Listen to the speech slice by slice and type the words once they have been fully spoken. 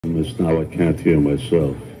problem is now I can't hear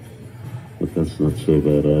myself. But that's not so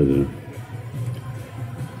bad either.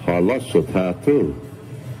 Halasotatu.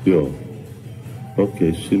 Yo.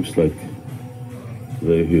 Okay, seems like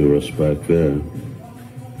they hear us back there.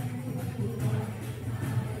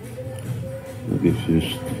 Maybe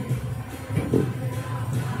just...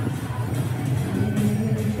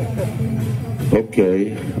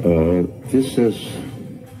 Okay, this is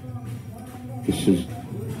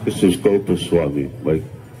Swami, my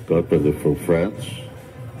godbrother from France,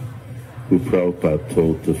 who Prabhupada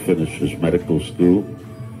told to finish his medical school,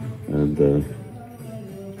 and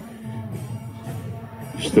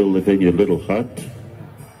still live in your little hut.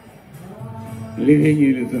 Live in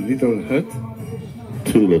your little hut?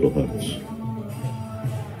 2 little huts.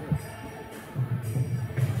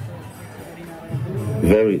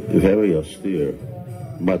 Very, very austere.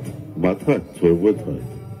 Mud hut or wood hut.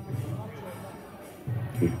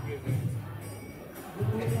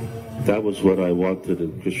 That was what I wanted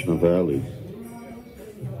in Krishna Valley,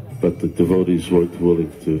 but the devotees weren't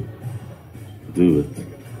willing to do it.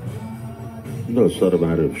 No, it's not a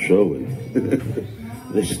matter of showing.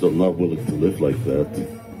 They're still not willing to live like that.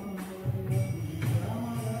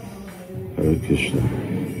 Hare Krishna.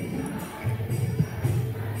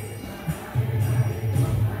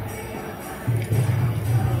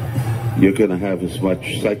 You're going to have as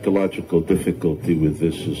much psychological difficulty with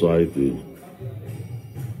this as I do.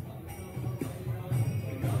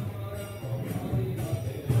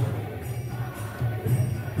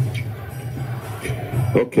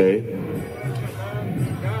 Okay.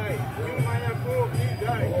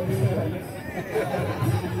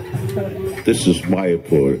 This is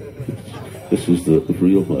Mayapur. This is the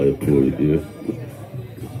real Mayapur here.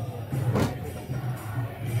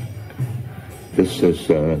 This is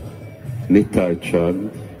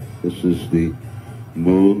Nityānanda. This is the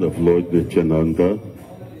moon of Lord Nityānanda.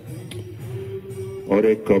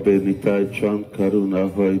 Ore kobe Nityānanda karuna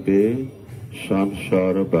hoibe,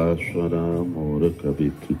 samsara bhashana mora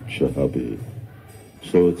kabi tuccha habe.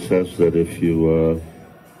 So it says that if you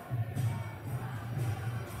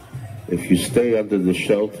stay under the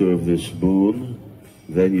shelter of this moon,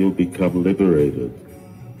 then you'll become liberated.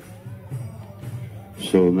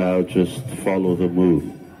 So now just follow the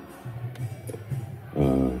moon.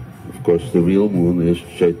 Of course, the real moon is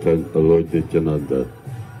Chaitanya, Lord Nityānanda.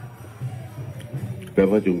 Be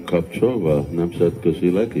vagyunk kapcsolva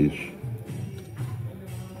nemzetközileg is.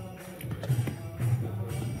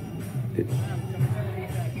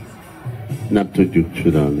 Nem tudjuk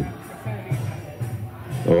csinálni.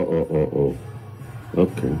 Oh.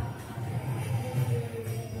 Okay.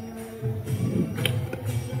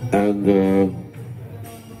 And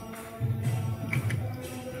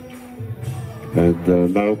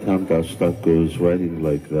Narottam Das Thakur is writing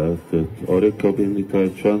like that Ore Kavi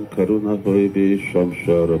Nityānanda Karuna Hoibe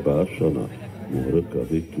Samsara Bhashana Mora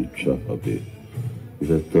Kavi Tuccha Habe.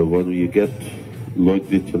 That when you get Lord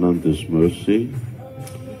Nityananda's mercy,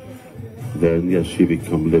 then yes, you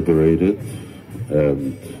become liberated,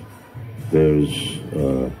 and there's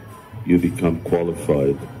you become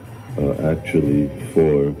qualified actually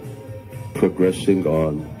for progressing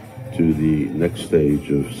on to the next stage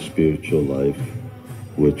of spiritual life,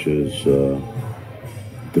 which is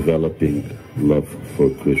developing love for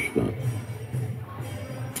Krishna.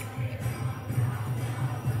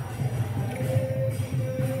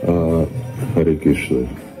 Hare Krishna.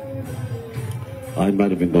 I'm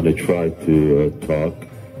not even going to try to talk.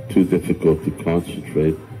 Too difficult to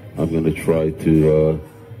concentrate. I'm going to try to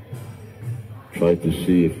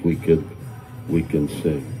see if we can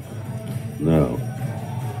sing now.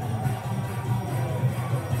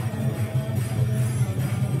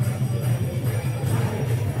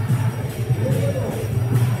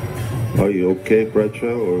 Are you okay, Bracha,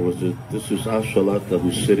 or was it? This is Ashalata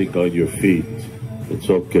who's sitting on your feet. It's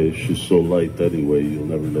okay. She's so light anyway. You'll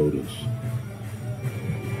never notice.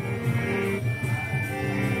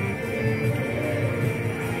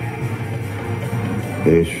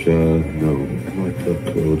 No,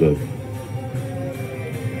 Matakoda.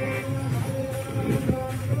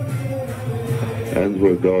 And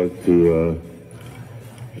we're going to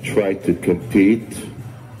try to compete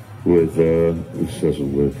with, this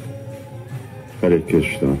doesn't work, Hare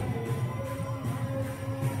Krishna.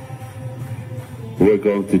 We're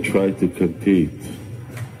going to try to compete.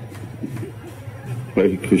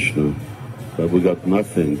 Hare Krishna. But we got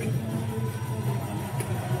nothing.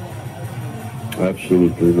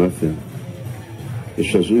 Absolutely nothing.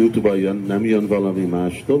 És az útban nem jön valami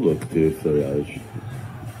más dolog, Tirtharaj.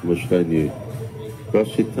 Most ennyi.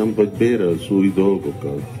 Azt hittem, hogy bérelsz új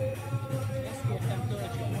dolgokat.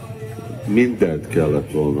 mindent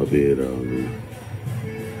kellett volna bérelni.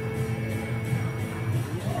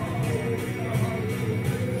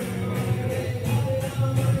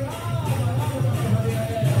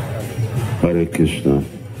 Hare Krishna.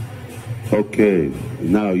 Okay,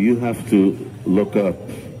 now you have to look up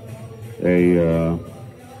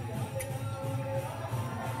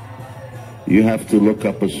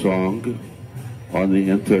a song on the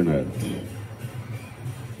internet,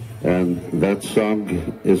 and that song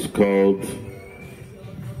is called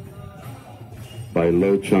by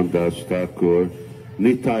Trayodaśī Thakur,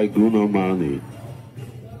 Nityānanda,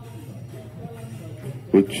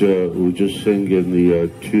 which we just sing in the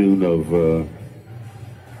tune of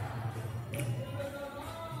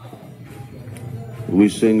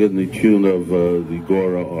the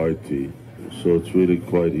Gora Arti, so it's really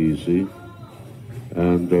quite easy.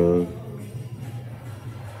 And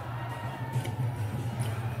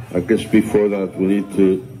I guess before that we need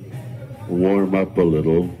to warm up a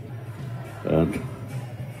little, and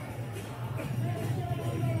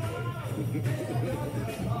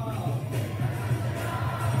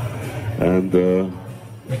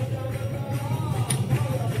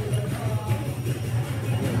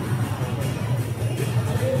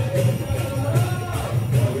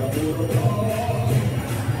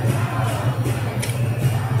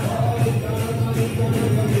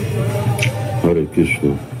Hare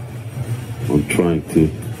Krishna. I'm trying to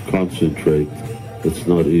concentrate. It's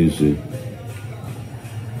not easy.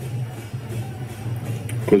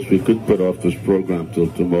 Of course, we could put off this program till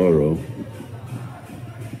tomorrow.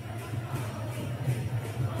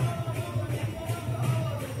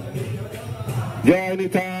 Jai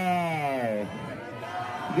Nitai!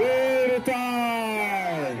 Jai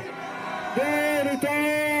Nitai! Jai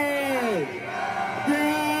Nitai!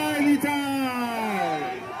 Jai Nitai!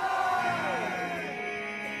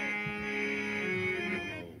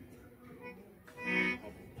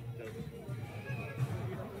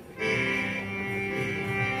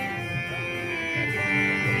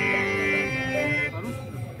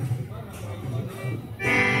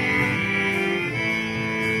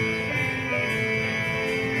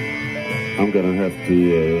 I'm gonna have to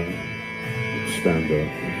stand up.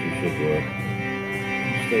 You should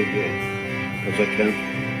stay here, because I can't.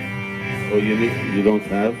 Oh, you don't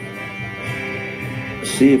have?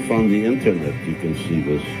 See if on the internet you can see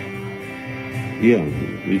this. Yeah,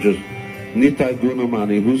 you just Nitai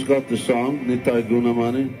Gunamani. Who's got the song Nitai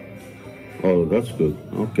Gunamani? Oh, that's good.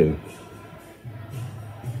 Okay.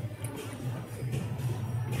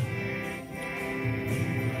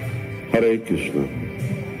 Hare Krishna.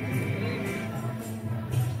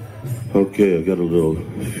 Okay, I got a little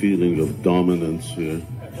feeling of dominance here.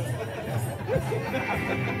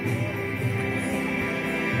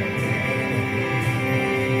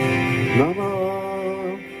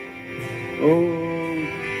 Namah Om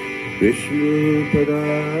Vishnu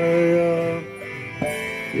Padaya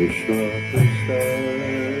Krishna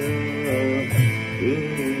Prasthaya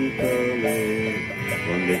Vitale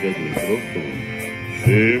Vandega Nitroktam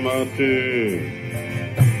Srimati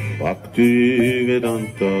Bhakti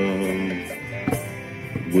Vedanta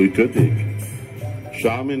Muitadik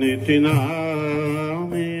Swami Nityānanda.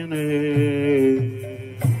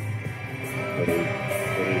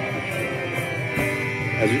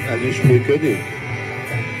 Ez is működik?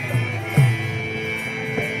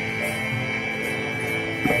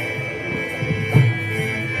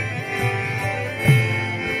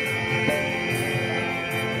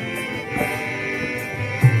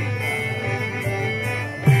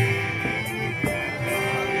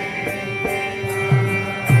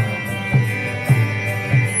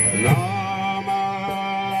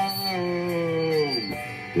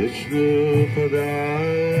 Vishnu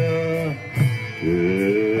Padaya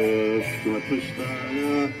Krishna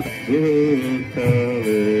Prasthaya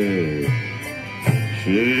Vitale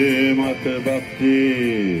Srimati Bhakti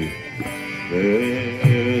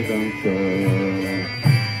Vedanta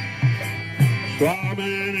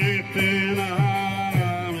Swami Nityānanda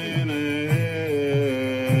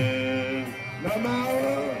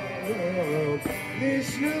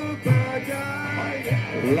Vishnu Padaya.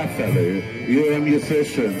 Leftally, you're a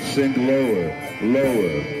musician, sing lower,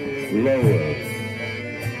 lower, lower.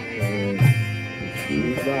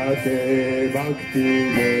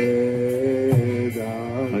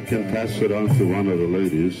 I can pass it on to one of the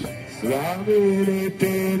ladies.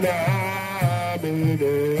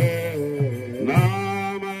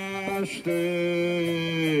 Namaste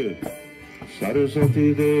Saraswati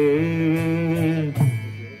Devi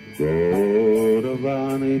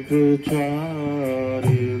Gauravani Pucharine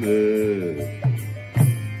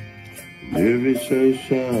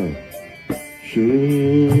Nirvishesha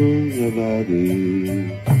Shunyavadi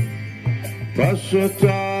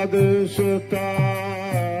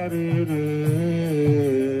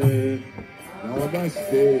Pasvatadesatarine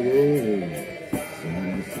Namaste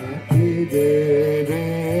Saraswati Deve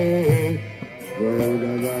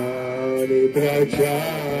Gaudavani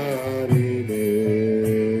Pracharine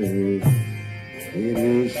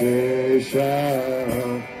Nirvishesha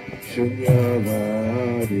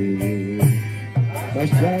Shunyavadi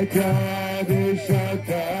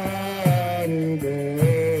Pasvatadesatarine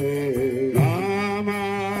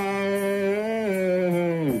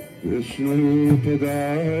Krishna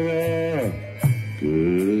Padaya,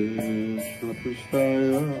 Krishna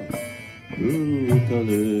Prasthaya,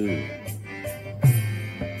 Bhutale,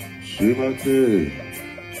 Srimate,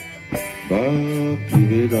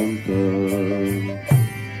 Bhaktivedanta,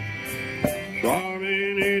 Swami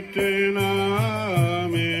Nityānanda,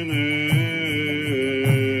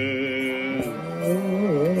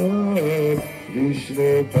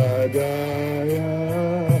 Krishna Padaya,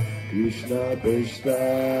 Krishna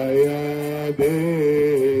Prasthaya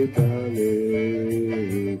Bhetale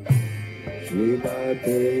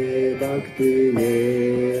Srimate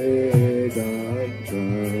Bhaktivedanta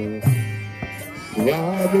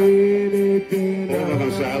Swami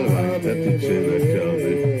Nityānanda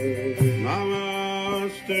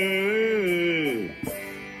Namaste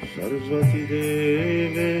Saraswati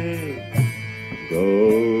Deve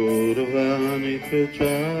Gauravani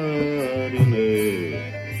Pracharine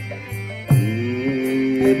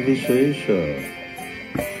Nirvishesha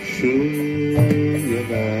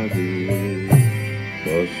Shunyavadi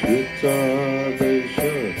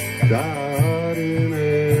Pasvatadesatarine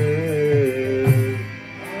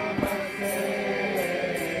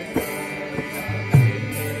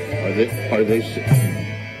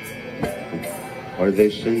Are they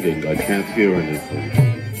singing? I can't hear anything.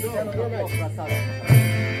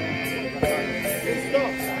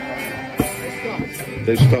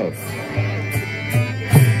 They stopped.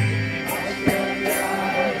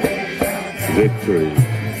 Victory.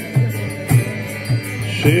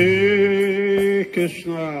 Shri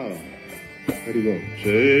Krishna,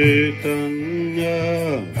 Chaitanya,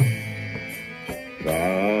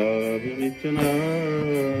 Prabhu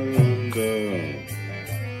Nityānanda,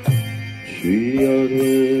 Shri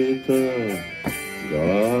Advaita,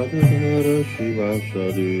 Gadadhara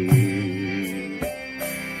Śivāsari,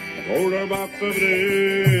 Gaura Bhakta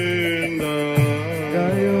Vrinda,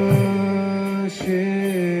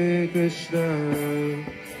 Shri Krishna,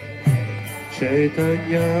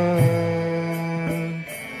 Chaitanya,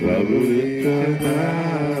 Prabhu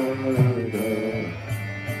Nityānanda,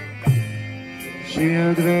 Shri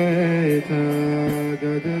Advaita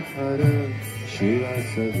Gadadhara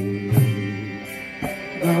Śivāsari,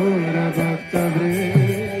 Gaura Bhakta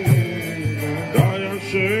Vrinda, Jaya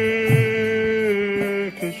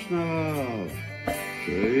Shri Krishna,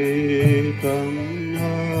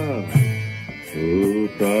 Chaitanya,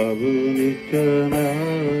 Prabhu Nityānanda,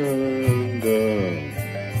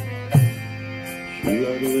 Shri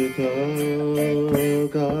Advaita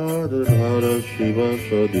Gadadhara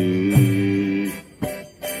Śivāsari,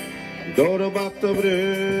 Gaura Bhakta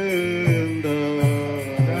Vrinda,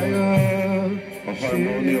 a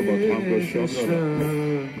harmónia hangosabbra.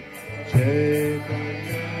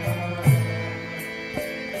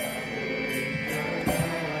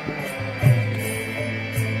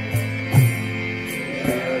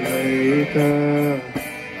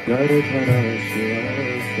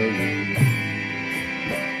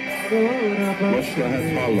 Most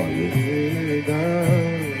lehet hallani.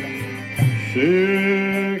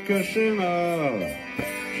 Shri Krishna,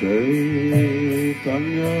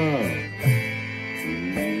 Chaitanya,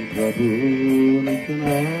 Prabhu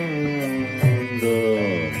Nityānanda,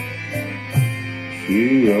 Shri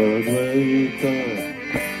Advaita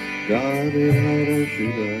Gadadhara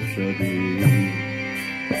Śivāsari,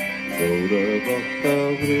 Gaura Bhakta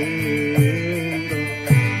Vrinda,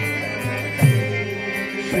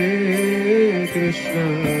 Shri Krishna,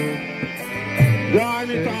 Jai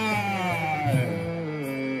Nitāy,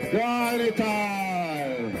 Jai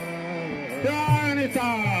Nitāy, Jai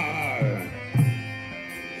Nitāy,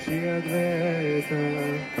 Shri Advaita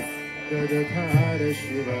Gadadhara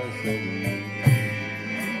Śivāsari,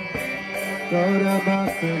 Gaura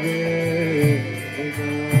Bhakta Vrinda,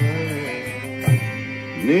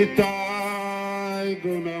 Nitāy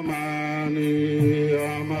Gunamani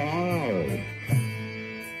Amar,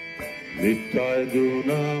 Nitāy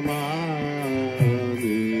Gunamani,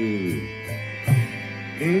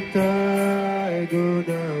 Nitāy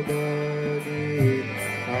Gunamani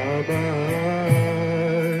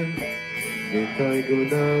Amar, Nitai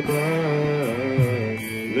Gunamani,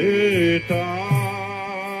 Nitai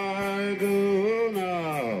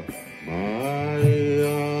Gunamani,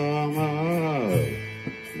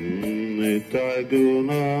 Nitai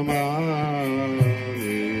Gunamani,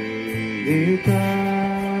 Nitai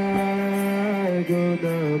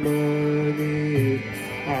Gunamani,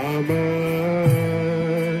 Amar,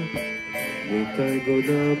 Nitai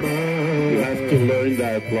Gunamani. You have to learn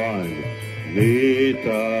that line.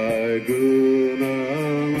 Nitai Gunamani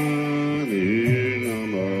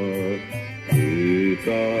Namah,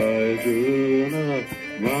 Nitai Gunamani,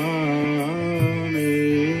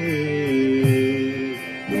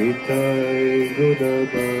 Nitai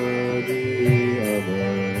Gunamani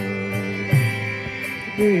Amar,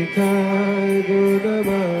 Nitai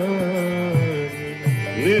Gunamani,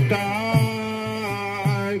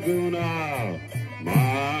 Nitai Gunamani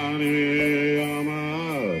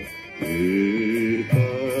Amar,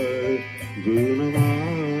 Nitai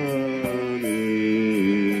Gunamani,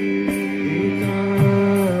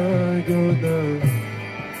 Nitai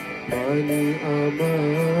Gunamani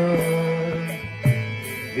Amar,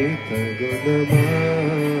 Nitai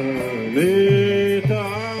Gunamani, Nitai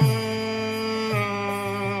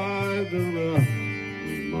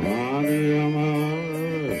Gunamani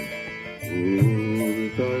Amar,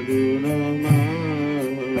 Nitai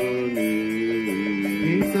Gunamani,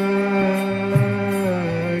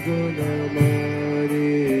 Nitai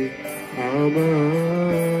Gunamani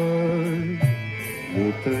Amar,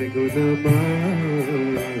 Nitai Gunamani,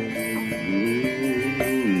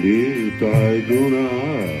 Nitai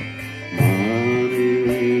Gunamani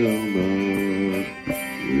Amar,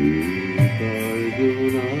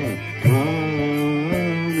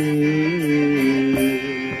 Nitai Gunamani,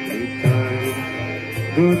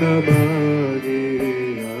 Nitai Gunamani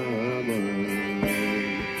Amar,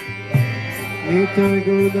 Nitai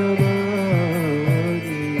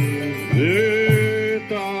Gunamani,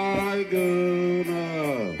 Nitai Gunamani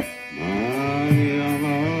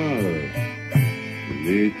Amar,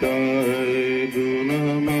 Nitai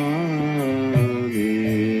Gunamani,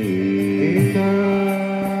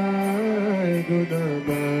 Nitai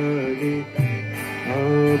Gunamani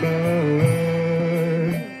Amar,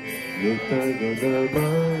 Nitai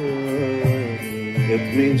Gunamani. It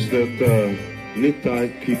means that Nitai,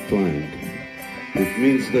 keep playing. It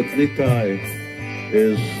means that Nitai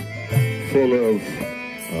is full of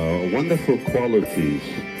wonderful qualities,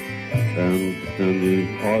 and then the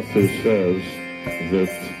author says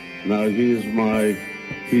that now he's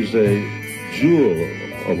a jewel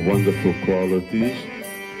of wonderful qualities,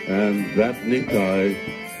 and that Nitai,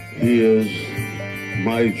 he is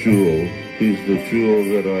my jewel. He's the jewel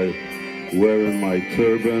that I wear in my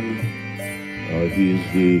turban. He's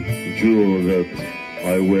the jewel that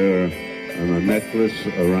I wear on a necklace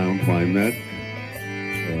around my neck.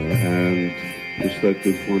 And just like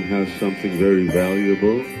if one has something very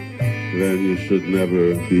valuable, then you should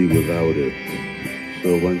never be without it.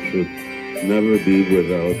 So one should never be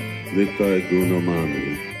without Nitai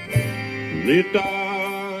Gunamani.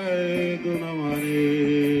 Nitai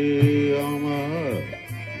Gunamani Amar,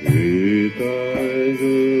 Nitai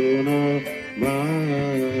Gunamani,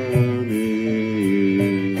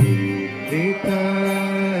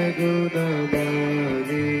 Nitai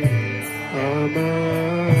Gunamani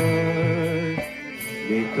Amar,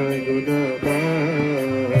 Nitai Gunamani,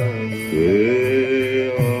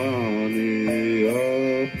 Ani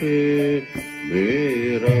Ape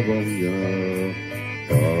Mera Banya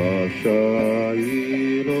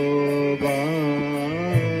Pashairo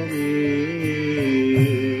Bani,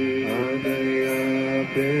 Anaya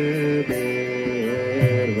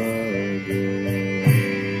Pebervajo,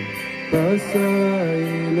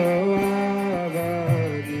 Pasailo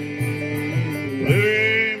Avani,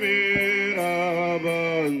 Mera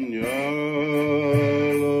Banya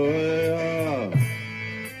Loya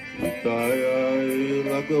Nitaya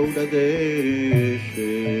Gauda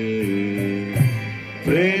Deshe,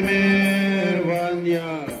 Premer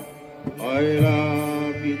Vanya, I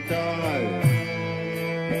love Nitai,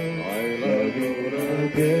 I love Gauda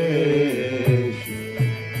Deshe,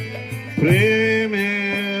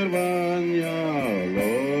 Premer Vanya,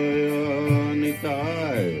 Loya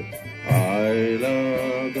Nitai, I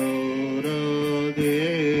love Gauda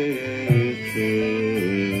Deshe.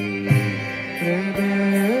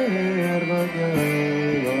 Prebervajo,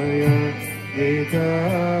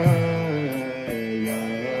 Nitai,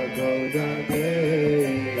 Gauda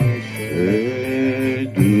Deshe,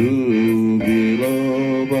 Du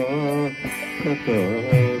Biloba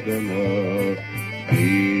Katagana,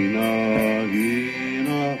 Hina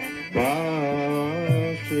Hina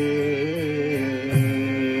Bashe,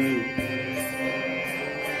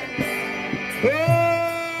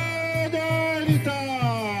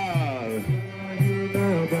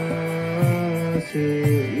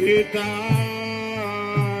 Nitai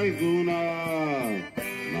Guna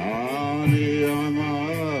Mani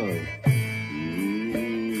Amar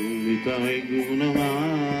Nitai Guna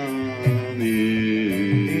Mani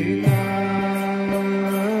Nitai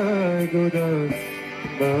Guna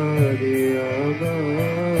Mani Amar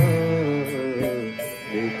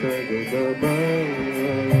Nitai Guna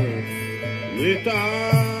Mani Nitai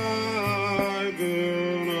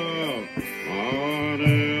Guna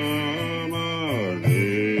Mani Amar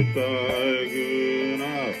Nitai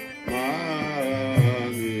Guna Mani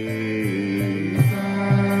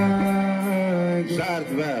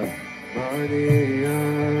Sartvel Mani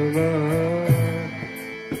Amar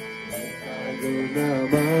Nitai Guna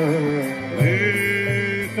Mani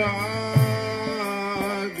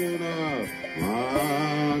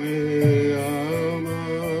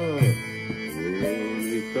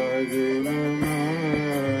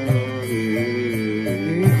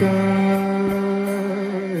Nitai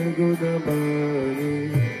Guna Mani Amar Nitai Guna Mani Nitai Guna Mani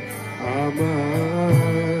Amar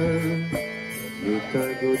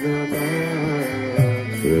Nitai Guna Mani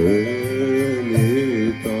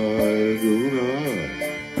Nitai Guna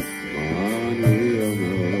Mani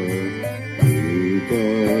Amar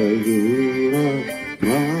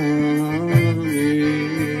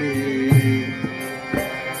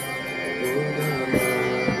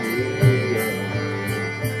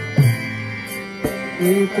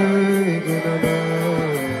Nitai Guna Mani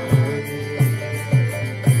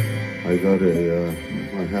I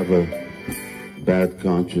have a bad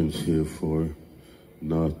conscience here for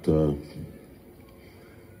not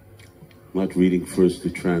reading first the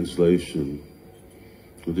translation.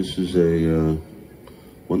 This is a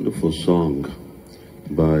wonderful song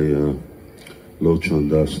by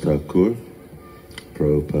Nityānanda Thakur.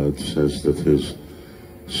 Prabhupada says that his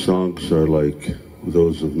songs are like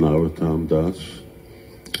those of Narottam Das.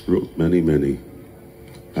 Wrote many,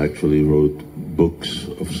 actually wrote books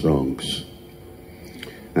of songs.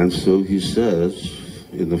 And so he says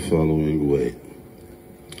in the following way.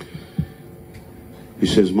 He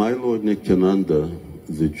says, my Lord Nityānanda,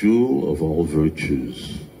 the jewel of all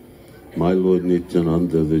virtues, my Lord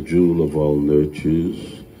Nityānanda, the jewel of all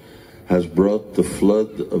virtues, has brought the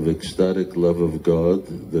flood of ecstatic love of God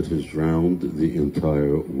that has drowned the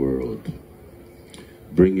entire world,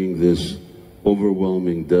 bringing this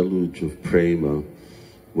overwhelming deluge of prema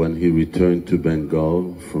when he returned to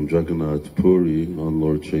Bengal from Jagannath Puri on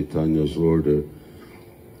Lord Chaitanya's order.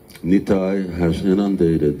 Nitai has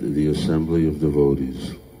inundated the assembly of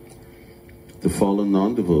devotees. The fallen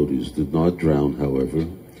non-devotees did not drown, however,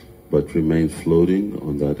 but remained floating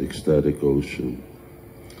on that ecstatic ocean.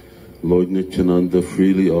 Lord Nityānanda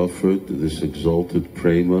freely offered this exalted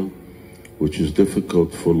prema, which is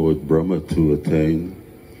difficult for Lord Brahma to attain,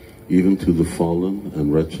 even to the fallen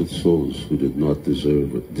and wretched souls who did not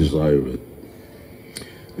desire it.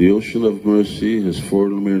 The ocean of mercy has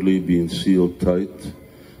formerly been sealed tight,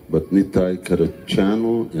 but Nitai cut a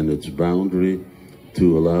channel in its boundary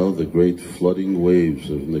to allow the great flooding waves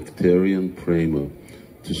of nectarian prema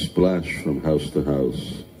to splash from house to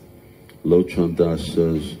house. Nityānanda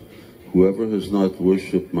says, whoever has not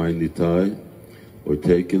worshipped my Nitai or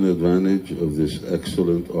taken advantage of this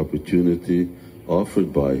excellent opportunity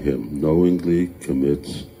offered by him knowingly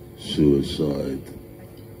commits suicide.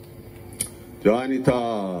 Jai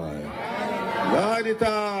Nitai! Jai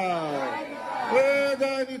Nitai!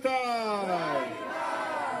 Jai Nitai!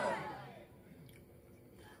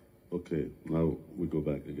 Okay, now we go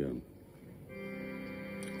back again.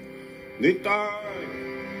 Nitai!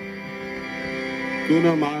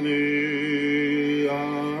 Gunamani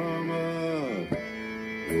Amar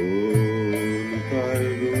Nitai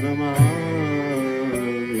Gunamani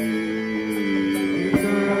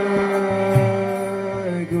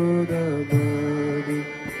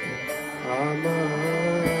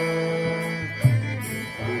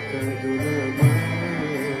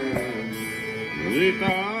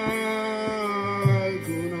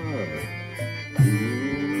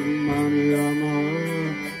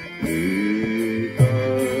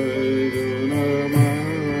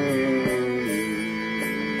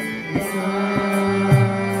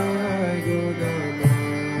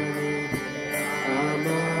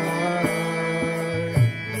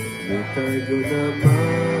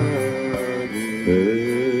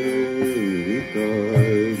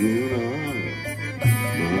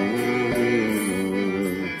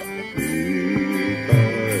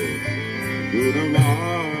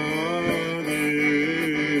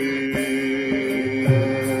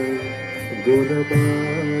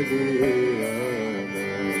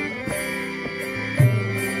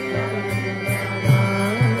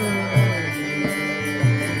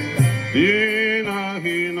Dina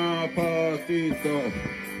hina patita,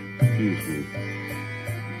 excuse me.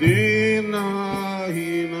 Dina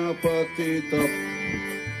hina patita.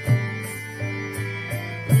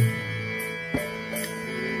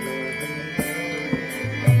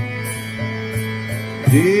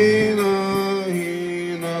 Dina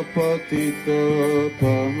hina patita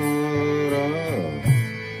pamara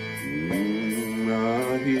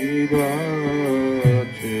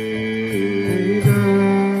nahibache.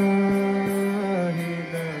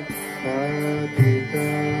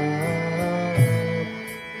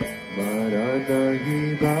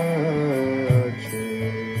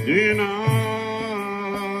 Dina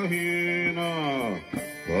hina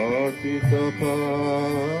patita pa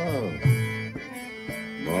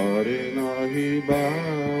mare nahi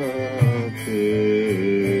bache.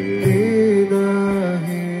 Dina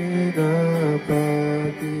hina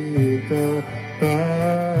patita pa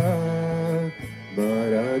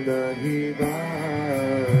mare nahi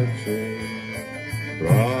bache.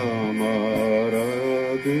 Ramaradu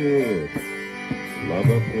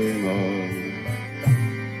lava prema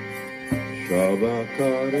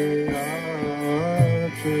Shabakare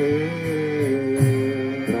ache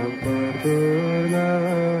Rampardurna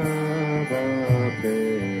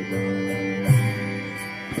Vapema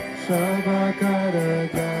Shabakare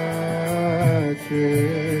ache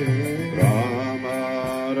Ramaradu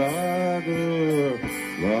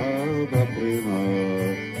lava prema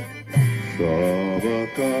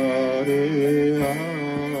Shabakare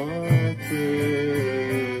ache.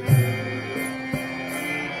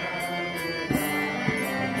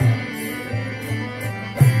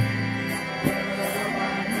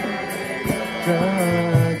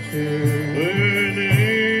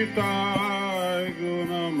 Nitai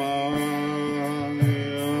gunamani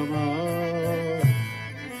ama,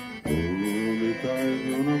 nitai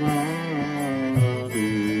gunamani,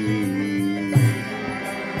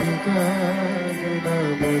 nitai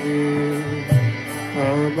gunamani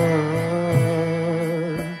ama,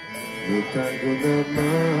 nitai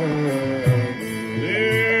gunamani,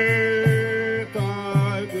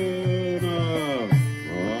 nitai gunamani ama,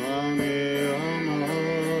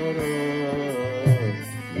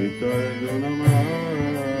 nitai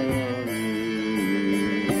gunamani,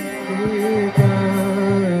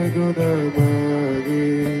 nitai gunamani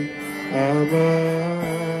ama,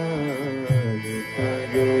 nitai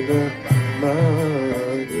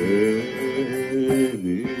gunamani,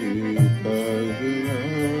 nitai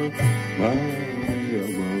gunamani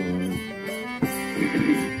ama,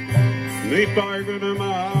 nitai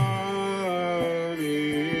gunamani,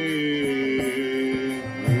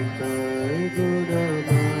 nitai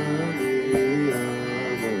gunamani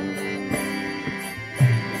ama,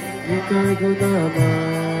 nitai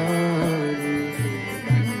gunamani.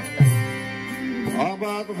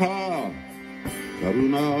 Abadha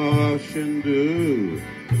karuna shindu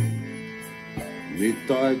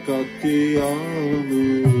nitai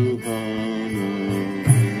katiyamuhana.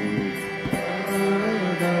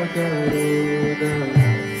 Karuna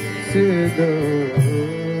siddha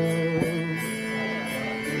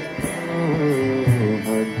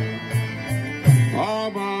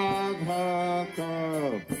Abadha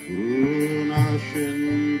karuna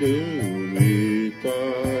shindu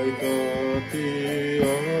nitai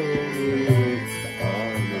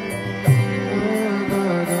katiyamuhana.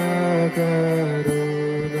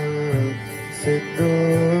 Karuna siddha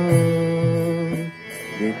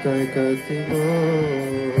nitai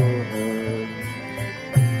katiyamuhana.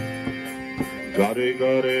 Gare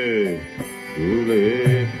gare dule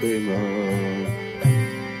prema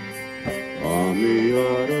ami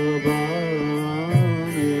arabane.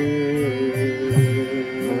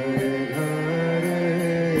 Gare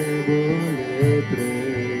dule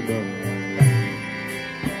prema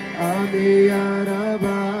ami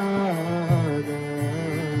arabane.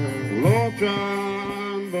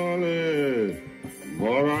 Lochan bole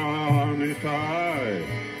moranitai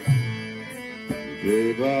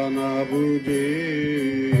Jevana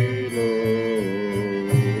bujilo.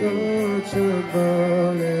 Lochan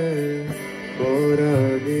bole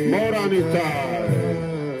moranitai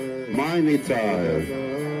mainitai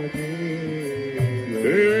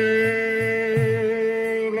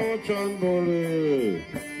Lochan bole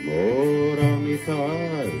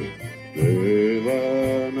moranitai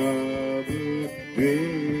Jevana bujilo.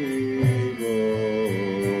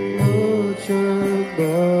 Lochan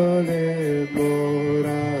bole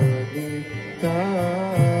moranitai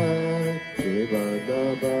Jevana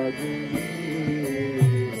bujilo.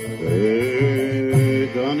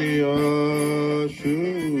 Ganiyashu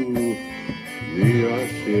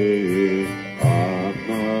niyashe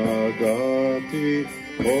atmagati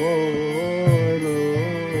oilo.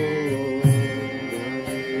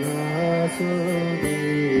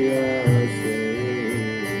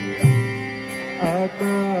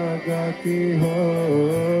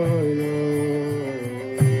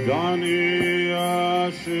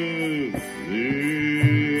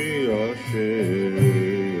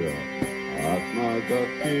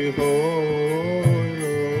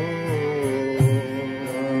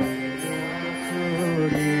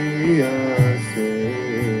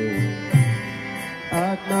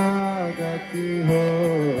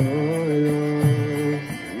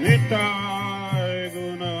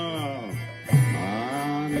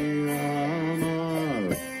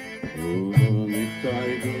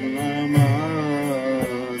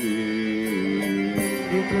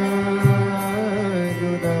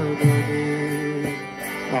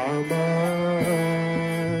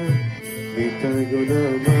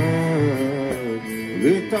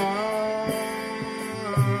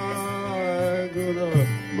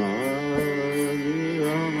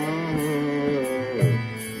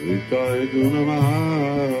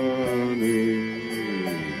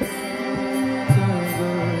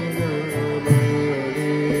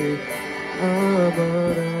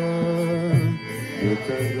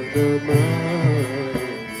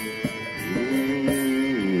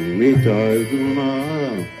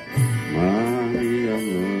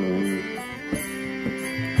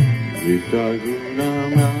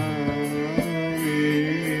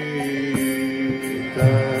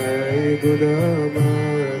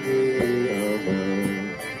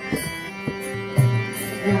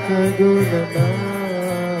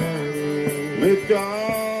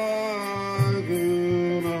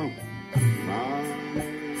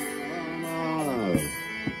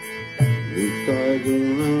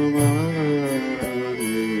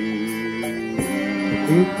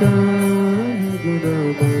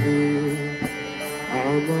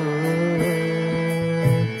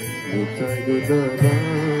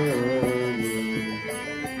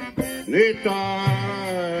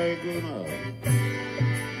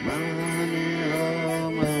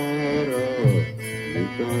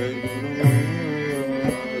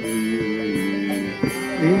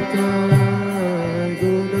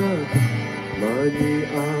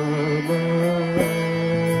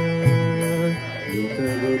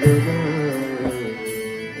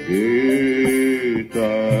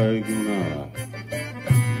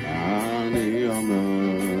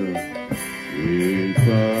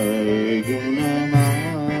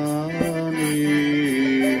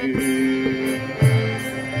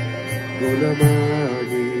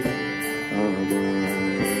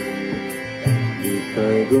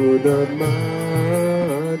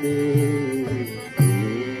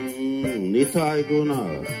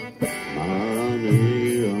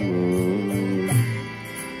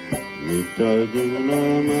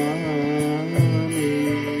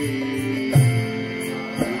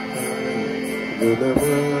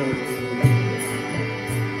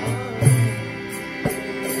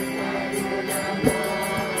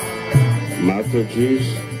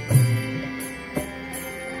 Mataji's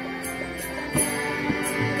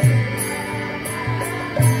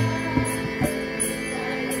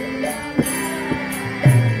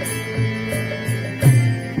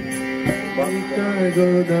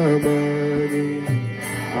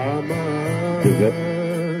Is that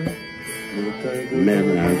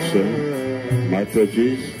men answer?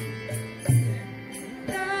 Mataji's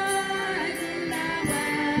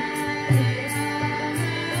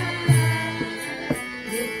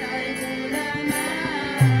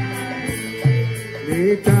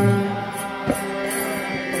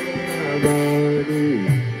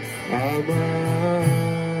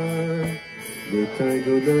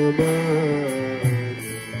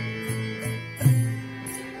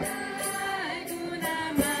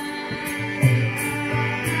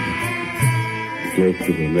go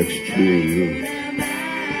to the next tune.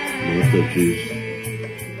 Mataji's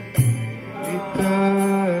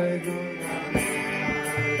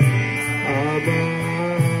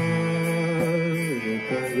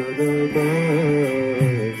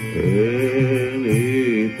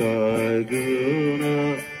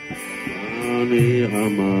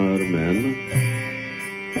Hamar men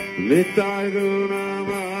Nitai Guna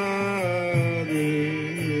Mani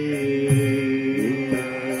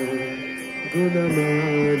Guna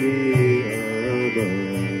Mani Abba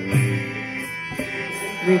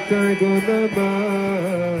Nitai Guna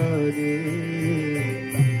Mani.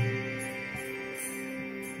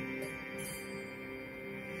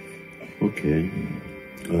 Okay,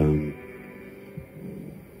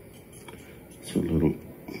 it's a little.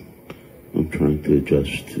 I'm trying to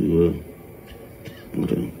adjust to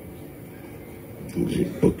the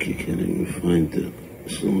book. You can't even find the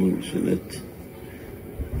songs in it.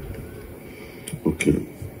 Okay.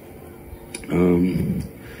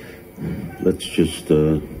 Let's just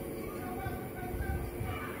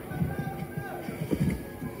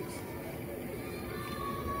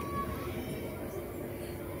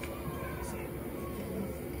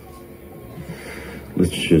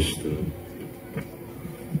It's just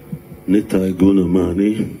Nitai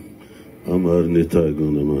Gunamani, Amar Nitai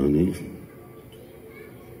Gunamani.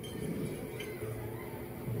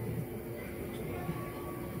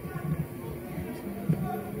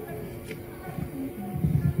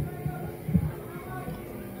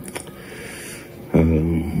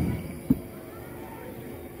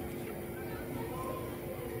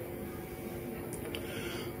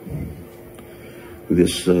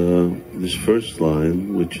 This first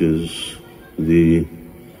line, which is the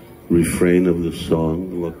refrain of the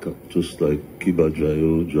song, just like Kiba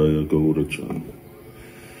Jayo Jaya Gaurachan,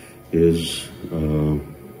 is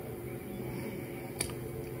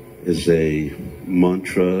a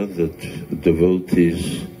mantra that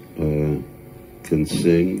devotees can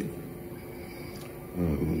sing.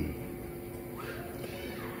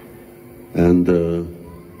 And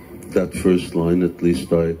that first line, at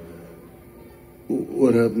least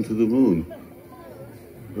what happened to the moon?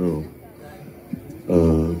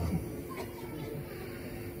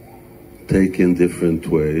 Take in different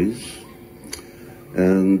ways,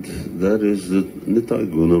 and that is the Nitai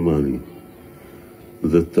Gunamani,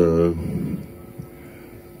 that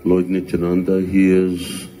Lord Nityānanda, he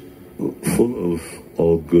is full of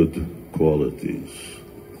all good qualities.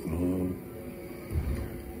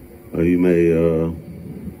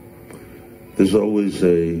 There's always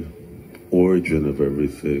a origin of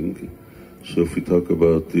everything. So if we talk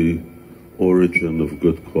about the origin of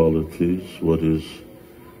good qualities, what is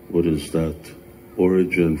that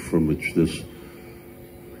origin from which this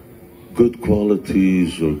good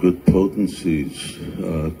qualities or good potencies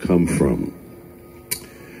come from?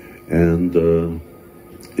 And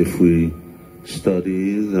if we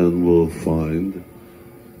study, then we'll find,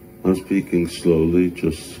 I'm speaking slowly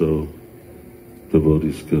just so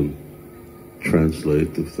devotees can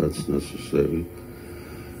translate if that's necessary.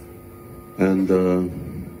 And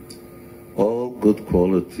all good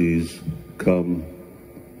qualities come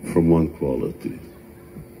from one quality,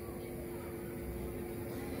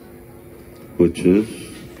 which is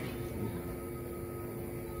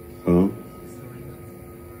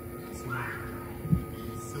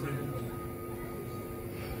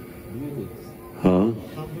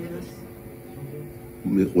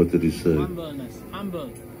what did he say? Humbleness.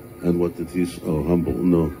 Humble. And what did he say? Oh, humble.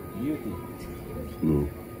 No. Beauty. No.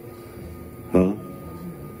 Huh?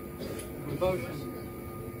 Devotion.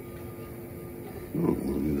 No, I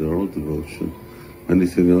mean, they're all devotion.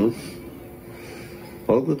 Anything else?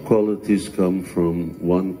 All good qualities come from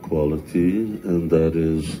one quality, and that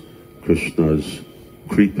is Krishna's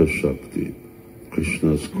Kripa Shakti,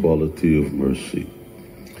 Krishna's quality of mercy.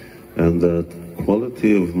 And that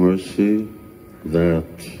quality of mercy that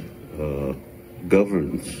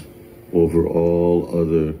governs over all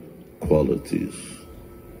other qualities.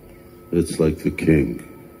 It's like the king.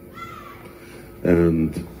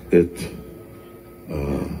 And it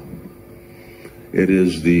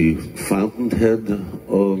is the fountainhead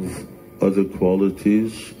of other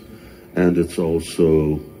qualities, and it's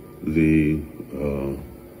also the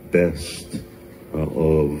best of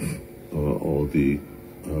all the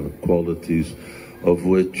qualities, of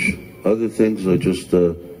which other things are just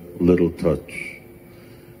a little touch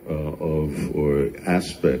of or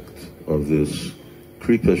aspect of this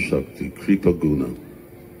Kripa Shakti, Kripa Guna.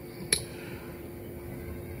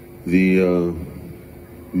 The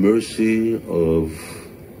mercy of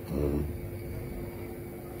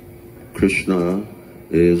Krishna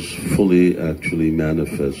is fully actually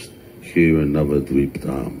manifest here in Navadvip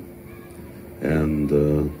Dham, and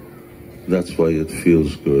that's why it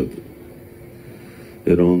feels good.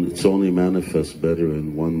 It's only manifest better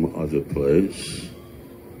in one other place,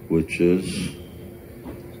 which is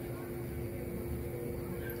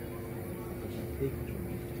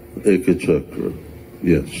Ekachakra.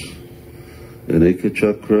 Yes. In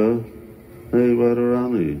Ekachakra, hey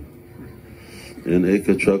Radharani. In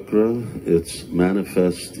Ekachakra, it's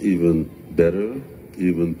manifest even better,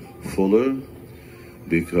 even fuller,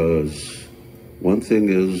 because one thing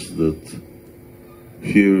is that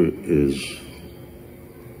here is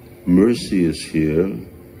mercy is here,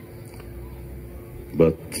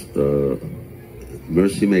 but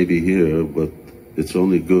mercy may be here, but it's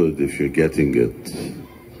only good if you're getting it.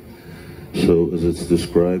 So as it's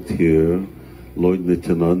described here, Lord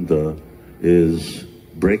Nityānanda is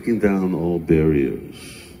breaking down all barriers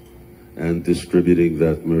and distributing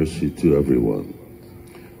that mercy to everyone.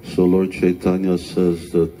 So Lord Chaitanya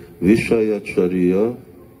says that Vishayacharya,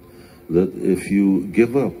 that if you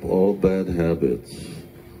give up all bad habits,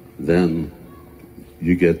 then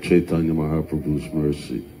you get Chaitanya Mahaprabhu's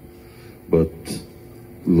mercy. But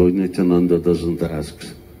Lord Nityānanda doesn't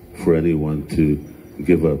ask for anyone to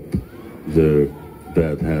give up their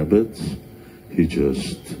bad habits. He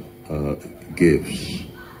just gives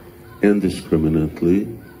indiscriminately.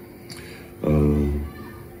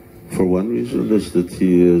 For one reason is that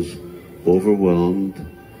he is overwhelmed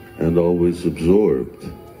and always absorbed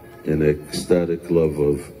in ecstatic love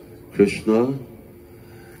of Krishna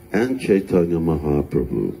and Chaitanya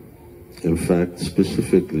Mahaprabhu. In fact,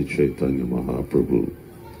 specifically Chaitanya Mahaprabhu.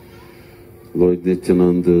 Lord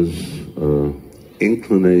Nityananda's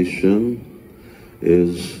inclination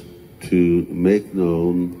is to make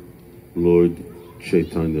known Lord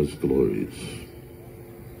Chaitanya's glories.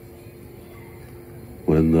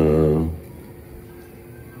 When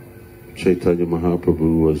Chaitanya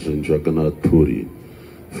Mahaprabhu was in Jagannath Puri,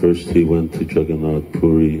 first he went to Jagannath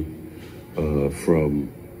Puri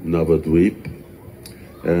from Navadvip,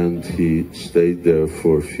 and he stayed there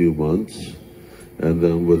for a few months, and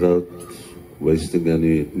then without wasting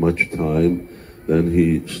any much time, then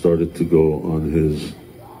he started to go on his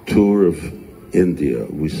tour of India.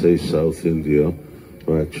 We say South India,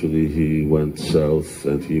 but actually he went south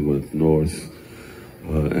and he went north,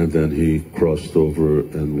 and then he crossed over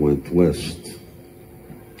and went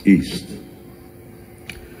east.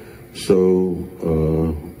 So,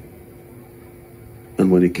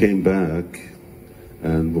 and when he came back,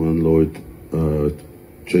 and when Lord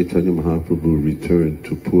Chaitanya Mahaprabhu returned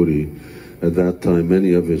to Puri, at that time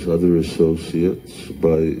many of his other associates,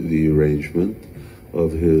 by the arrangement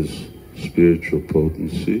of his spiritual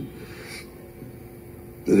potency,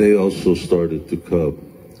 they also started to come.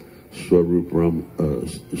 Swarup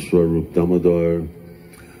Damodar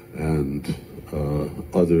and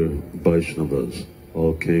other Vaishnavas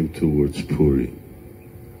all came towards Puri.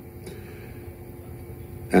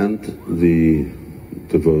 And the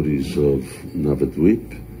devotees of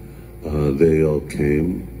Navadvip, they all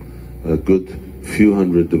came, a good few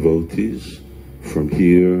hundred devotees from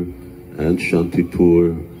here and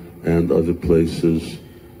Shantipur and other places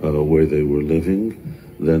where they were living.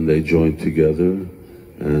 Then they joined together,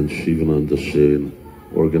 and Śivarāma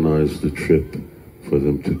organized a trip for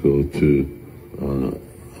them to go to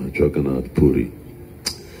Jagannath Puri.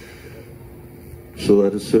 So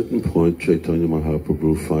at a certain point, Chaitanya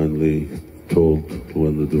Mahaprabhu finally told,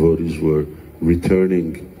 when the devotees were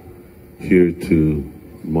returning here to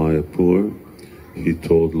Mayapur, he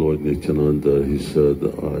told Lord Nityānanda, he said,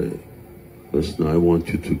 listen, I want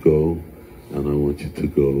you to go, and I want you to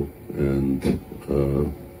go and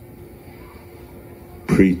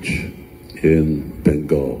preach in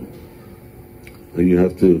Bengal. And you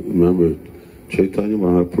have to remember, Chaitanya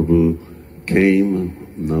Mahaprabhu came,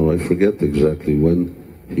 now I forget exactly when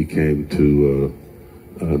he came to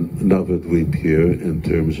Navadvip here in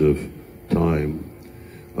terms of time.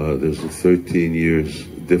 There's a 13 years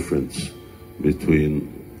difference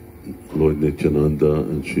between Lord Nityānanda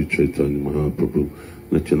and Sri Chaitanya Mahaprabhu.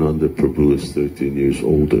 Nityānanda Prabhu is 13 years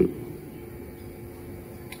older.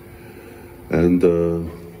 And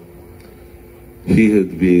he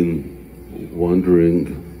had been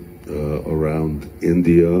wandering around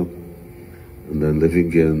India and then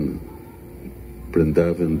living in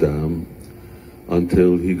Vrindavan Dham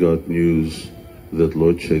until he got news that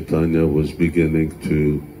Lord Chaitanya was beginning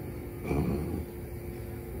to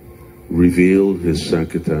reveal his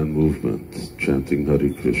Sankirtan movement, chanting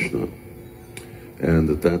Hare Krishna. And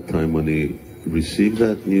at that time, when he received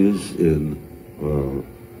that news in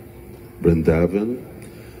Vrindavan,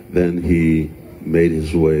 then he made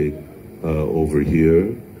his way over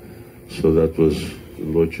here. So that was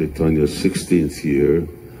Lord Chaitanya's 16th year,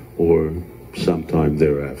 or sometime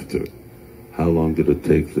thereafter. How long did it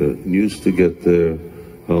take the news to get there?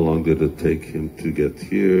 How long did it take him to get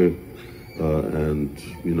here? And,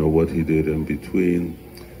 you know, what he did in between.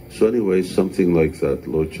 So anyway, something like that.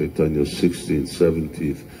 Lord Chaitanya's 16th,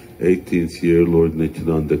 17th, 18th year, Lord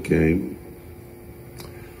Nityānanda came.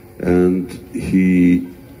 And he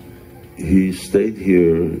stayed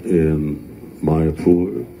here in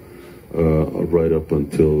Mayapur right up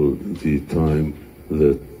until the time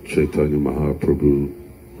that Chaitanya Mahaprabhu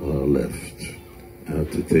left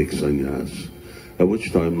to take sannyas, at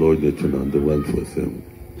which time Lord Nityānanda went with him.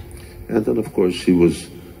 And then, of course, he was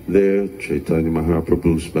there. Chaitanya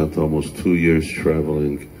Mahaprabhu spent almost 2 years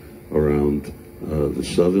traveling around the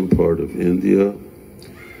southern part of India.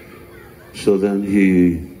 So then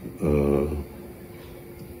he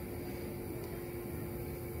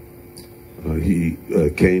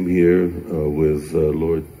came here with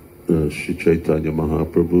Lord Sri Chaitanya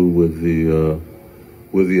Mahaprabhu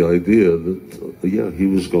with the idea that, he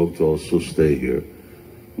was going to also stay here.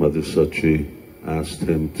 Mother Sachi asked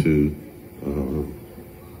him to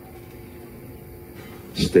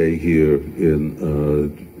stay here in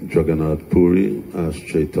Jagannath Puri, asked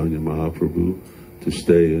Chaitanya Mahaprabhu to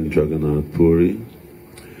stay in Jagannath Puri,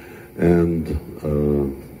 and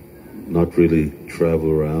not really travel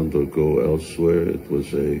around or go elsewhere. It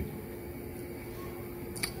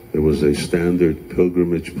was a standard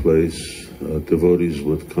pilgrimage place. Devotees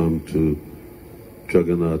would come to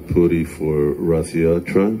Jagannath Puri for Rath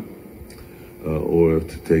Yatra, or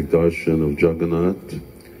to take darshan of Jagannath,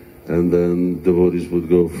 and then devotees would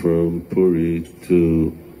go from Puri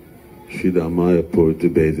to Śivarāma to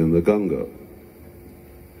bathe in the Ganga,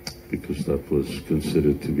 because that was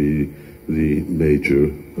considered to be the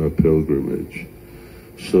major pilgrimage.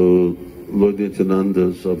 So Lord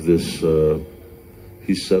Nityananda's of this,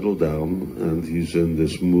 he's settled down and he's in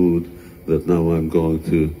this mood that now I'm going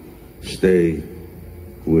to stay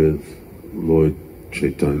with Lord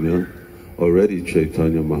Chaitanya. Already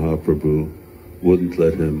Chaitanya Mahaprabhu wouldn't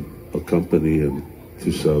let him accompany him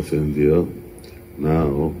to South India.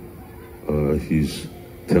 Now he's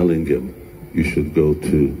telling him, you should go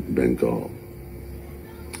to Bengal.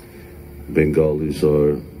 Bengalis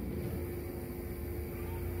are,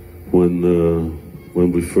 when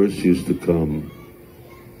we first used to come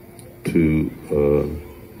to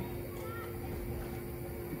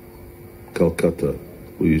Calcutta,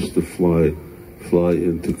 we used to fly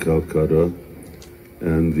into Calcutta,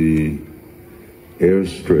 and the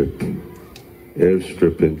airstrip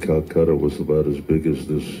in Calcutta was about as big as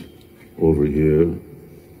this over here,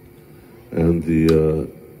 and the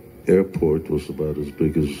airport was about as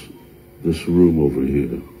big as this room over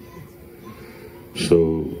here.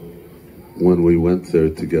 So when we went there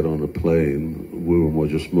to get on a plane, we were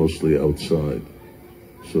just mostly outside.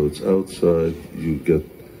 So it's outside, you get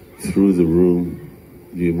through the room,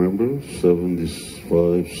 do you remember?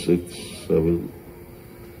 75, 6, 7.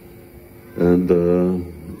 And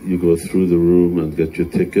you go through the room and get your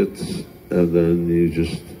tickets, and then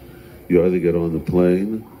you either get on the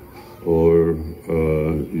plane or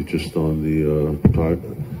you're just on the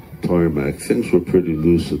tarmac. Things were pretty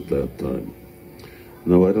loose at that time.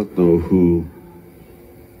 Now, I don't know who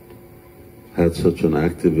had such an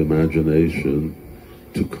active imagination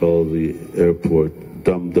to call the airport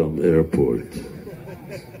Dum Dum Airport.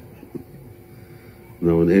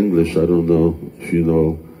 Now, in English, I don't know if you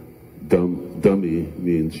know, dummy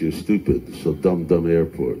means you're stupid, so Dum Dum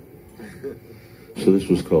Airport. So this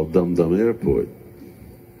was called Dum Dum Airport.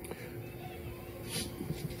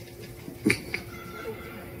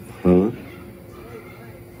 Huh?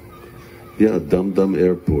 Yeah, Dum Dum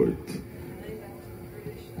Airport.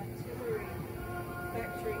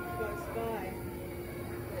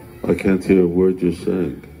 I can't hear a word you're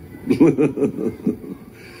saying.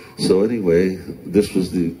 So anyway, this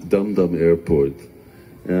was the Dum Dum Airport.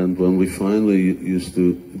 And when we finally used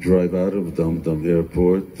to drive out of Dum Dum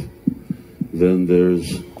Airport, then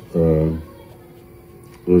there's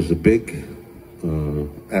a big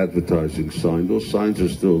advertising sign. Those signs are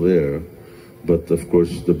still there, but of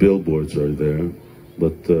course the billboards are there,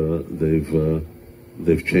 but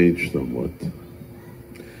they've changed somewhat.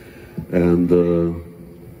 And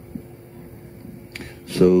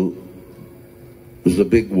so there's a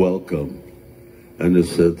big welcome, and it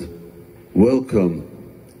said, "Welcome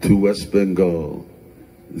to West Bengal,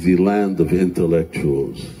 the land of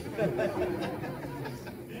intellectuals."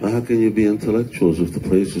 How can you be intellectuals if the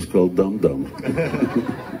place is called Dum Dum?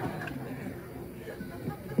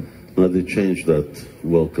 Now they changed that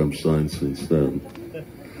welcome sign since then.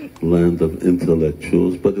 Land of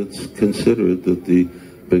intellectuals, but it's considered that the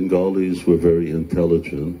Bengalis were very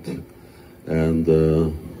intelligent and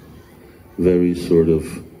very sort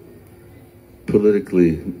of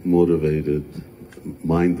politically motivated,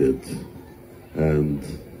 minded, and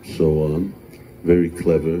so on. Very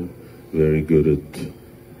clever, very good at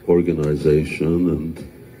organization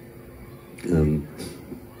and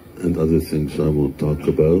other things I won't talk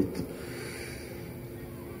about.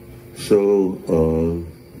 So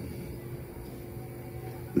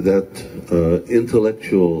that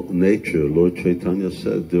intellectual nature, Lord Chaitanya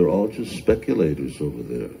said, they're all just speculators over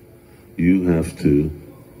there. You have to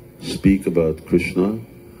speak about Krishna,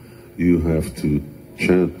 you have to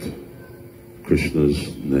chant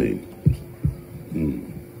Krishna's name.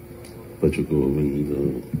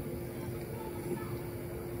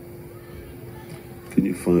 Can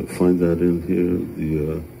you find that in here?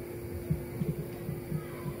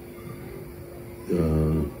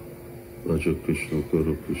 The Raja Krishna,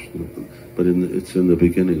 Guru Krishna. But it's in the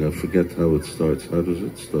beginning. I forget how it starts. How does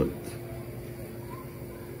it start?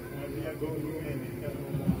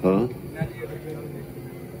 Huh?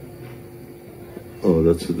 Oh,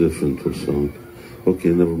 that's a different song. Okay,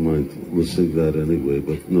 never mind. We'll sing that anyway,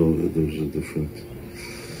 but no, there's a different...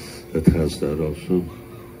 It has that also.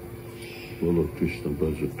 Bolo Krishna,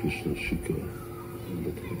 Bhaja Krishna, Shika.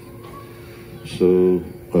 So,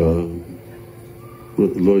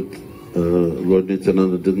 Lord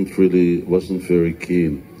Nityānanda wasn't very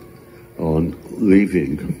keen on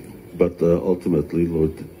leaving, but ultimately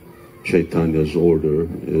Lord Chaitanya's order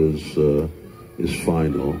is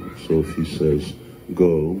final. So if he says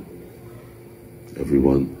go,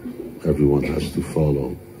 everyone has to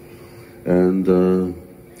follow. And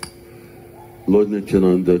Lord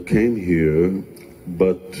Nityānanda came here,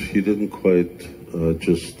 but he didn't quite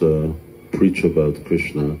just preach about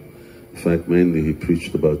Krishna. In fact, mainly he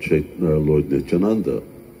preached about Lord Nityānanda.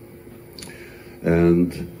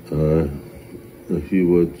 And he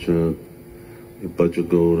would chant, Bhaja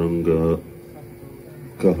Gauranga,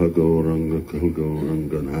 Kaha Gauranga, Kaha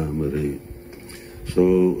Gauranga Namari.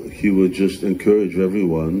 So he would just encourage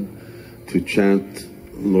everyone to chant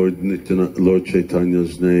Lord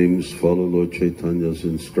Chaitanya's names, follow Lord Chaitanya's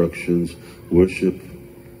instructions, worship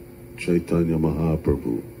Chaitanya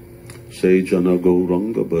Mahaprabhu. Say Jana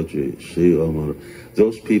Gauranga Bhaje, say Amar.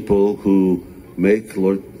 Those people who make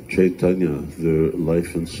Lord Chaitanya their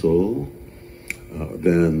life and soul,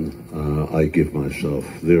 then I give myself.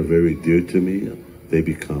 They're very dear to me. They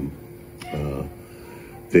become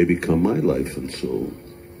my life and soul.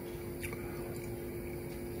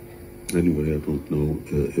 Anyway, I don't know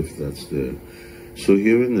if that's there. So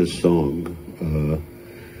here in this song,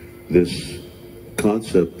 this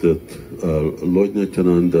concept that Lord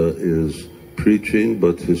Nityānanda is preaching,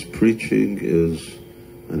 but his preaching is...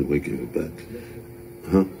 Anyway, give it back.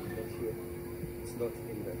 Huh? It's not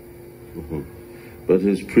in there. But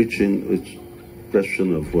his preaching, it's a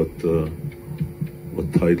question of what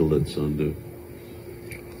title it's under.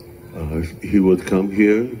 He would come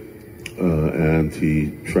here, and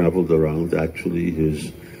he traveled around. Actually,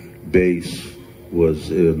 his base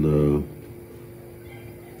was in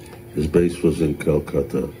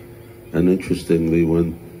Calcutta. And interestingly,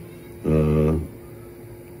 when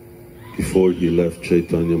before he left,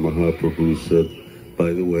 Chaitanya Mahaprabhu said,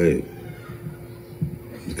 by the way,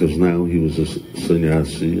 because now he was a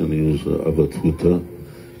sannyasi and he was avathuta,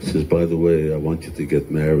 he says, by the way, I want you to get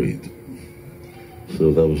married.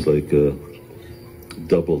 So that was like a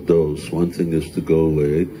double dose. One thing is to go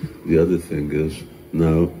away, the other thing is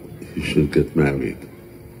now you should get married.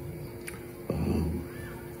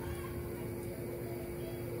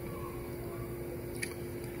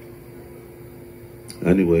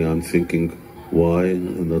 Anyway, I'm thinking why,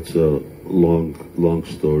 and that's a long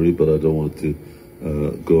story, but I don't want to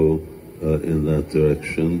go in that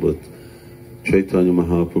direction. But Chaitanya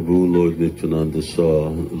Mahaprabhu, Lord Nityānanda saw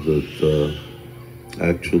that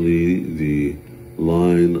actually the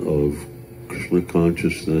line of Krishna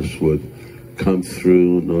consciousness would come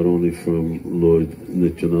through not only from Lord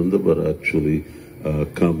Nityānanda, but actually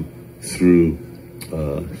come through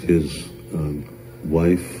his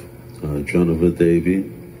wife, Janava-Devi,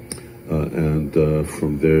 and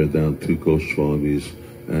from there down to Goswamis,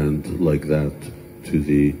 and like that to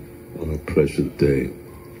the present day.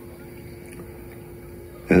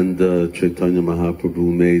 And Chaitanya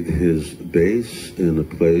Mahaprabhu made his base in a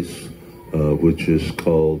place which is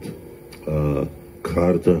called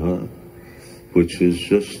Kardaha, which is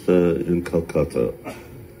just in Calcutta.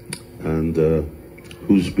 And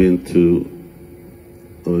who's been to,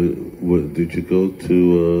 did you go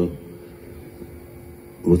to,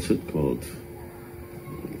 what's it called?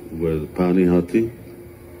 Where, Panihati?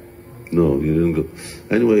 No, you didn't go.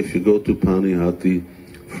 Anyway, if you go to Panihati,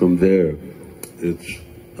 from there, it's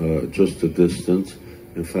just a distance.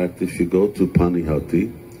 In fact, if you go to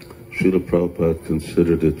Panihati, Srila Prabhupada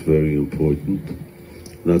considered it very important.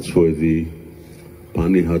 That's where the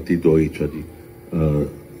Panihati Doichadi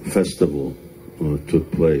festival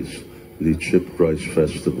took place, the Chipped Rice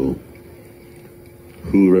Festival.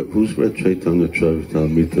 Who's read Chaitanya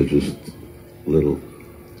Charitamrita just little?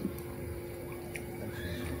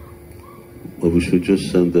 Well, we should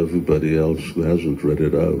just send everybody else who hasn't read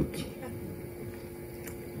it out.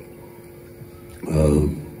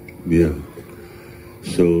 Yeah.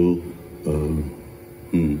 So,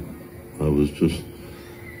 I was just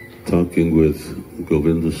talking with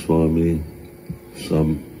Govinda Swami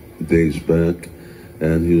some days back,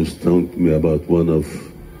 and he was telling me about one of,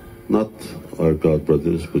 not our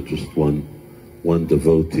godbrothers, but just one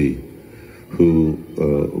devotee who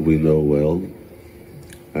we know well,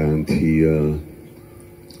 and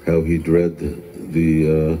how he'd read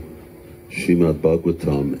the Śrīmad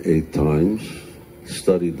Bhagavatam 8 times,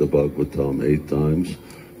 studied the Bhagavatam 8 times,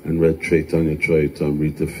 and read Chaitanya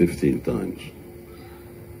Charitamrita 15 times.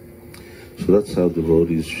 So that's how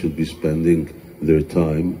devotees should be spending their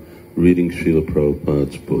time, reading Srila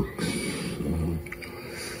Prabhupada's books.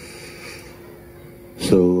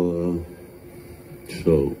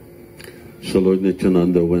 So Lord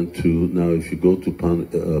Nityananda went to, now if you go to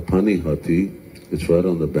Panihati, it's right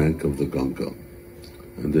on the bank of the Ganga.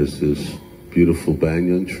 And there's this beautiful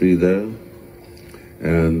banyan tree there.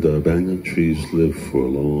 And banyan trees live for a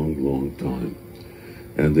long, long time.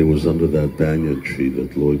 And it was under that banyan tree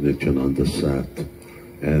that Lord Nityananda sat.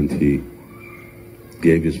 And he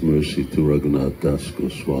gave his mercy to Raghunath Das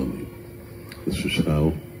Goswami. This is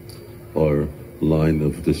how our line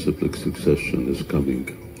of disciplic succession is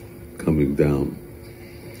coming down.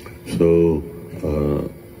 So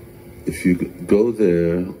if you go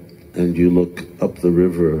there and you look up the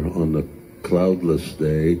river on a cloudless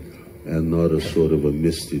day and not a sort of a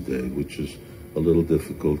misty day, which is a little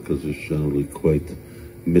difficult because it's generally quite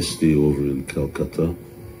misty over in Calcutta,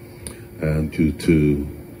 and due to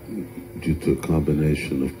a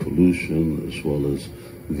combination of pollution as well as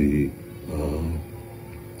the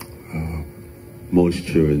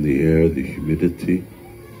moisture in the air, the humidity.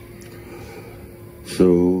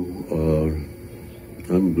 So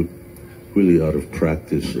I'm really out of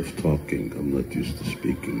practice of talking. I'm not used to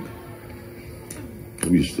speaking.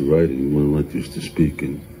 I'm used to writing, but I'm not used to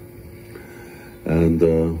speaking. And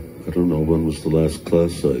I don't know, when was the last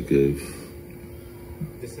class I gave?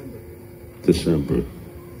 December.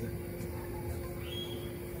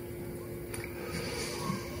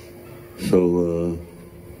 So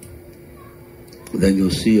then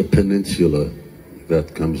you'll see a peninsula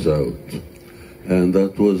that comes out. And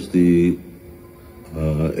that was the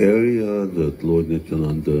area that Lord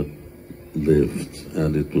Nityananda lived.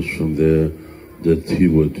 And it was from there that he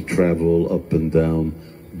would travel up and down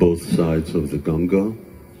both sides of the Ganga.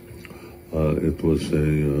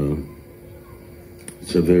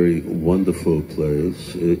 It's a very wonderful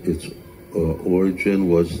place. Its origin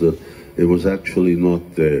was that it was actually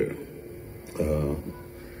not there.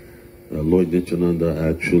 Lord Nityananda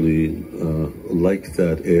actually liked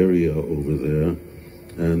that area over there,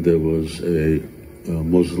 and there was a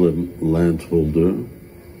Muslim landholder,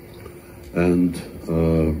 and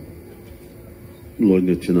Lord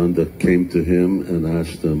Nityananda came to him and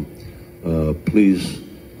asked him, please,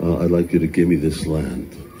 I'd like you to give me this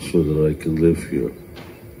land so that I can live here.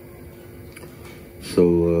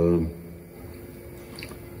 So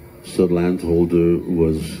the landholder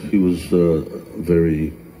was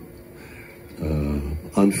very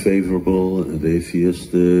unfavorable and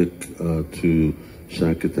atheistic to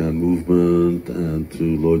Sankirtan movement and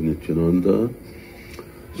to Lord Nityananda.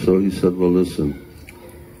 So he said, well, listen,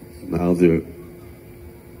 now they're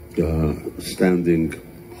standing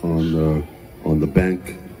on the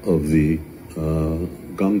bank of the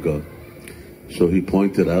Ganga. So he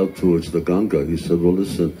pointed out towards the Ganga. He said, well,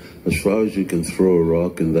 listen, as far as you can throw a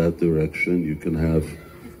rock in that direction, you can have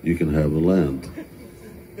a land.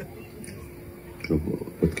 So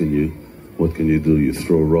what can you do? You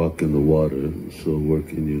throw a rock in the water, so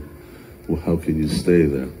how can you stay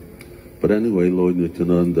there? But anyway, Lord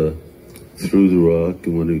Nityananda threw the rock,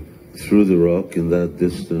 and when he threw the rock in that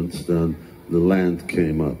distance, then the land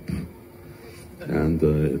came up, and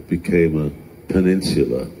it became a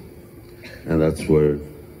peninsula, and that's where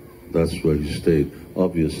he stayed.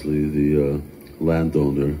 Obviously, the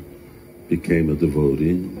landowner became a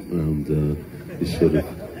devotee, and he sort of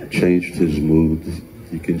changed his mood.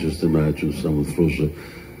 You can just imagine someone throws a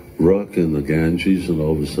rock in the Ganges, and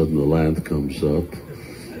all of a sudden the land comes up,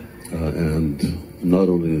 and not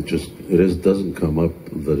only it doesn't come up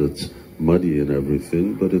that it's muddy and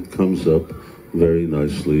everything, but it comes up very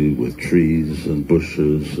nicely with trees and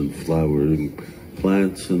bushes and flowering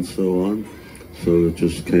plants and so on. So it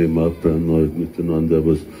just came up, and Lord Nityananda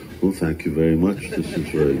was, well, thank you very much, this is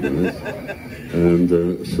very nice. And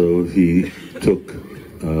so he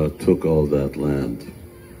took all that land.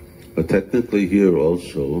 But technically here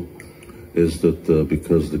also is that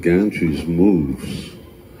because the Ganges moves,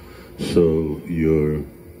 so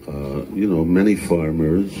many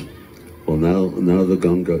farmers, well, now the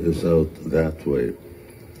Ganga is out that way.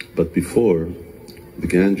 But before, the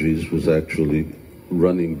Ganges was actually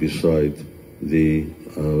running beside the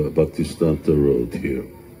Bhaktisiddhanta road here.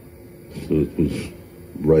 So it was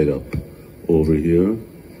right up over here.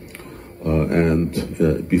 And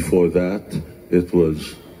before that, it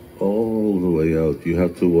was all the way out. You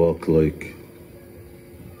had to walk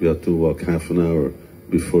half an hour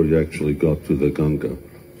before you actually got to the Ganga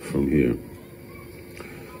from here.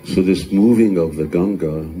 So this moving of the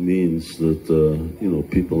Ganga means that,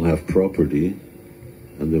 people have property,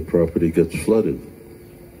 and their property gets flooded.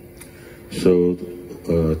 So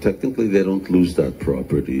technically they don't lose that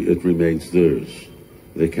property. It remains theirs.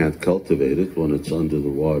 They can't cultivate it when it's under the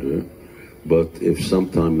water, but if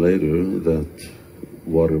sometime later that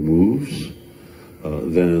water moves,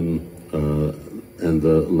 then and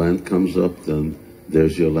the land comes up, then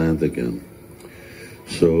there's your land again.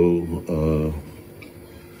 So,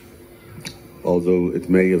 although it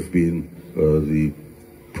may have been the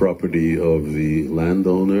property of the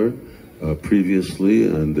landowner previously,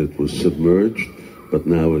 and it was submerged, but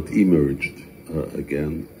now it emerged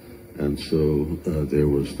again, and so there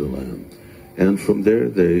was the land. And from there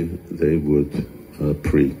they would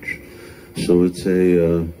preach. So it's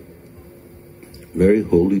a very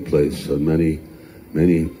holy place. Many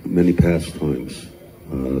pastimes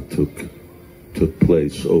took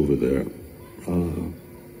place over there.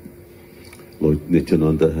 Lord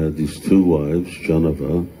Nityānanda had these two wives,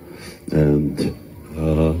 Janava and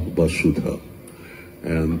Vasudha.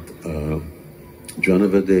 And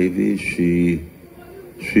Janava Devi,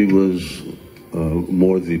 she was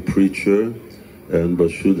more the preacher, and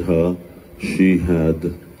Vasudha, she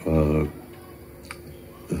had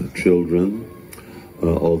children,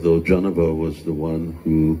 although Janava was the one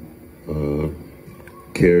who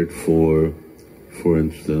cared for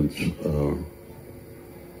instance,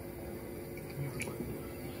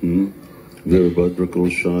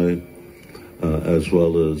 Virabhadrakoshai, as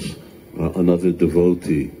well as another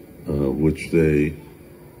devotee, which they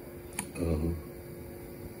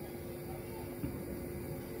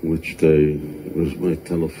where's my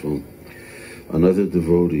telephone? Another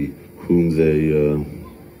devotee whom they,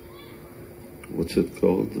 what's it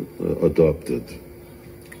called? Adopted.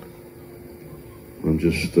 I'm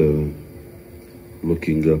just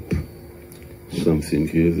looking up something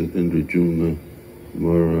here that Indrajuna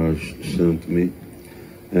Maharaj sent me,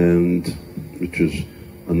 and which is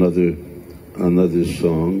another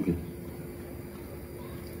song,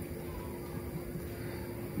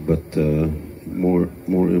 but more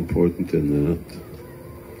important than that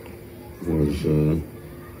was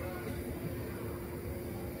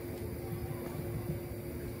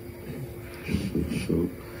so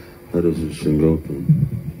how does this thing open?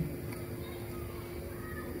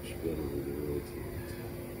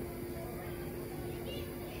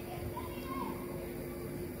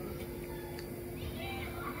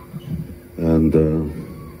 And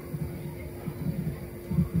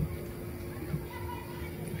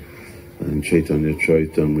in Chaitanya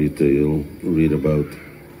Charitamrita you'll read about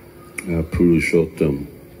Purushottam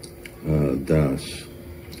Das,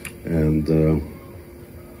 and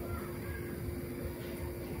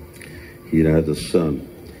he had a son,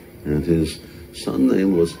 and his son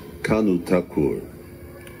name was Kanu Thakur.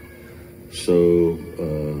 So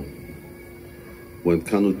when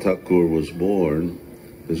Kanu Thakur was born,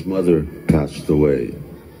 his mother passed away.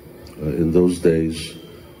 In those days,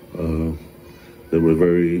 there were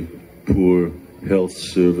very poor health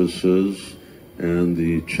services, and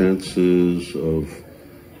the chances of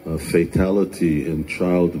fatality in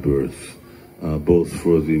childbirth, both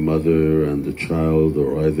for the mother and the child,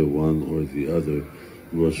 or either one or the other,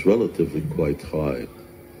 was relatively quite high.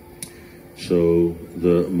 So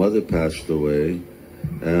the mother passed away,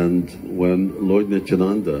 and when Lord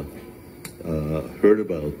Nityānanda heard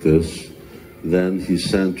about this, then he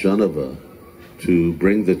sent Janava to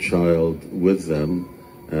bring the child with them,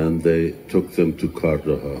 and they took them to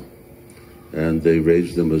Kardaha, and they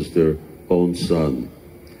raised him as their own son.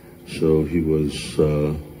 So he was,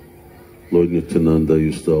 Lord Nityānanda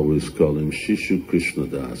used to always call him Shishu Krishna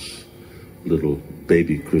Das, little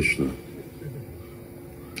baby Krishna.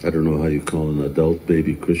 I don't know how you call an adult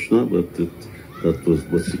baby Krishna, but that was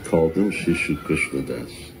what he called him, Shishu Krishna Das.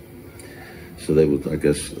 So I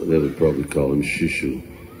guess they would probably call him Shishu.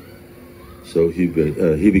 So he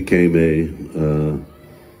became a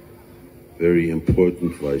very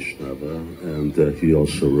important Vaishnava, and he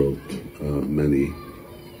also wrote many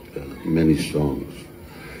songs.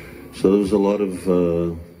 So there was a lot of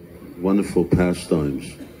wonderful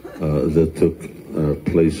pastimes that took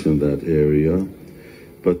place in that area.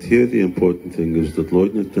 But here the important thing is that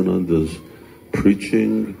Lord Nityananda's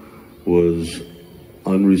preaching was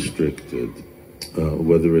unrestricted.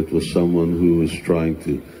 Whether it was someone who was trying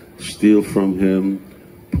to steal from him,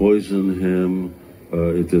 poison him,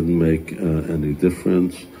 it didn't make any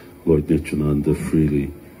difference. Lord Nityānanda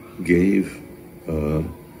freely gave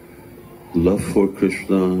love for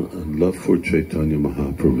Krishna and love for Chaitanya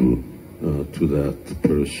Mahaprabhu to that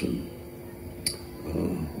person.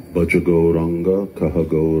 Bhaja Gauranga, Kaha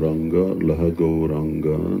Gauranga, Laha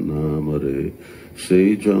Gauranga, Namare,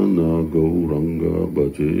 Sejana Gauranga,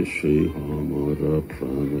 Bhaje Śivarāma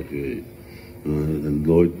Pranahe. And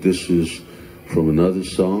Lord, this is from another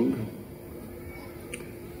song.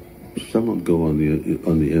 Someone go on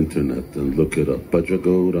the internet and look it up. Bhaja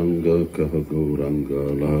Gauranga, Kaha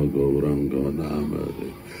Gauranga, Laha Gauranga,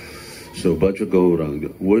 Namare. So Bhaja Gauranga,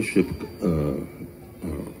 worship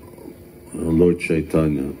Lord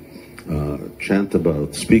Chaitanya,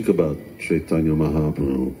 speak about Chaitanya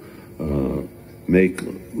Mahaprabhu, make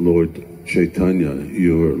Lord Chaitanya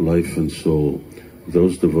your life and soul.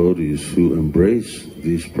 Those devotees who embrace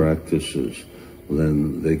these practices,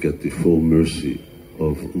 then they get the full mercy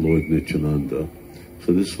of Lord Nityānanda.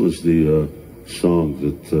 So this was the song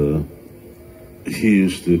that he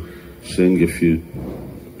used to sing. If you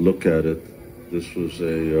look at it, this was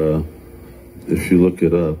if you look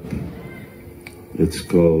it up, it's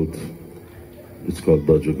called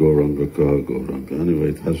Bhaja Gauranga Kaha Gauranga. Anyway,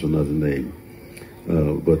 it has another name,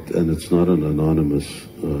 and it's not an anonymous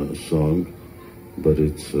song, but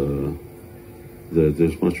it's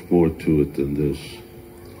there's much more to it than this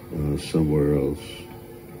somewhere else.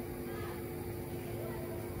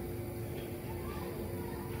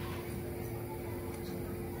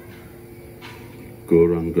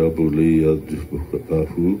 Gauranga Buliya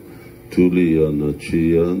Bahu Tuliya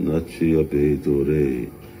Nachiya Bedore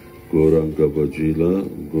Gauranga Bajila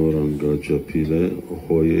Gauranga Japile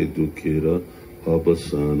Hoye Dukira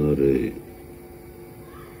Abasana Re.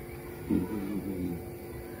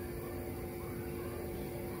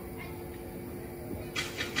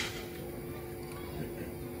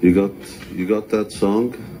 You got that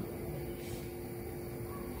song?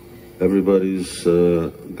 Everybody's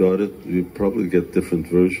got it. You probably get different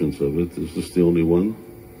versions of it. Is this the only one?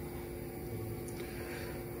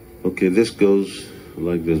 Okay, this goes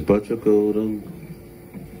like this. Bhaja Gauranga.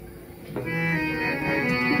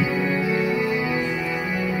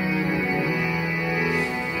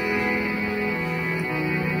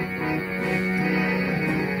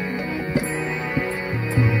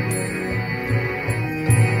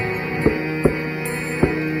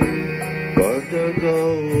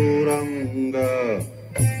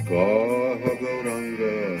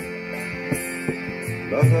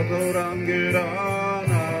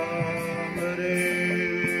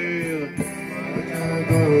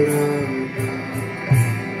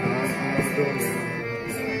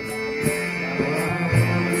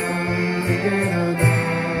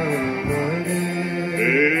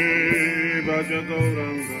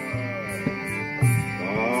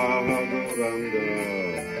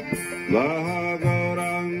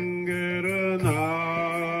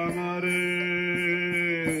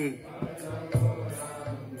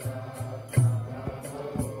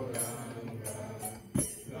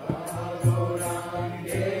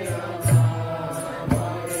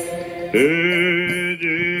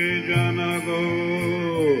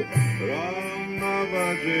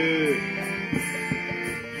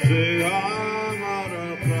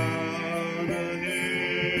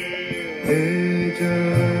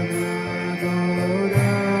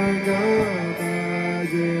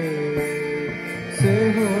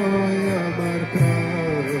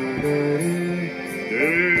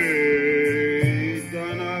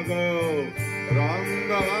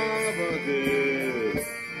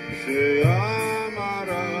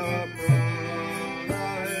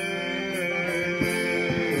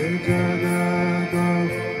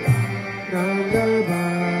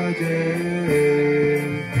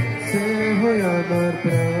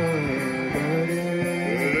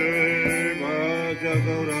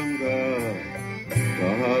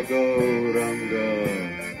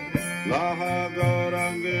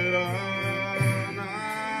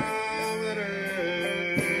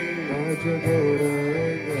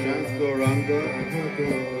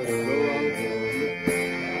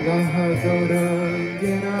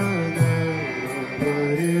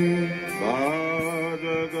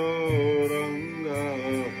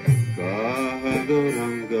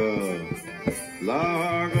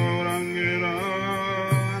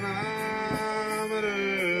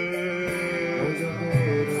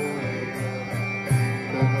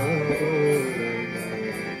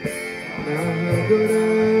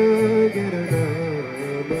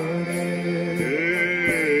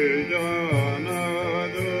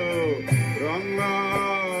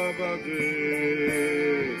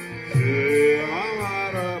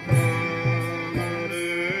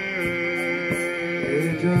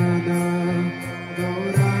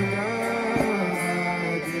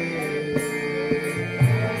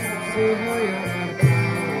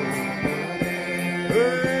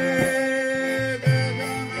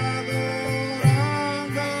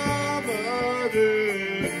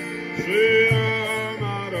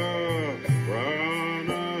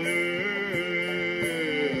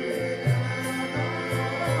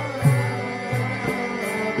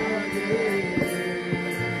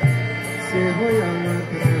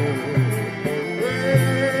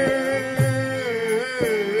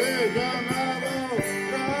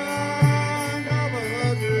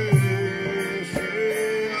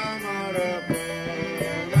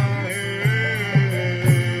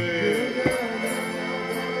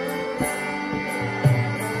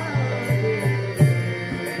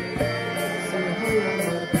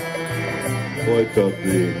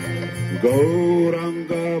 folytatni.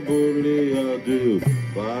 Gauranga Bulia du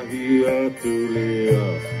Bahia Tulia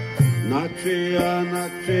Nachia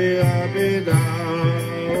Nachia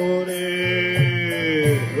Bidaure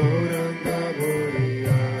Gauranga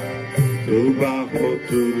Bulia du Baho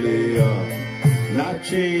Tulia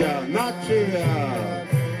Nachia Nachia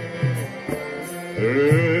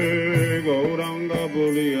Gauranga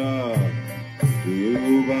Bulia du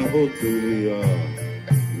Baho Tulia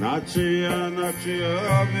Nachia Nachia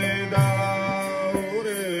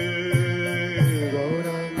Vidaure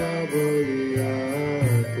Gauranga Bulia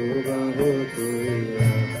Tuba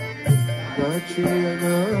Hotuya Nachia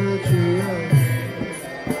Nachia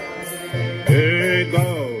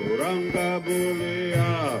Gauranga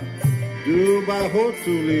Bulia Tuba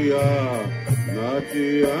Hotuya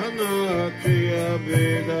Nachia Nachia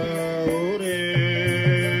Vidaure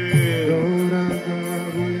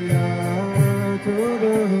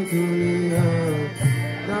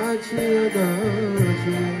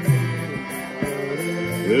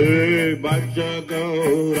Hey, Bhaja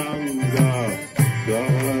Gauranga,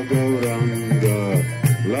 Gaha Gauranga,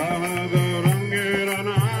 Laha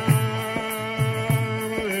Gaurangirana.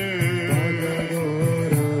 Bhaja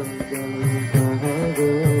Gauranga,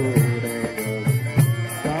 Gaha Gauranga,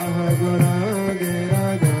 Gaha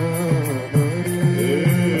Gaurangirana.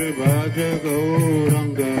 Hey, Bhaja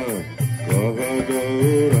Gauranga, Gaha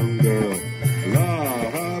Gauranga,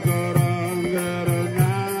 Laha Gaurangirana.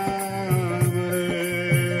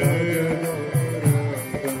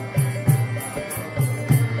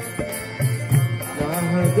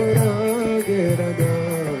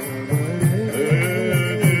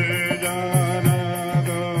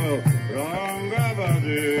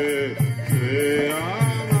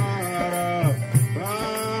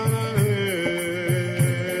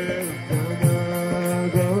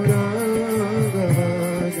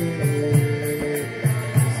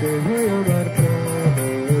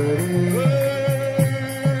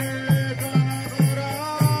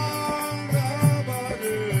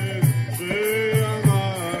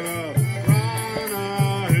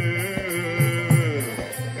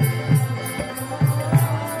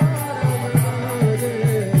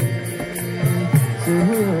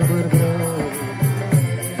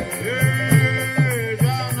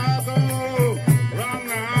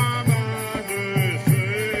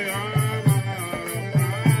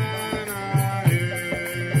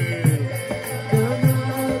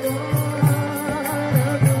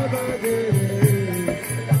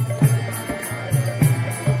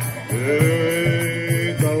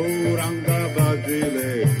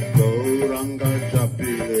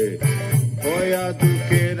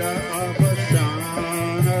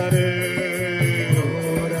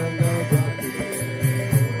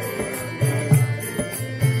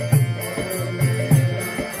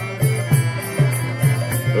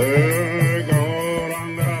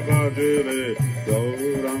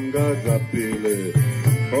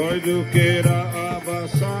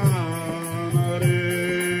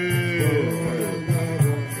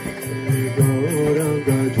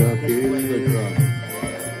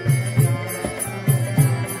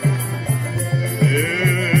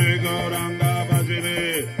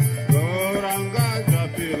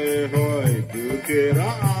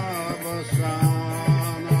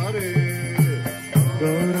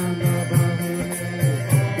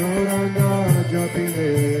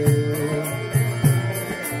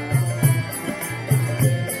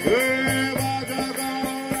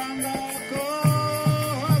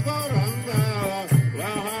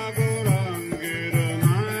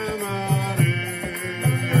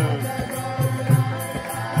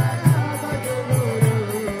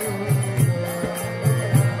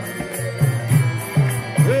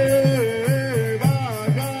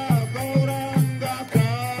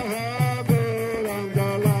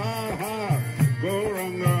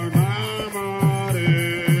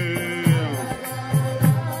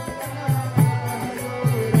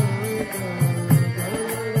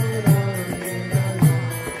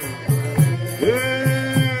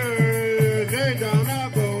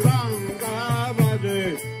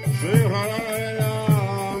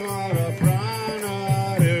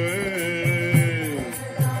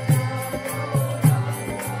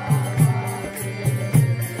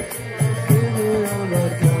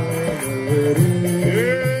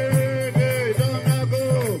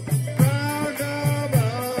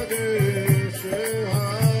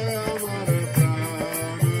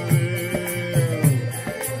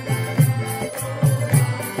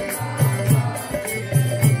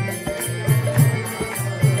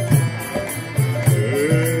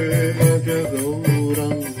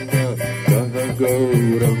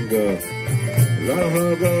 Gauranga,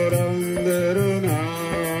 Gaha Gauranga.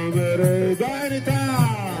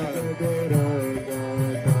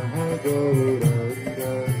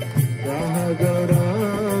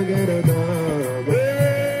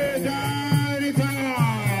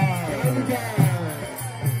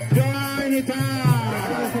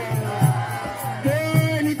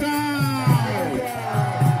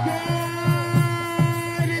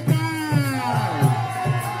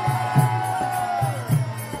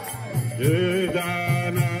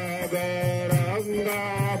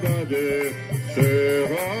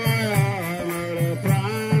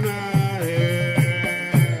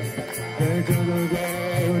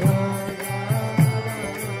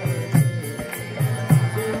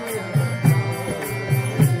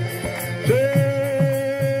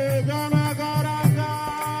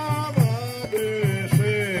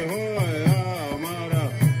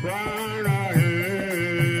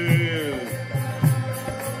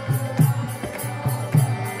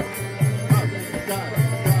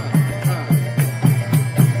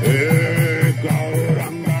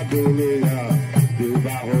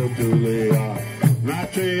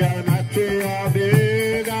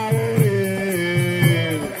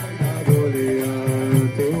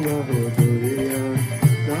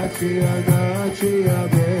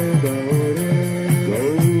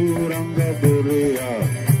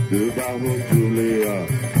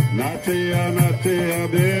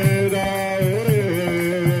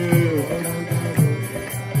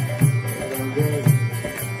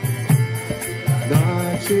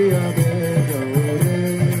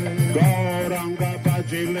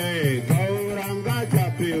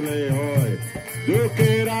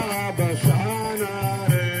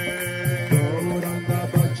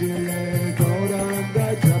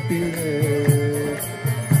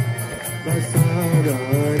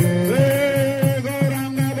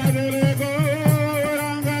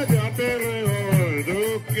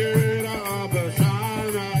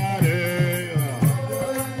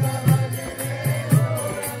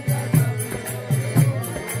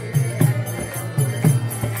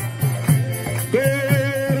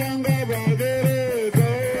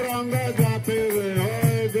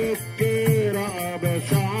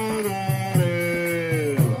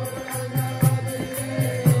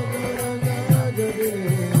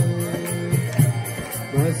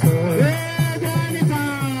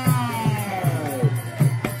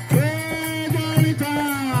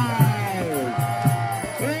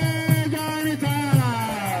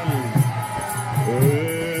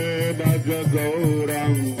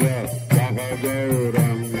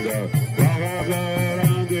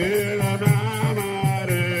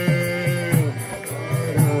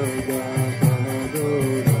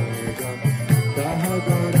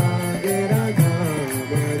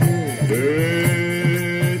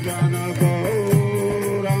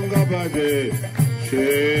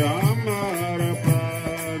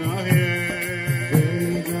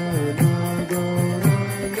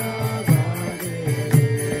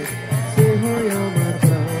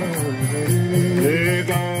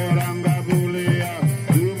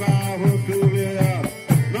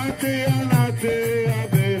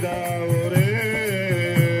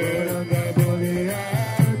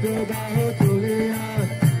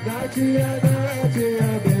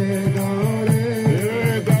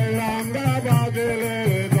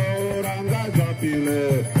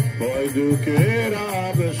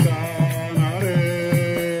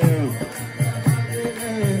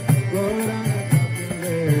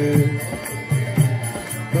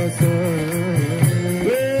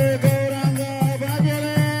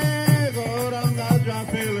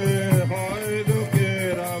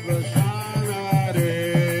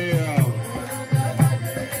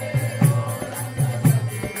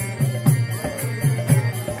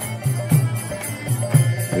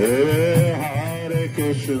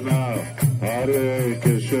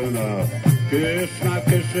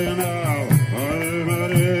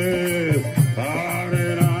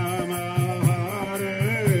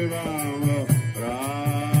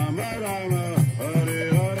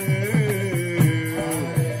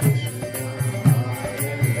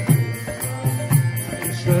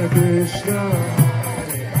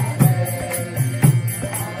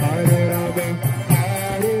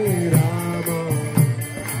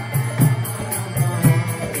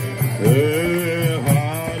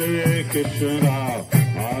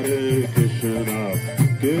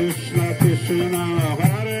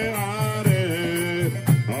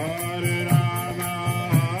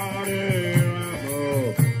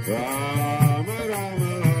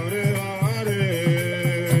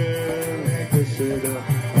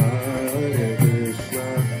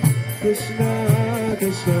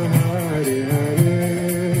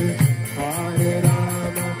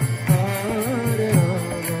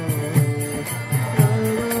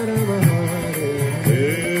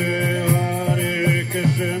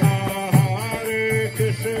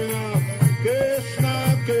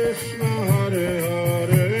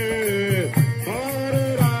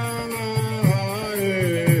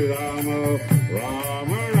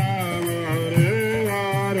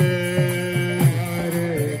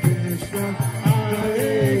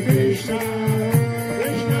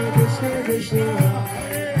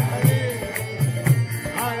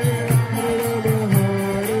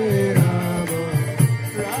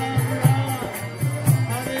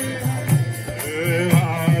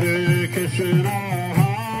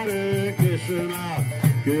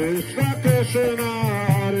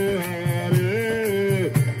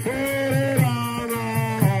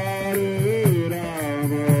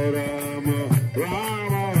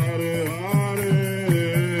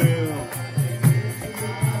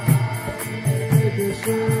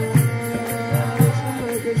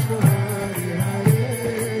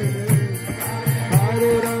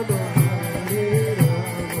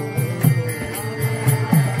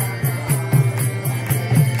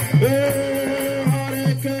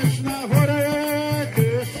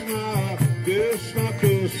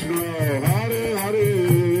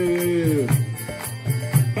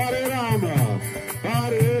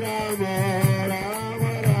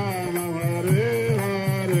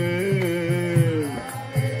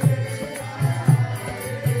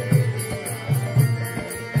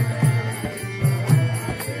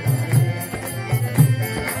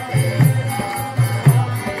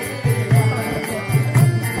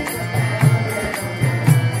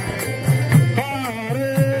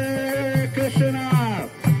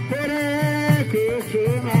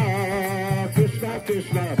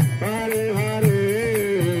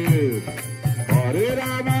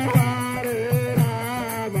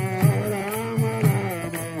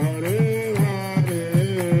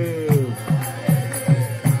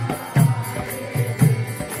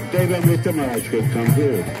 Maharaj could come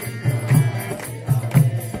here.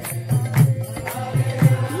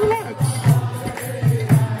 Relax.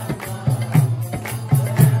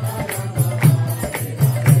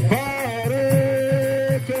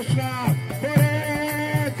 Hare Krishna,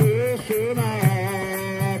 Hare Krishna,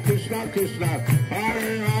 Krishna Krishna,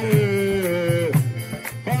 Hare Hare,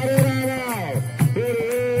 Hare Rama,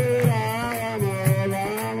 Hare Rama, Rama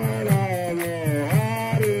Rama,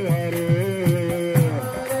 Hare Hare.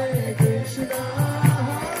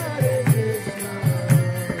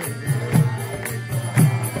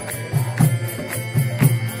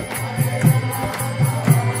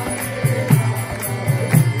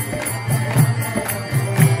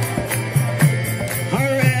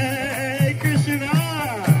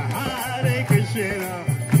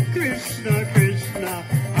 Krishna Krishna,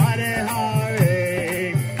 Hare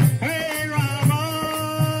Hare, Hare Rama,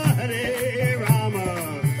 Hare Rama,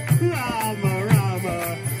 Rama Rama,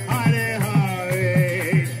 Hare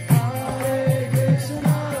Hare.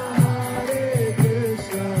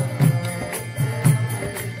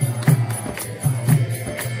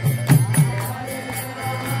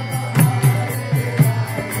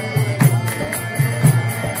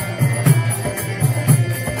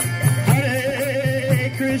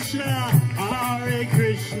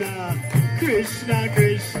 Krishna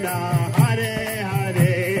Krishna, Hare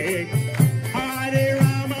Hare.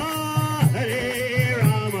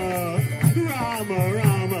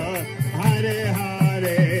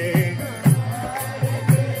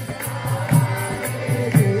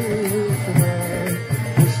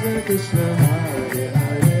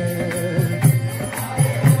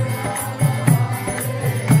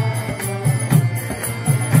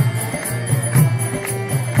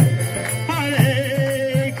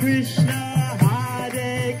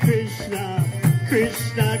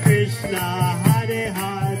 Krishna Krishna, Hare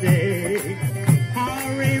Hare,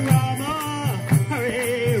 Hare Rama,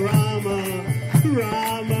 Hare Rama,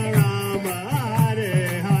 Rama Rama, Hare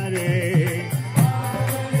Hare.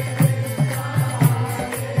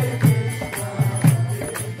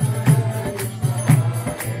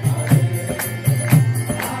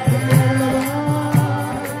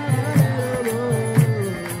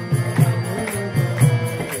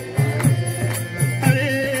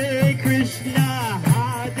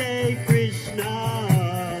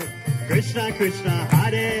 Krishna Krishna,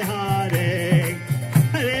 Hare Hare,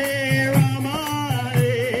 Hare Rama,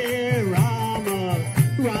 Hare Rama,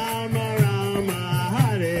 Rama Rama,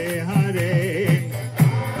 Hare Hare.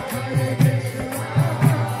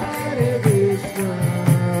 Hare Krishna,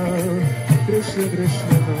 Krishna Krishna,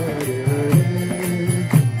 Hare Hare, Hare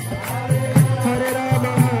Rama,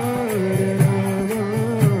 Hare Rama, Rama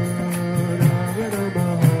Rama, Hare Hare.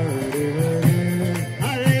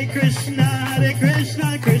 Hare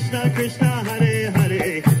Krishna, Krishna Krishna, Hare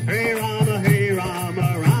Hare, Hare Rama,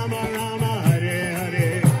 Rama Rama, Hare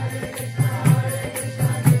Hare.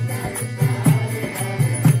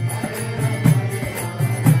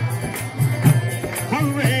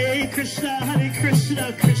 Hare Krishna,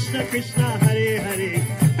 Krishna Krishna, Hare Hare,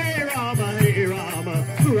 Hare Rama,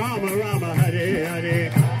 Rama Rama, Hare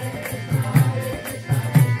Hare.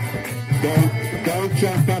 Don't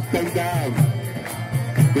jump up and down.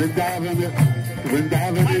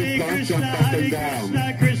 Vrindavan is don't jump up and down.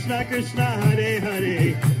 Krishna, Krishna, Krishna, Hare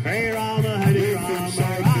Hare, Hare Rama, Hare Rama,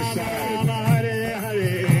 Rama Rama, Hare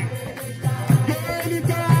Hare.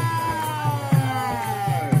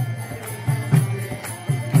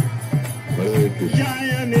 Hare Krishna.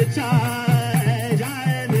 Jaya Nitai,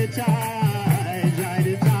 Jaya Nitai, Jaya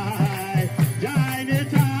Nitai, Jaya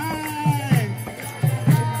Nitai.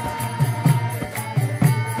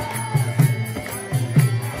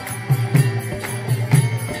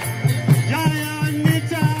 Jaya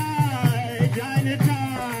Nitai, Jaya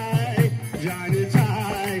Nitai, Jaya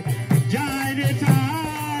Nitai, Jaya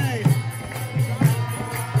Nitai.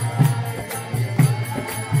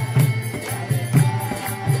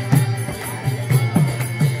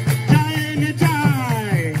 Jaya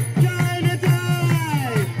Nitai, Jaya Nitai,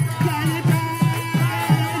 Jaya Nitai,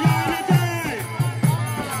 Jaya Nitai.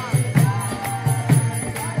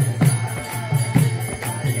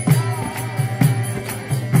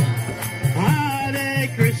 Hare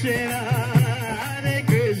Krishna, Hare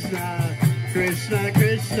Krishna, Krishna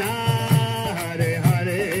Krishna, Hare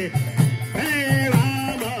Hare, Hare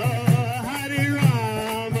Rama, Hare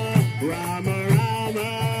Rama, Rama Rama,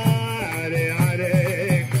 Hare Hare.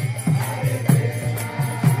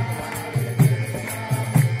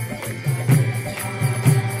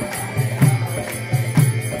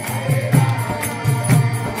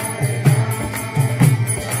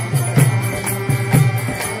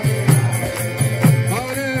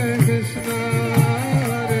 Hare Krishna,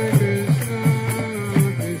 Hare Krishna,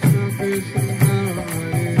 Krishna Krishna,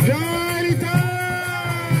 Hare Jai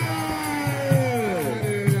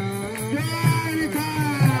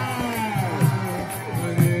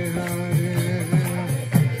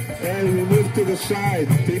Hey, you move to the side.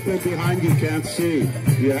 People behind you can't see.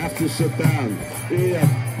 You have to sit down. Yeah.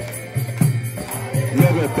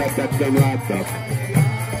 Look at that Damrata.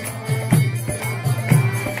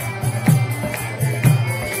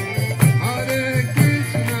 Hare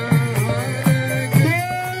Krishna, Hare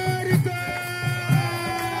Krishna,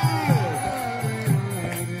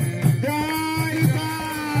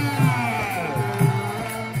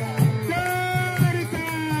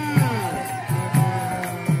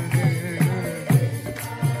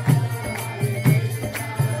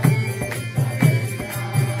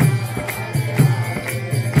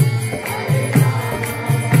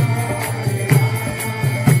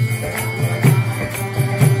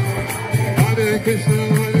 Hare Krishna,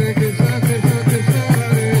 Hare Krishna, Krishna Krishna,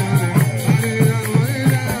 Hare Hare, Hare Rama,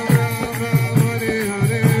 Hare Rama, Hare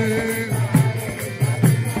Hare.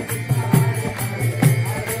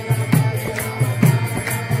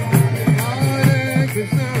 Hare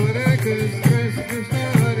Krishna, Hare Krishna, Krishna Krishna,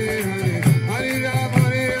 Hare Hare, Hare Rama,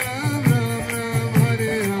 Ram Ram,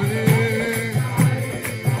 Hare Hare.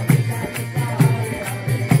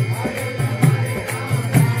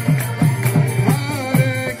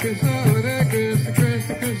 Hare Krishna, Hare Krishna,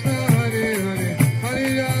 Krishna Krishna, Hare Hare, Hare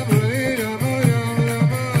Rama, Ram Ram,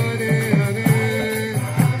 Hare Hare.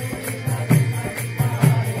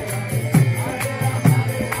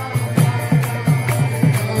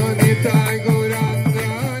 Nitai Gauranga,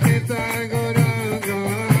 Nitai Gauranga.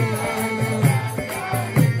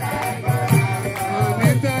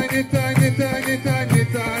 Nitai, Nitai, Nitai, Nitai,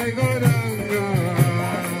 Nitai Gauranga.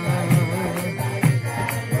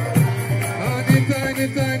 Nitai,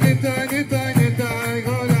 Nitai, Nitai, Nitai, Nitai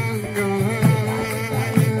Gauranga.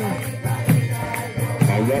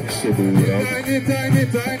 Alakshadura. Nitai,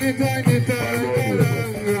 Nitai, Nitai, Nitai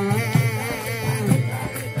Gauranga.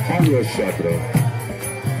 Hanya Shabra.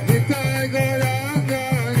 Nitai Gauranga,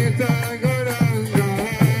 Nitai Gauranga.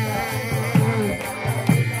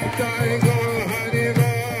 Nitai Gaur, Hare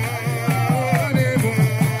Ram, Hare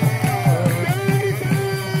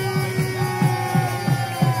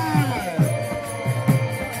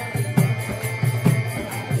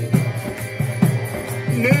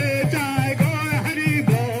Nitai Gaur, Hari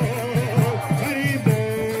Bol, Hari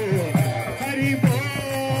Bol, Hari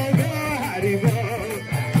Bol, Gaur Hari Bol.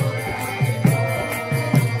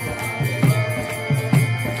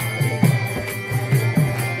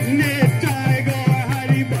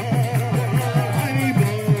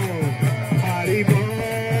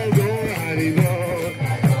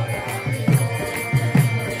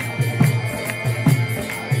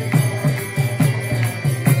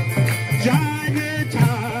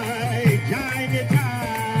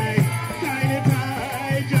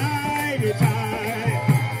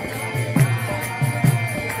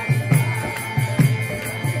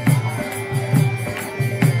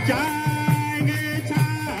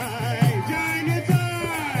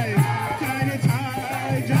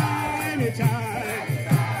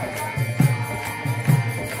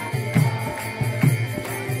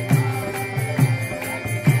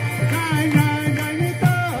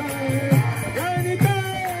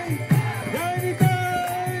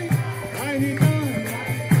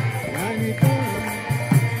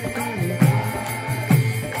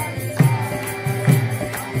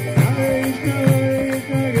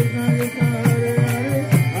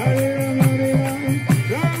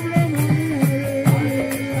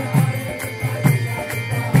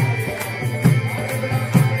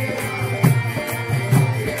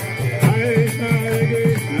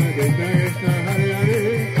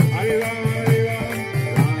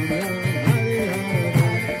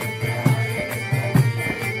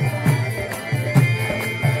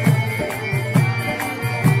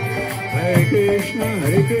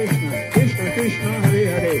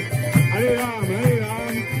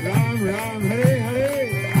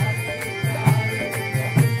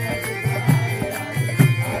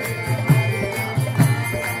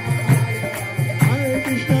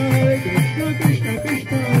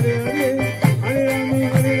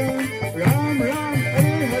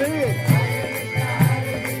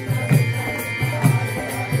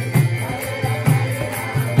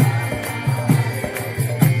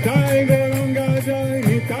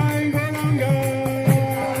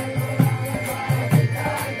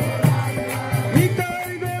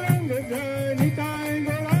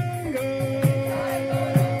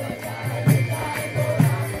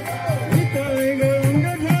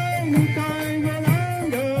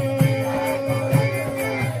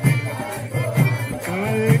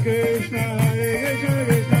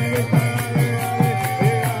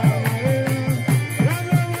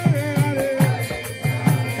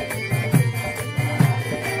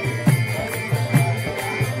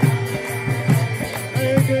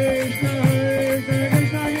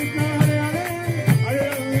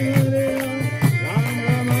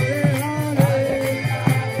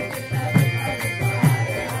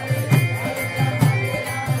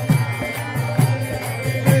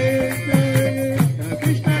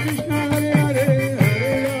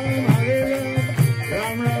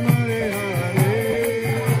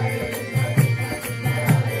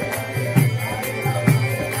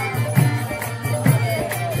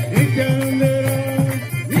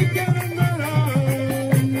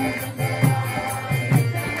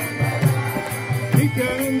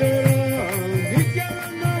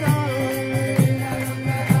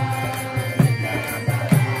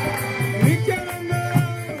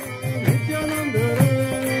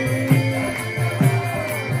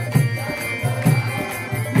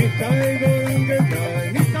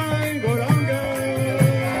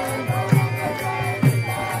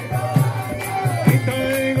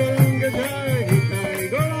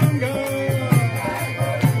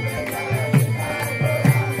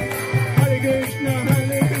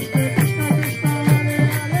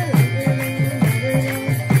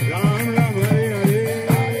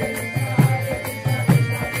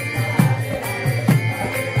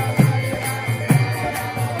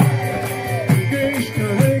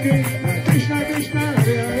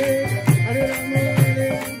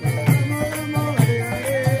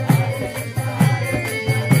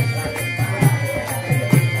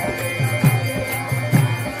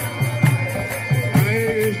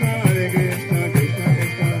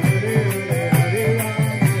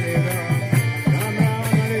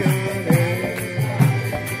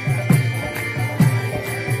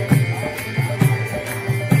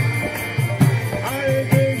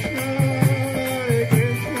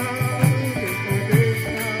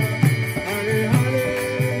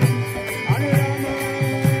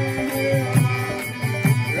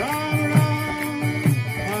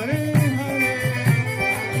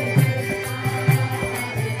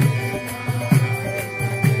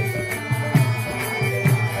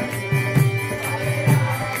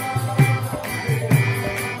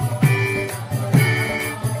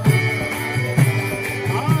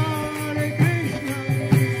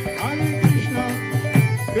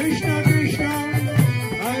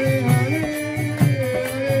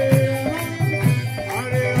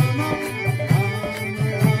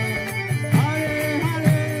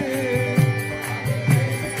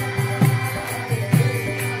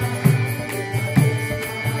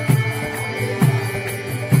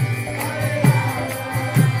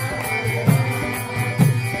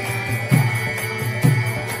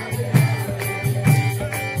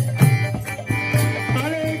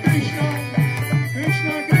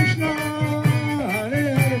 Krishna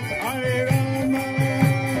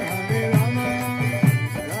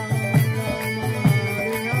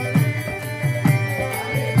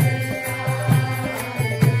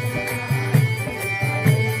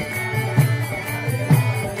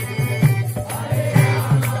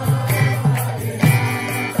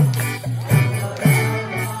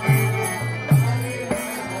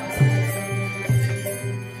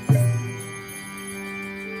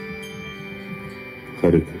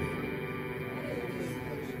Hare.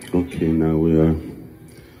 Okay, now we are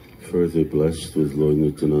further blessed with Lord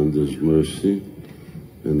Nityānanda's mercy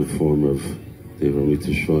in the form of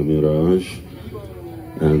Devamrita Swami Raj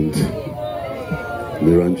and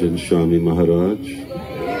Niranjan Swami Maharaj.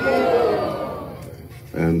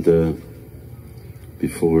 And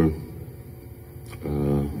before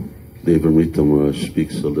Devamrita Maharaj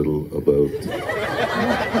speaks a little about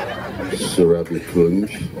Surabi Kunj,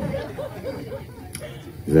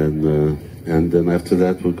 and then after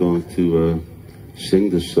that we're going to sing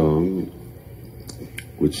the song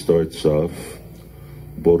which starts off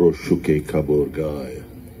Boro Shuke Kabor Gai.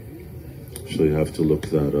 So you have to look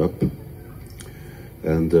that up.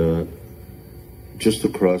 And just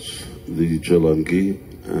across the Jalangi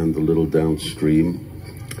and a little downstream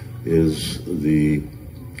is the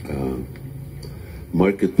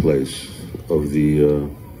marketplace of the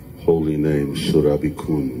holy name Surabi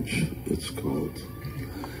Kunj, it's called.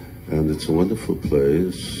 And it's a wonderful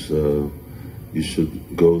place. You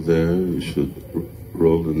should go there, you should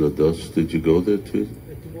roll in the dust. Did you go there too?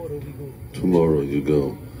 Tomorrow we go. Tomorrow you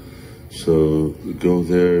go. So you go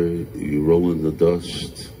there, you roll in the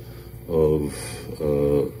dust of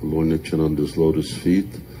Lord Nityānanda's lotus feet,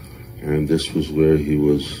 and this was where he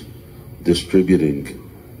was distributing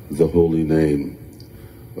the holy name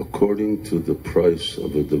according to the price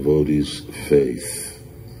of a devotee's faith.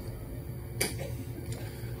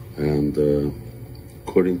 And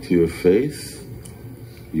according to your faith,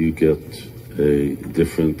 you get a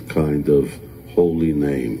different kind of holy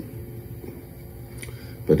name.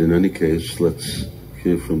 But in any case, let's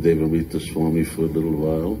hear from Devamrita Swami for a little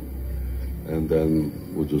while, and then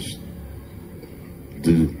we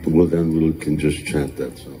can just chant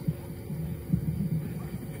that song.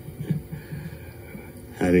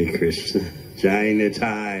 Hare Krishna. Jai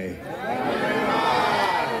Nitai.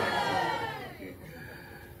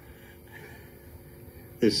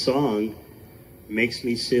 This song makes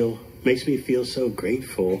me feel so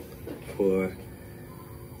grateful for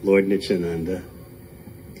Lord Nityānanda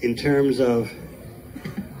in terms of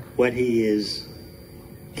what he is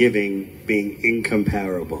giving being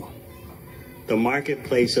incomparable. The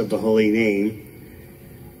marketplace of the holy name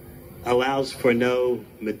allows for no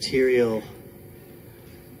material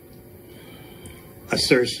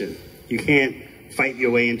assertion. You can't fight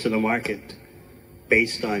your way into the market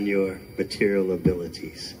based on your material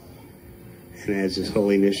abilities. And as His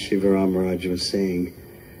Holiness Śivarāma Maharaj was saying,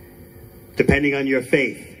 depending on your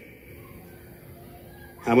faith,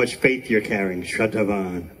 how much faith you're carrying,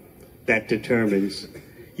 Shraddhavan, that determines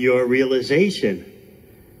your realization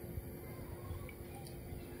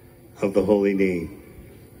of the holy name.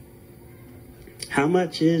 How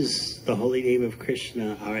much is the holy name of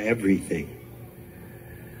Krishna our everything?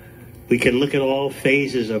 We can look at all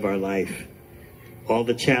phases of our life, all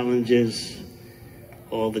the challenges,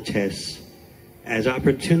 all the tests, as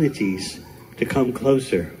opportunities to come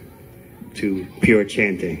closer to pure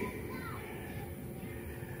chanting.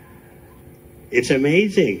 It's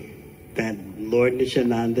amazing that Lord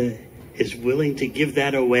Nityānanda is willing to give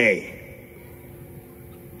that away,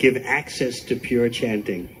 give access to pure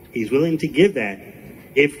chanting. He's willing to give that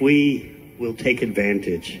if we will take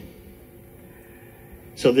advantage.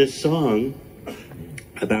 So this song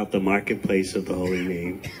about the marketplace of the holy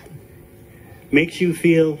name makes you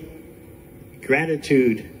feel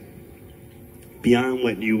gratitude beyond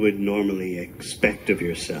what you would normally expect of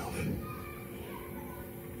yourself.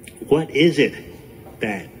 What is it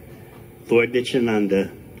that Lord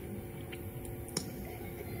Nityānanda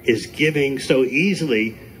is giving so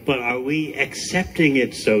easily, but are we accepting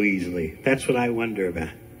it so easily? That's what I wonder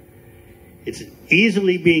about. It's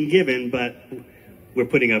easily being given, but we're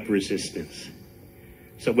putting up resistance.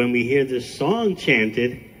 So when we hear this song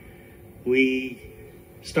chanted, we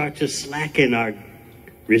start to slacken our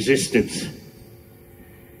resistance.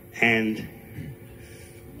 And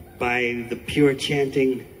by the pure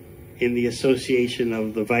chanting in the association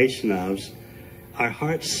of the Vaishnavas, our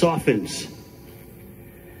heart softens.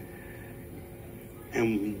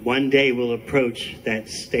 And one day we'll approach that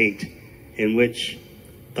state in which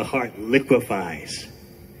the heart liquefies.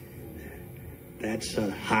 That's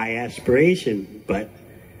a high aspiration, but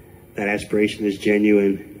that aspiration is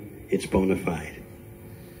genuine, it's bona fide.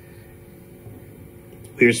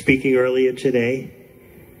 We were speaking earlier today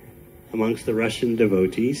amongst the Russian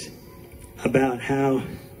devotees about how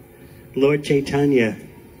Lord Chaitanya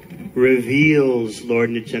reveals Lord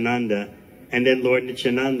Nityānanda, and then Lord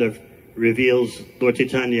Nityānanda reveals Lord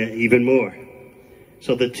Chaitanya even more.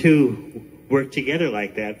 So the two work together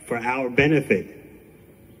like that for our benefit.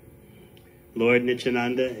 Lord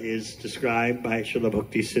Nityānanda is described by Srila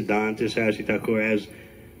Bhaktisiddhanta Saraswati Thakur as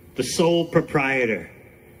the sole proprietor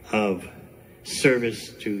of service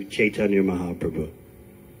to Chaitanya Mahaprabhu.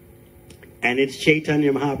 And it's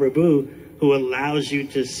Chaitanya Mahaprabhu who allows you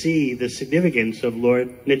to see the significance of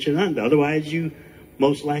Lord Nityānanda. Otherwise, you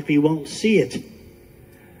most likely won't see it.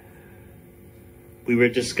 We were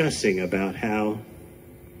discussing about how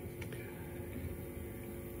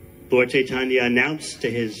Lord Chaitanya announced to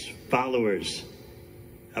his followers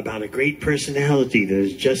about a great personality that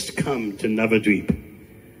has just come to Navadvip.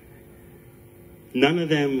 None of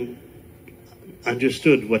them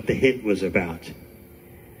understood what the hint was about.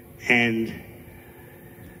 And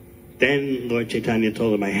then Lord Chaitanya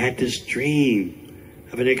told him, I had this dream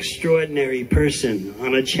of an extraordinary person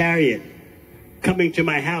on a chariot coming to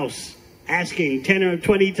my house, asking 10 or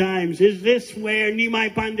 20 times, is this where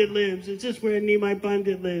Nimai Pandit lives? Is this where Nimai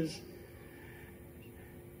Pandit lives?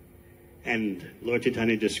 And Lord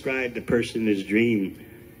Chaitanya described the person in his dream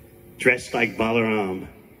dressed like Balaram,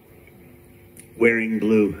 wearing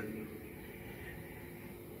blue.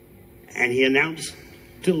 And he announced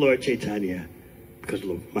to Lord Chaitanya, because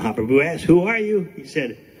Mahaprabhu asked, who are you? He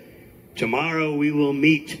said, tomorrow we will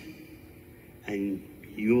meet and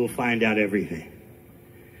you will find out everything.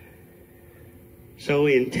 So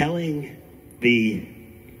in telling the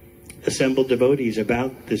assembled devotees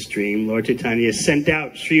about this dream, Lord Chaitanya sent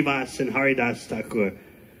out Srivas and Haridas Thakur,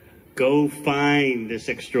 go find this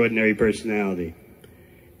extraordinary personality.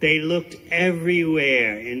 They looked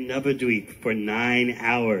everywhere in Navadvip for 9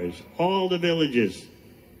 hours, all the villages.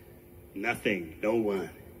 Nothing, no one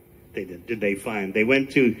did they find. They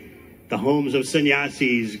went to the homes of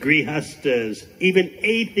sannyasis, grihastas, even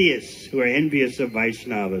atheists who are envious of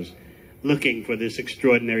Vaishnavas, looking for this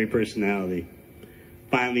extraordinary personality.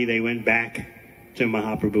 Finally, they went back to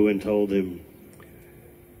Mahaprabhu and told him,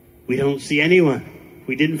 we don't see anyone.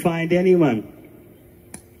 We didn't find anyone.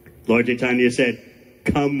 Lord Chaitanya said,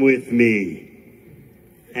 come with me.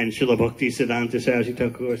 And Srila Bhaktisiddhanta Saraswati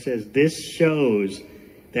Thakur says, this shows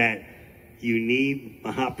that you need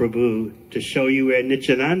Mahaprabhu to show you where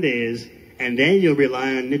Nityānanda is, and then you'll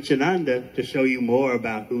rely on Nityānanda to show you more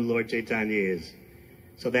about who Lord Chaitanya is.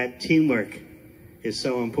 So that teamwork is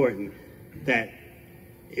so important that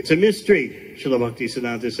it's a mystery, Srila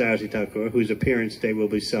Bhaktisiddhanta Saraswati Thakur, whose appearance day we'll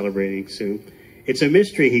be celebrating soon. It's a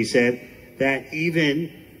mystery, he said, that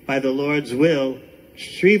even by the Lord's will,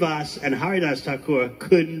 Srivas and Haridas Thakur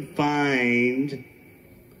couldn't find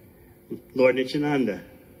Lord Nityānanda.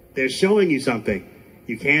 They're showing you something.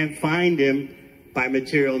 You can't find him by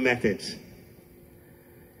material methods.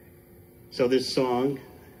 So this song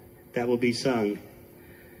that will be sung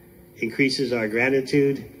increases our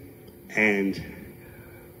gratitude, and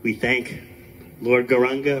we thank Lord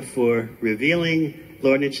Gauranga for revealing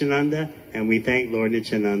Lord Nityānanda, and we thank Lord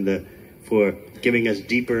Nityānanda for giving us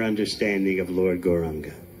deeper understanding of Lord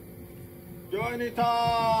Gauranga. Jai Nitāy!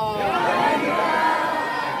 Jai Nitāy!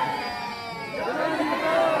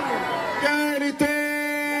 Jai Nitāy!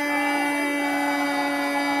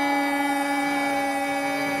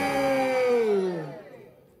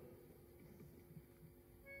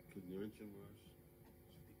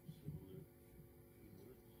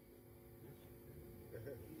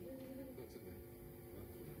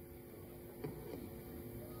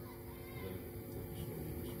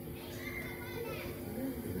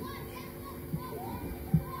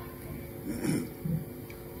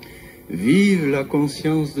 Vive la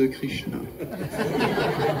conscience de Krishna.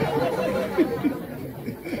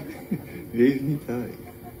 Vive Nitāy.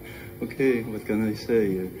 Okay, what can I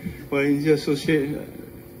say? Well, in the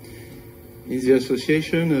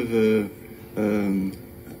association of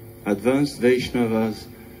advanced Vaishnavas,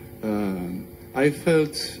 I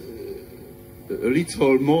felt a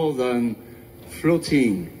little more than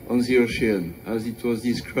floating on the ocean, as it was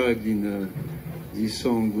described in this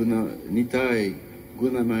song, Nitāy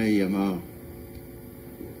Gunamai Yama.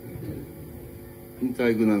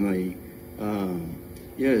 Nitāy Gunamai.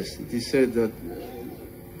 Yes, it is said that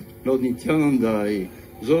Lord Nityānanda,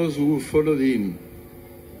 those who followed him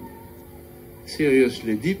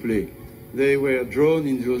seriously, deeply, they were drawn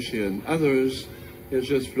in the ocean. Others, they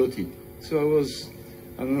just floated. So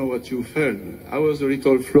I don't know what you felt. I was a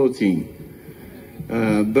little floating.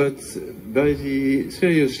 But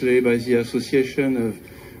seriously, by the association of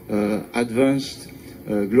advanced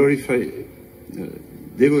glorified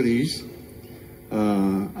devotees,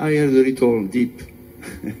 I had a little deep.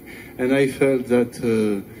 And I felt that,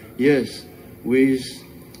 yes, with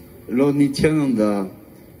Lord Nityānanda,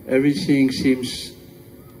 everything seems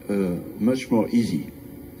much more easy.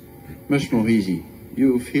 Much more easy.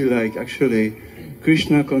 you feel like actually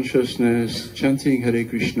Krishna consciousness, chanting Hare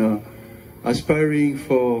Krishna, aspiring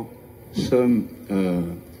for some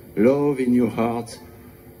love in your heart,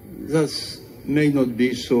 that may not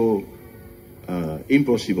be so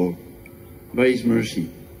impossible by His mercy.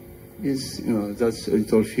 It's, that's a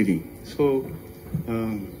little feeling. So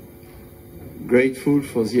grateful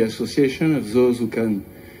for the association of those who can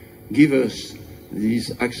give us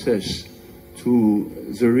this access to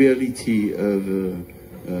the reality of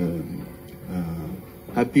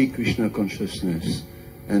happy Krishna consciousness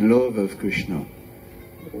and love of Krishna.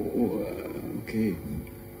 Okay.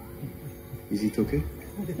 Is it okay?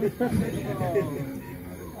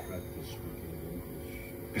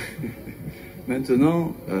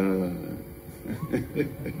 Maintenant,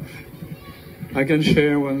 I can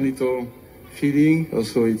share one little feeling.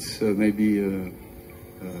 Also, it's maybe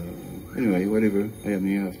anyway, whatever. I am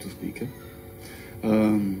here. I have to speak.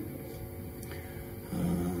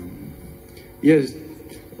 Yes.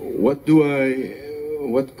 What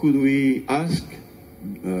could we ask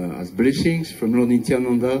as blessings from Lord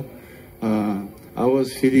Nityānanda? I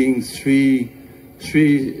was feeling three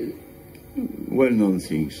well-known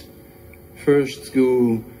things. First,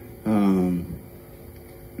 to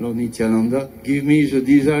Lord Nityānanda, give me the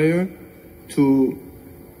desire to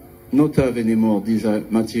not have any more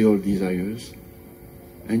material desires,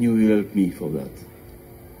 and you will help me for that.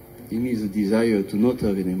 Give me the desire to not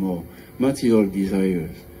have any more material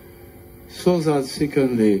desires, so that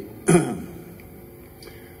secondly,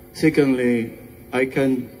 I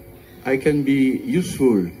can be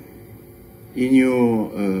useful in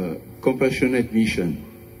your compassionate mission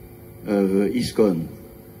of ISKCON,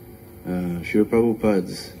 Srila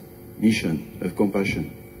Prabhupada's mission of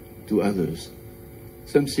compassion to others.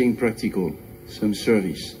 Something practical, some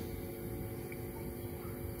service.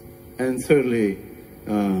 And thirdly,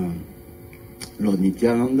 Lord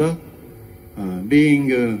Nityānanda,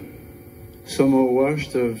 being somehow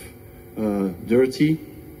washed of dirty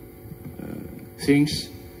things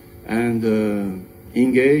and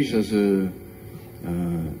engaged as a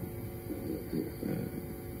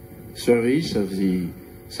service of the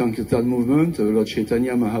Sankirtan movement of Lord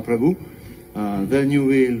Chaitanya Mahaprabhu, then you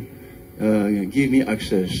will give me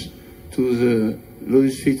access to the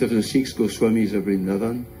lotus feet of the 6 Goswamis of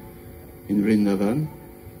Vrindavan, in Vrindavan,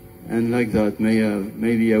 and like that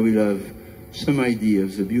maybe I will have some idea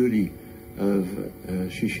of the beauty of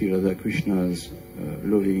Shri Radha Krishna's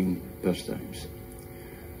loving pastimes.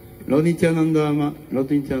 Lord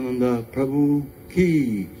Nityānanda Prabhu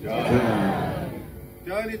Ki Jai.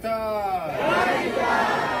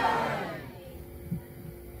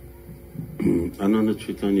 Ananda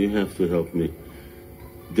Chaitanya, you have to help me.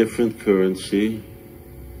 Different currency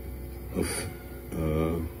of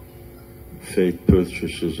faith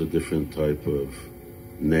purchases a different type of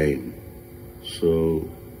name. So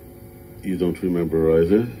you don't remember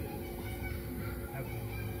either?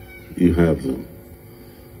 You have them.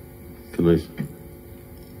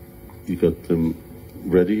 You got them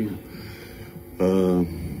ready?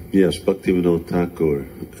 Yes, Bhaktivinoda Thakur,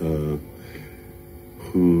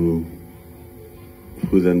 who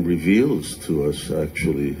then reveals to us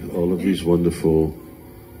actually all of these wonderful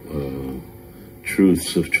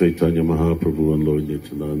truths of Chaitanya Mahaprabhu and Lord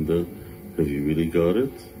Nityānanda. Have you really got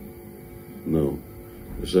it? No.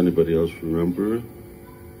 Does anybody else remember?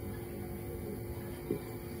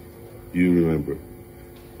 You remember?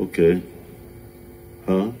 Okay.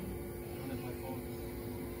 Huh?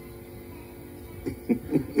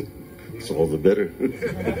 It's all the better.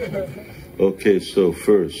 Okay, so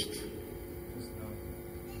first.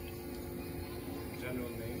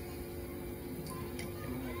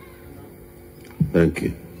 Thank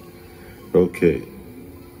you. Okay.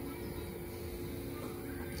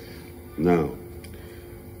 Now,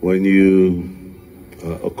 when you,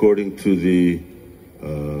 according to the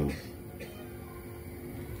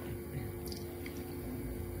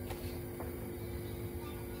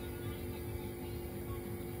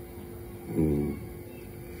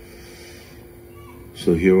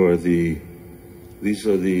so here are these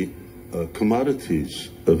are the commodities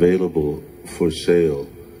available for sale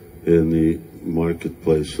in the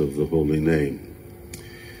marketplace of the holy name.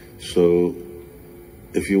 So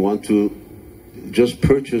if you want to just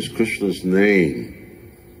purchase Krishna's name,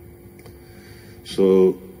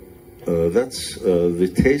 so that's the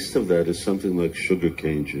taste of that is something like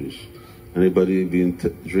sugarcane juice. Anybody been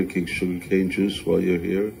drinking sugarcane juice while you're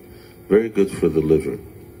here? Very good for the liver.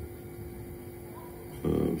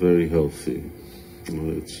 Very healthy.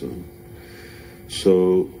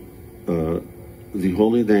 The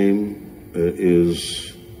holy name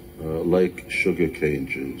is like sugarcane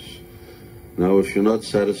juice. Now, if you're not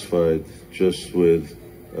satisfied just with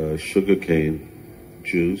sugarcane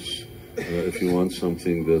juice, if you want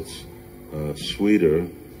something that's sweeter,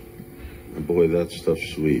 and boy, that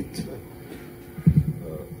stuff's sweet,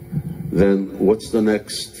 then what's the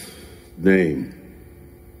next name?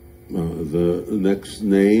 The next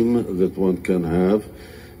name that one can have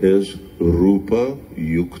is Rupa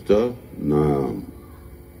Yukta Nam.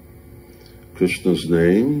 Krishna's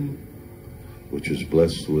name, which is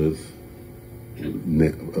blessed with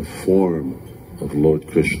a form of Lord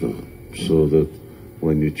Krishna, so that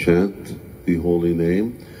when you chant the holy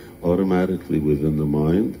name, automatically within the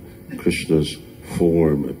mind, Krishna's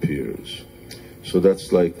form appears. So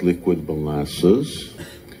that's like liquid molasses.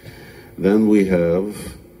 Then we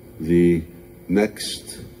have the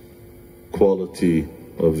next quality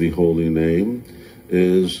of the holy name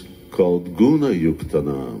is called Guna Yukta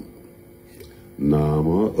Nam.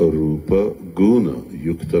 Nama, Arupa, Guna.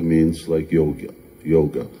 Yukta means like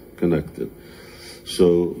yoga, connected.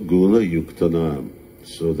 So Guna Yukta Nam.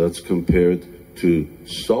 So that's compared to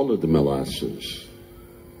solid molasses.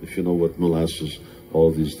 If you know what molasses,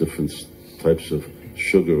 all these different types of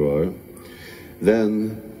sugar are,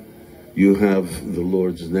 then you have the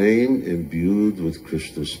Lord's name imbued with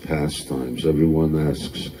Krishna's pastimes. Everyone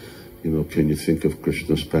asks, can you think of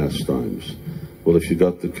Krishna's pastimes? Well, if you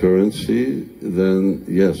got the currency, then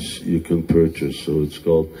yes, you can purchase. So it's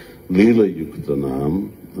called Lila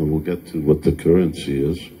Yuktanam, and we'll get to what the currency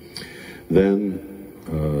is. Then,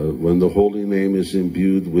 when the holy name is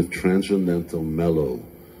imbued with transcendental mellow,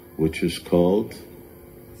 which is called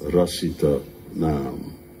Rasita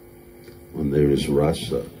Nam, when there is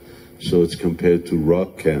rasa. So it's compared to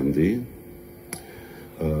rock candy.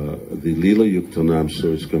 The Lila Yukta Nam,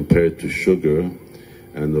 so it's compared to sugar,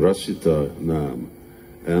 and Rasita Nam.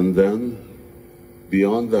 And then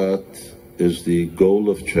beyond that is the goal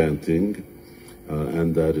of chanting,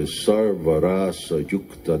 and that is Sarvarasa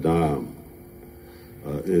Yukta Nam.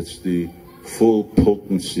 It's the full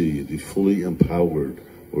potency, the fully empowered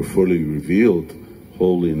or fully revealed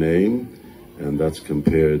holy name, and that's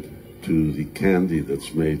compared to the candy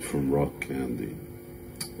that's made from rock candy.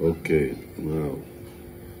 Okay, now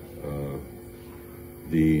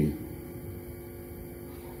the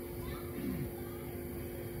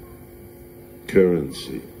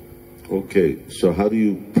currency. Okay, so how do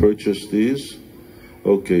you purchase these?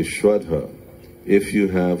 Okay, Shraddha. If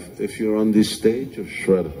you're on the stage of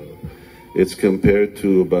Shraddha, it's compared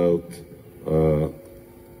to about,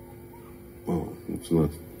 it's not,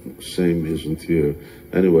 same isn't here.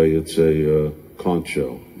 Anyway, it's a conch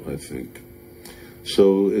shell, I think.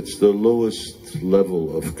 So it's the lowest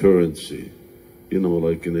level of currency.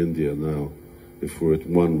 Like in India now, if we're at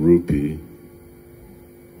 1 rupee,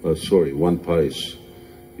 1 pice,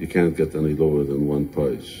 you can't get any lower than 1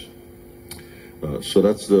 pice. So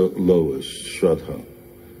that's the lowest, Shraddha.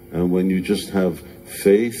 And when you just have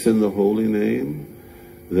faith in the holy name,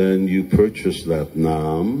 then you purchase that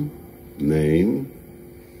Nam, name,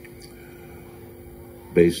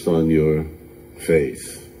 based on your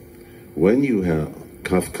faith. When you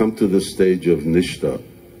have come to the stage of Nishtha,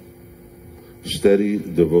 steady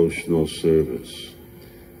devotional service,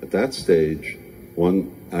 at that stage,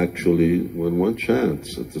 when one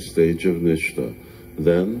chants at the stage of Nishtha,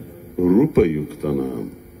 then Rupa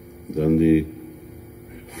Yuktanam, then the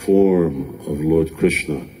form of Lord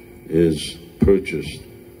Krishna is purchased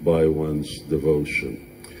by one's devotion.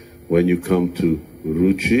 When you come to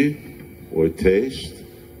Ruchi, or taste,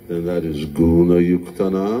 then that is Guna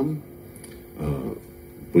Yuktanam,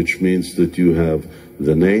 which means that you have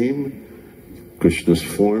the name, Krishna's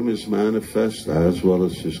form is manifest as well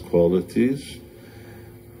as his qualities.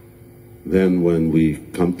 Then when we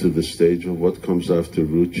come to the stage of what comes after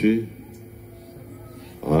Ruchi,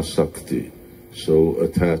 Asakti, so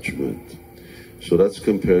attachment. So that's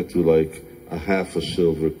compared to like a half a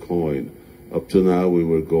silver coin. Up to now we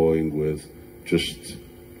were going with just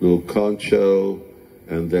little conch shell,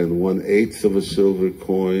 and then 1/8 of a silver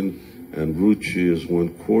coin, and Ruchi is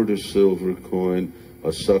 1/4 silver coin,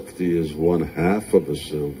 Asakti is 1/2 of a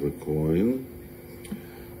silver coin,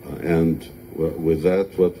 and with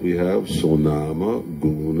that what we have, Sonama,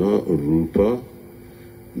 Guna, Rupa,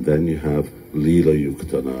 then you have Lila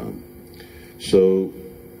Yuktanam. So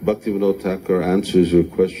Bhaktivinoda Thakur answers your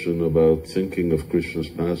question about thinking of Krishna's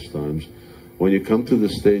pastimes. When you come to the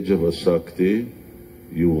stage of Asakti,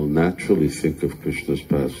 you will naturally think of Krishna's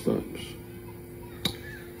pastimes,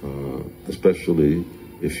 especially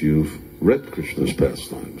if you've read Krishna's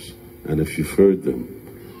pastimes and if you've heard them.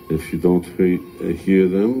 If you don't hear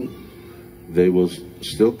them, they will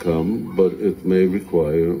still come, but it may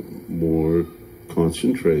require more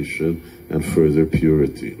concentration and further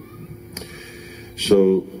purity.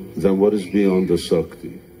 So then what is beyond the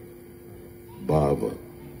Sakti? Bhava.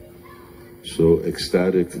 So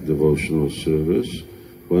ecstatic devotional service.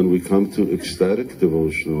 When we come to ecstatic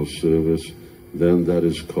devotional service, then that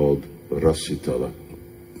is called rasitala.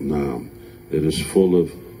 Now, it is full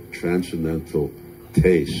of transcendental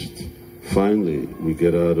taste. Finally, we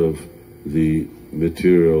get out of the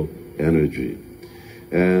material energy.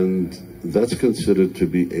 And that's considered to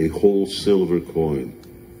be a whole silver coin.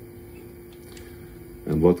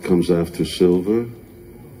 And what comes after silver?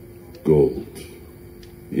 Gold.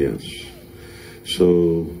 Yes.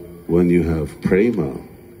 So when you have prema,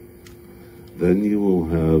 then you will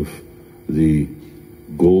have the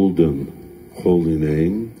golden holy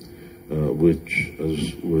name, which,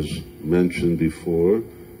 as was mentioned before,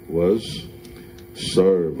 was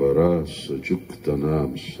Sarvarasa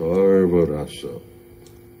Juktanam, Sarvarasa.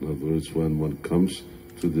 In other words, when one comes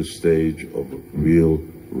to the stage of real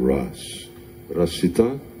ras,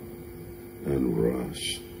 rasita and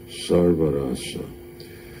ras, Sarvarasa.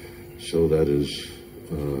 So that is,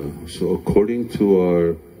 so according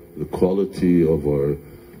to the quality of our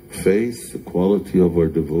faith, the quality of our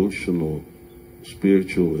devotional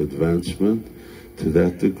spiritual advancement, to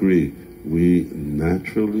that degree, we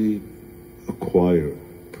naturally acquire,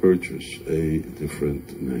 purchase a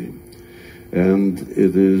different name. And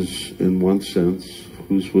it is, in one sense,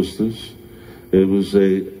 whose was this? It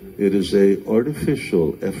is a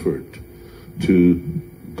artificial effort to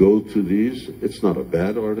go to these. It's not a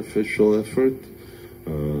bad artificial effort,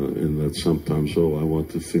 in that sometimes, I want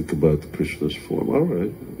to think about Krishna's form. All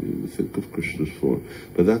right, you think of Krishna's form.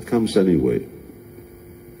 But that comes anyway.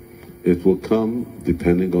 It will come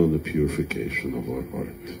depending on the purification of our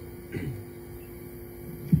heart.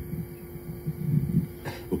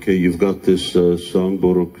 Okay, you've got this song,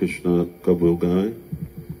 Boro Krishna Kabul Gai,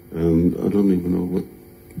 and I don't even know what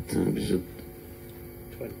time is it.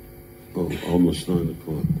 Oh, almost 9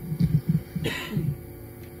 o'clock.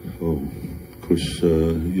 Oh, of course,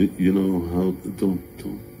 you know how.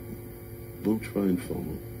 Don't try and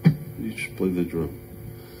follow. You just play the drum.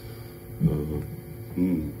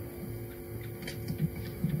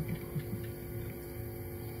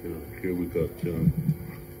 Here we got.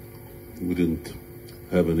 We didn't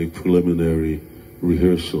have any preliminary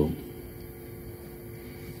rehearsal.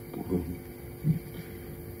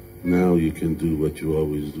 Now you can do what you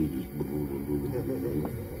always do.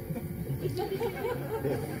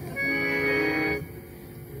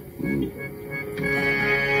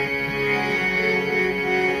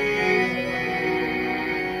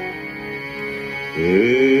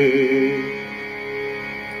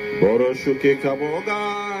 Boro shuke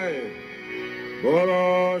kabogai,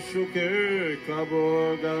 boro shuke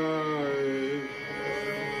kabogai.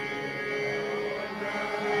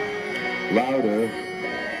 Louder.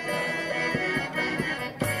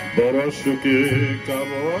 Boro shuke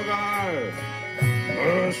kabogai,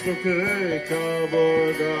 boro shuke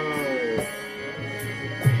kabogai.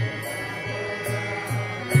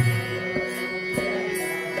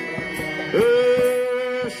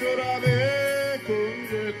 Shurave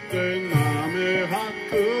kunjete name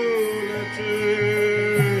hakuleche.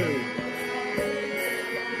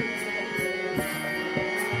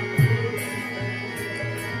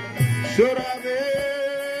 Shurave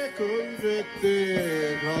kunjete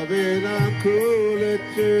name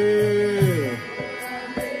hakuleche.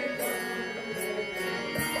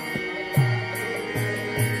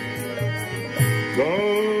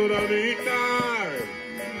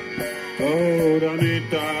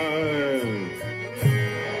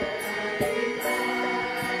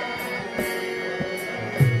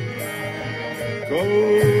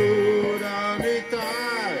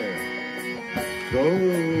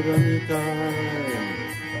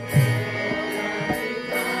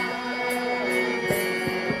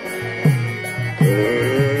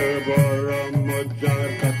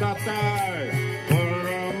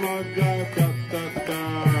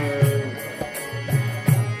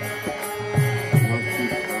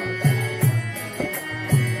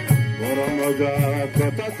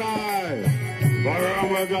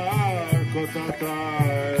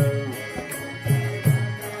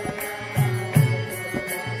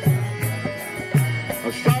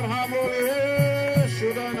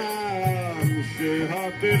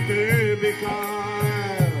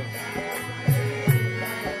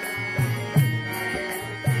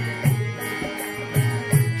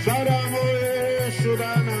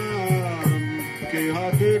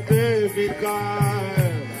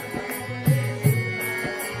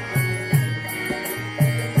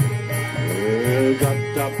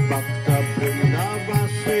 Bhakta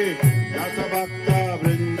Vrindavasi, Gata Bhakta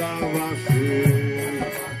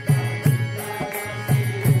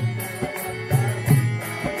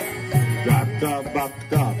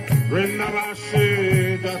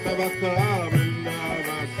Jatavaka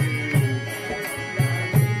Vrindavasi.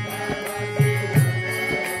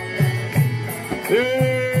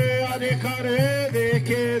 Adhikare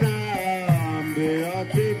Dekiram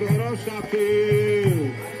Beati Gorosaki.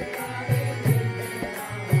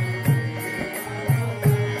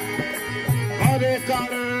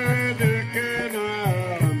 Adhikare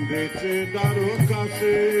Dekiram Beati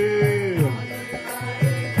Darukasi.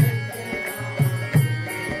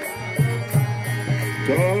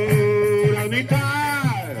 Gauranitai,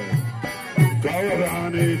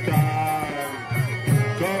 Gauranitai,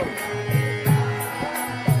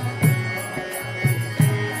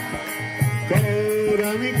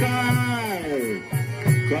 Gauranitai,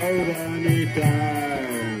 Gauranitai. Gauranitai, Gauranitai.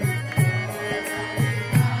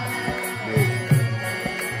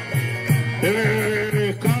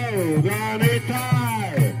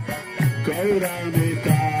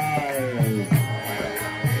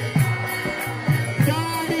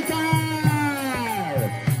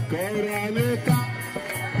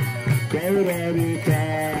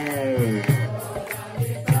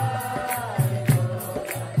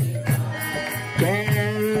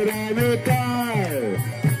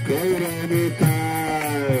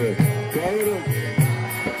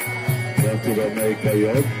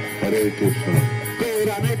 Hare Krishna.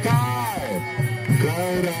 Gauranitai,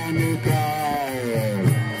 Gauranitai,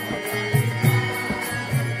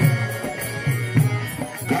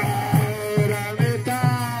 Gauranitai,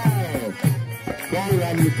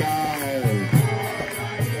 Gauranitai.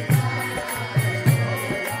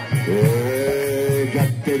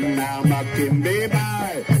 Jatinama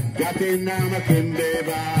Kimbebai, Jatinama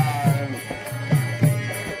Kimbebai,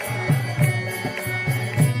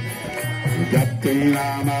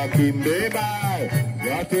 Jatinama Kimbebai,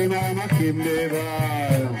 Jatinama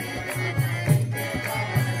Kimbebai.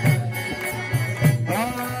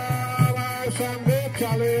 Sangha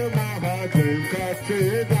Chale Mahajan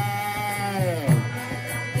Kachidai.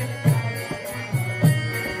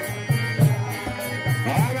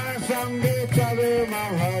 Sangha Chale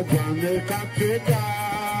Mahajan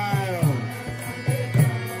Kachidai.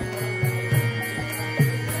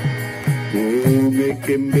 Tumi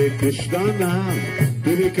Kimbe Krishna Nam,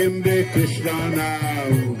 Tumi Kimbe Krishna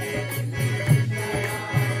Nam.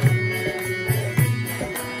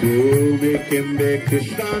 Tumi Kimbe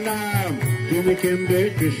Krishna Nam, Tumi Kimbe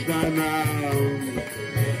Krishna Nam.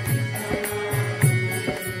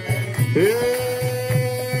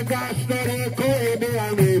 Gastare koi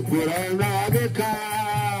biyani purana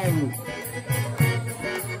vikam.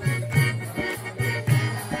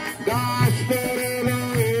 Gastare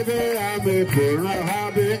loi biyani purana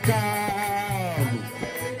vikam.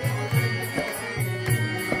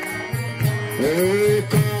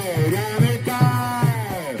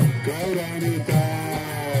 Gauranitai, Gauranitai,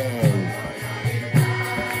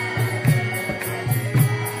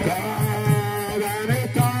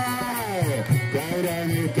 Gauranitai,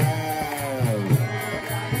 Gauranitai.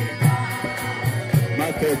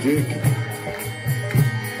 Mataji.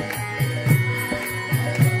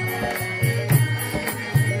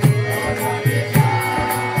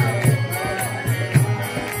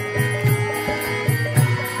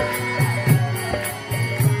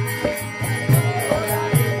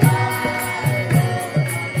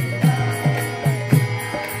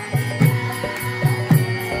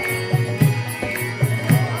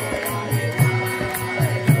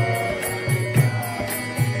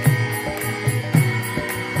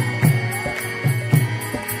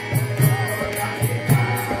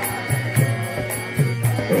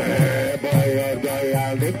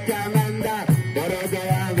 Nityānanda,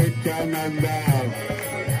 Barodaya Nityānanda.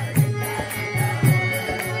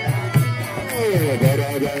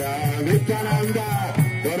 Barodaya Nityānanda,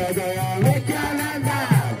 Barodaya Nityānanda.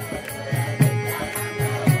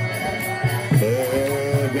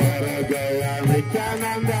 Barodaya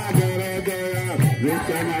Nityānanda, Barodaya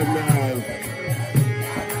Nityānanda.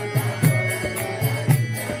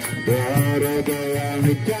 Barodaya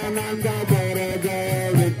Nityānanda, Barodaya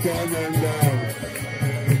Nityānanda.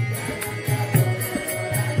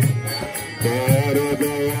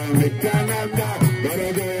 Barodaya Nityānanda,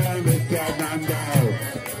 Barodaya Nityānanda.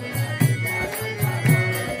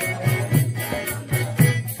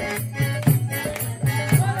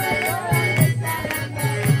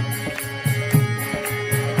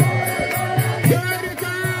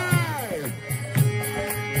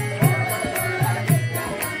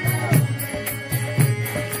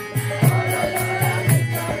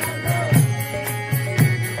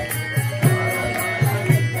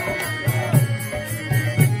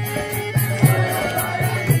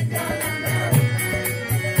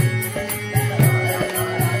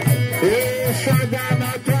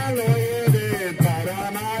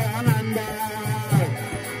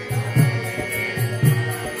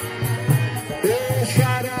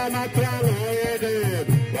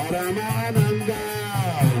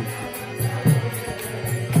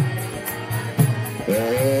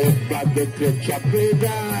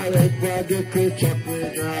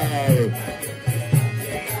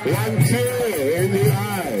 One tear in the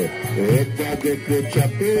eye.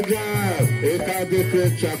 Ekadik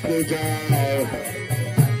chapuja.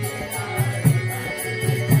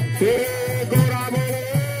 Goramole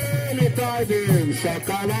nitaidim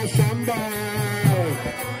shakala shamba.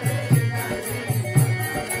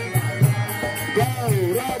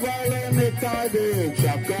 Goramole nitaidim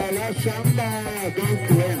shakala shamba.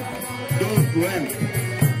 Don't went.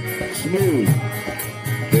 Smooth.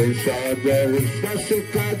 Deshada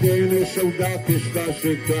Krishna Dena Shuddha Krishna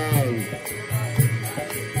Shikha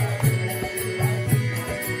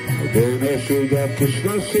Dena Shuddha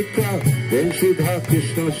Krishna Shikha Den Shuddha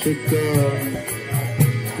Krishna Shikha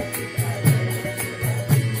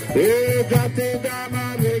Jati Dana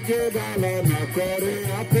Vijay Bala Nakore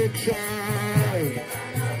Apeksha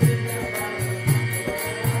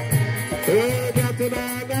Jati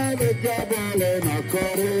Dana Vijay Bala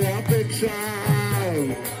Nakore Apeksha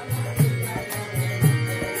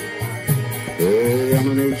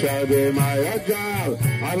Amanichade Maya Jal,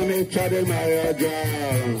 Amanichade Maya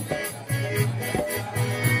Jal,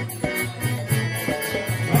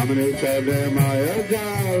 Amanichade Maya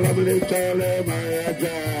Jal, Amanichade Maya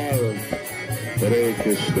Jal, Hare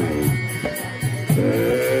Krishna,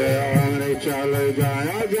 Amanichade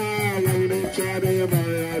Maya Jal, Amanichade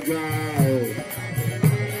Maya Jal.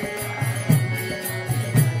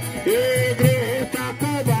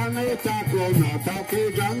 Tako bane tako na tako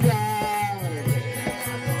janga.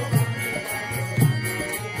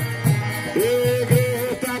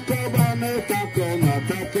 Tako bane tako na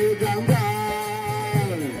tako janga.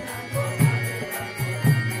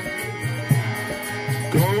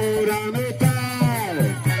 Gauranita,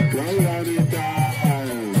 Gauranita,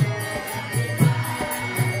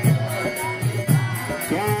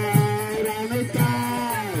 Gauranita,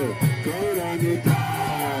 Gauranita.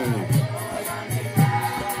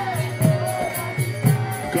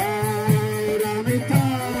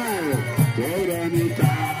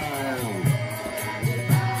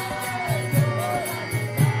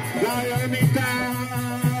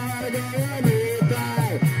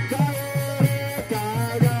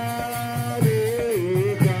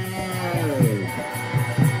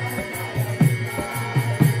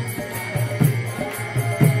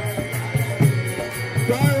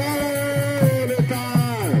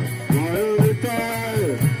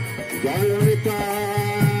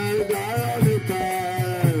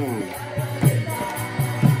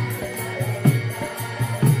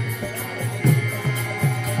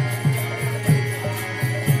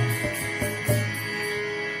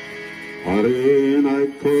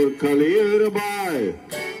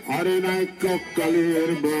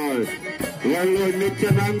 Where Lord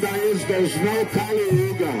Nityānanda is, there's no Kali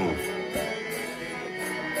Yuga.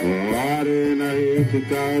 Arenai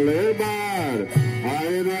Kalibar,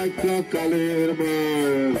 Arenai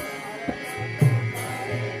Kalibar.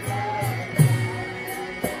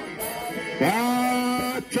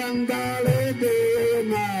 Chandale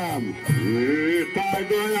Dinam,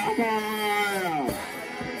 Nitānanda.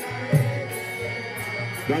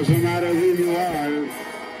 Doesn't matter who you are.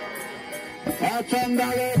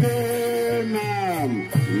 Chandale Dinam,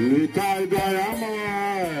 Nitānanda.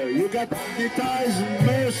 You got Nitai's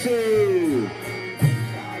mercy.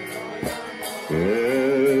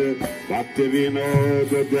 Bhakti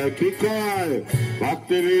Vinoda Dakikoi,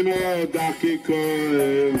 Bhakti Vinoda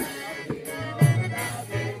Dakikoi.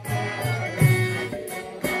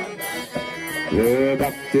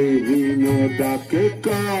 Bhakti Vinoda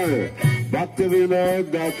Dakikoi, Bhakti Vinoda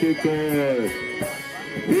Dakikoi.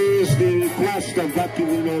 Here's the request of Bhakti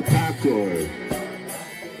Vinoda Thakur.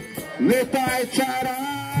 Nitai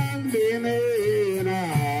Charan Vinena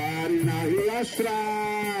Harina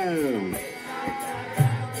Hiashram.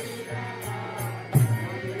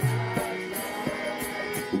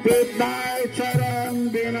 Nitai Charan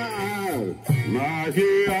Vinena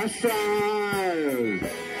Mahi Ashram.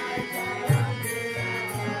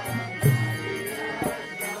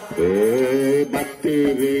 Bhakti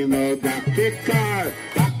Vinoda Dakikoi,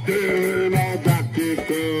 Bhakti Vinoda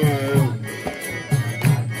Dakikoi.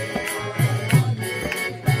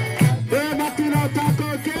 Bhakti Vinoda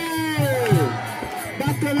Dakikoi.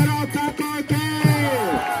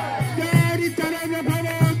 Gari Tarana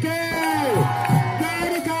Bhavoke.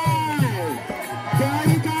 Gari Kai.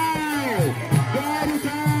 Gari Kai. Gari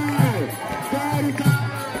Kai. Gari Kai.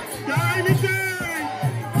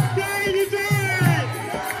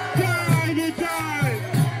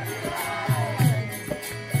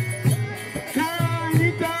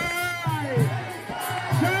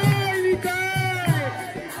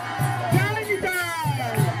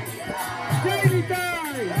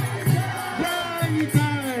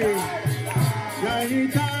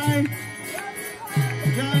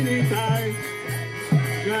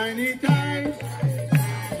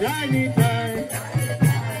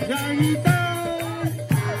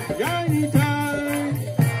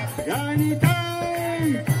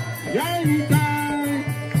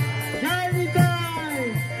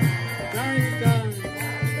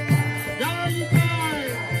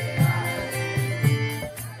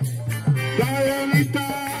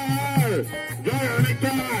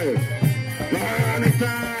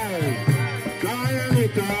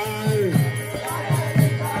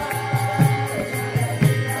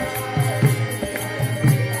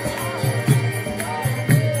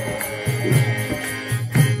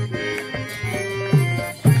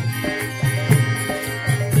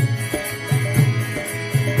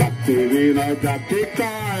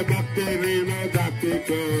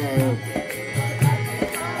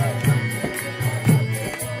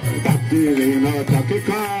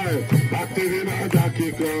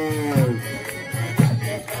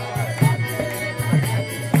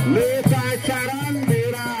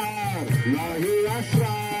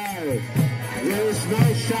 There's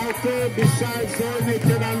no shelter besides Lord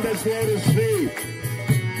Nityananda's lotus feet.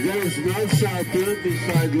 There's no shelter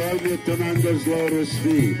beside Lord Nityananda's lotus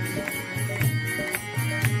feet.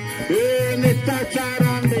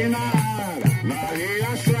 Nityacharan dinar, nahi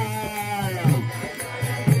ashraya.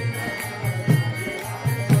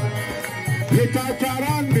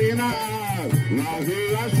 Nityacharan dinar, nahi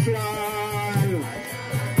ashraya.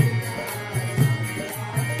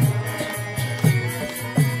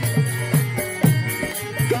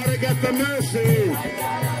 Gotta get the mercy.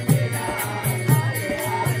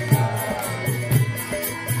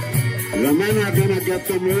 The men are gonna get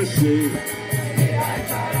the mercy.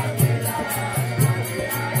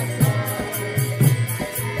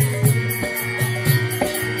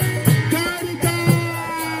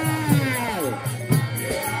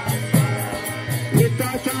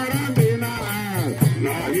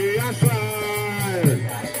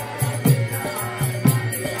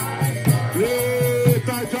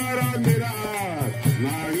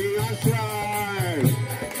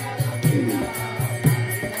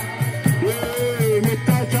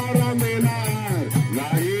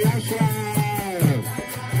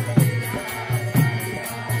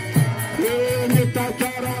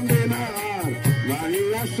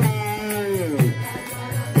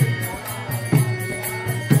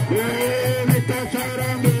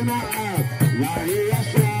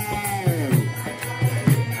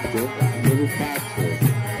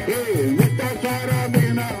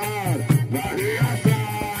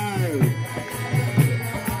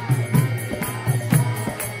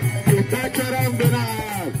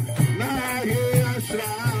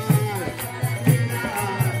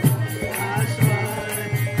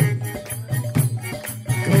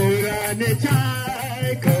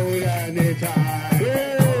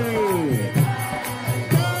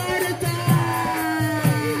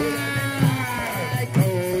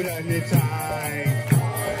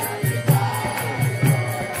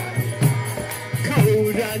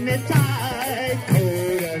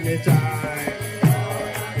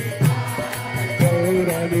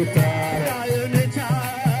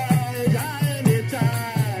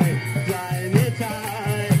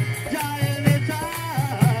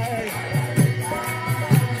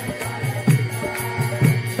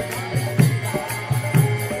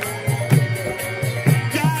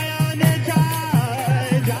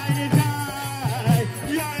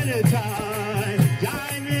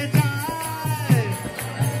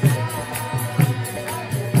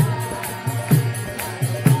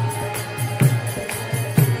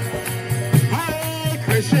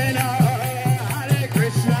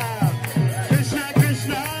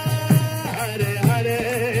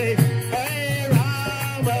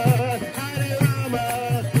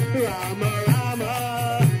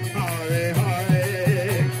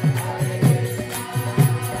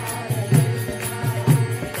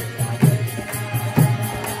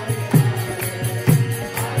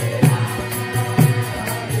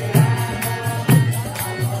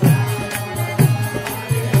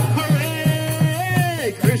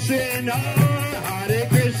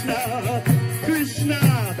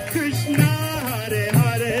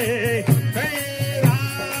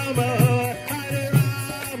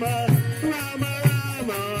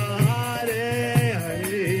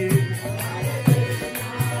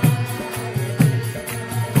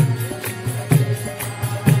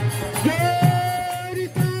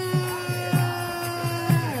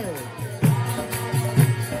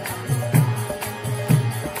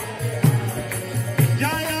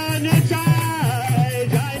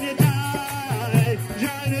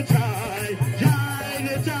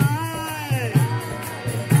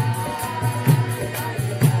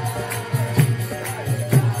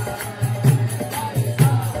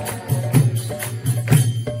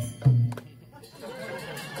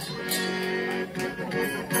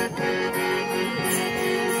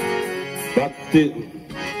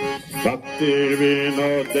 Bhakti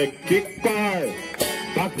Vinoda Kikkai,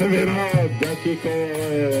 Bhakti Vinoda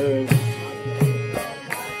Kikkai.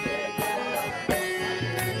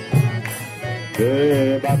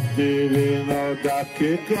 Bhakti Vinoda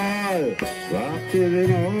Kikkai, Bhakti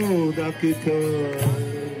Vinoda Kikkai.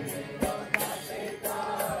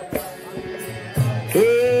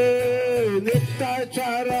 Nityānanda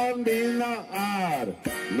charan bina ar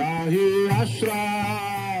nahi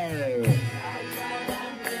ashray.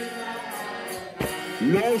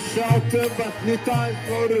 No shelter but Nityānanda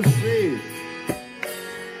for the sea.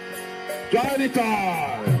 Jai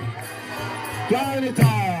Nityānanda, Jai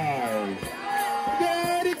Nityānanda,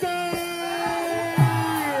 Jai Nityānanda.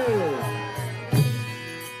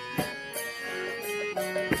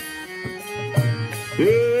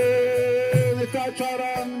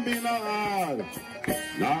 Charan binar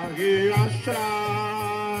nahi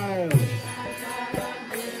ashray.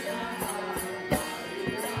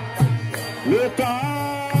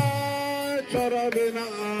 Nityānanda charan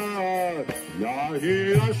binar nahi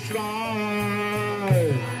ashray.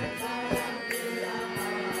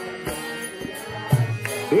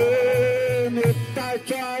 Nityānanda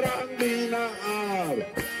charan binar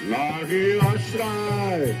nahi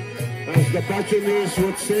ashray. As the Pachanis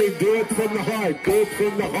would say, do it from the heart, do it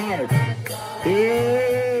from the heart.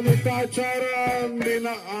 Nityānanda charan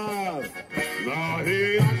binar nahi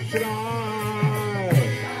ashray.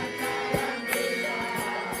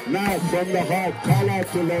 Now from the heart, call out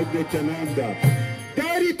to Lord Nityānanda.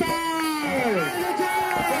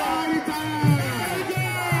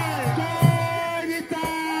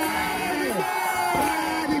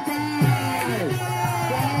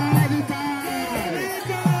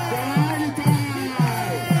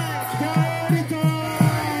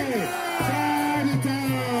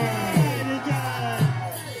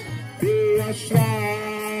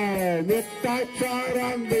 Nityānanda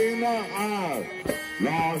charan binar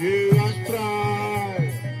nahi ashray.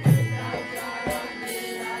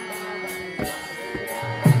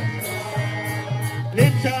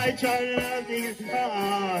 Nityānanda charan binar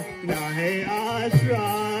nahi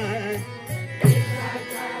ashray.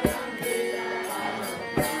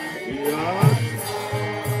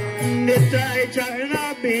 Nityānanda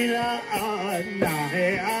charan binar nahi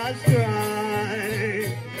ashray.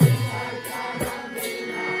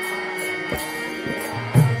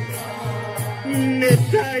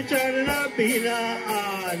 Nityānanda charan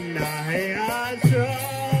binar nahi ashray.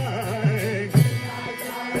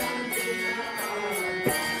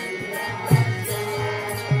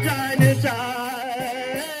 Jai Nityānanda,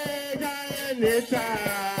 Jai Nityānanda,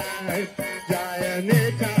 Jai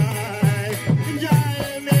Nityānanda, Jai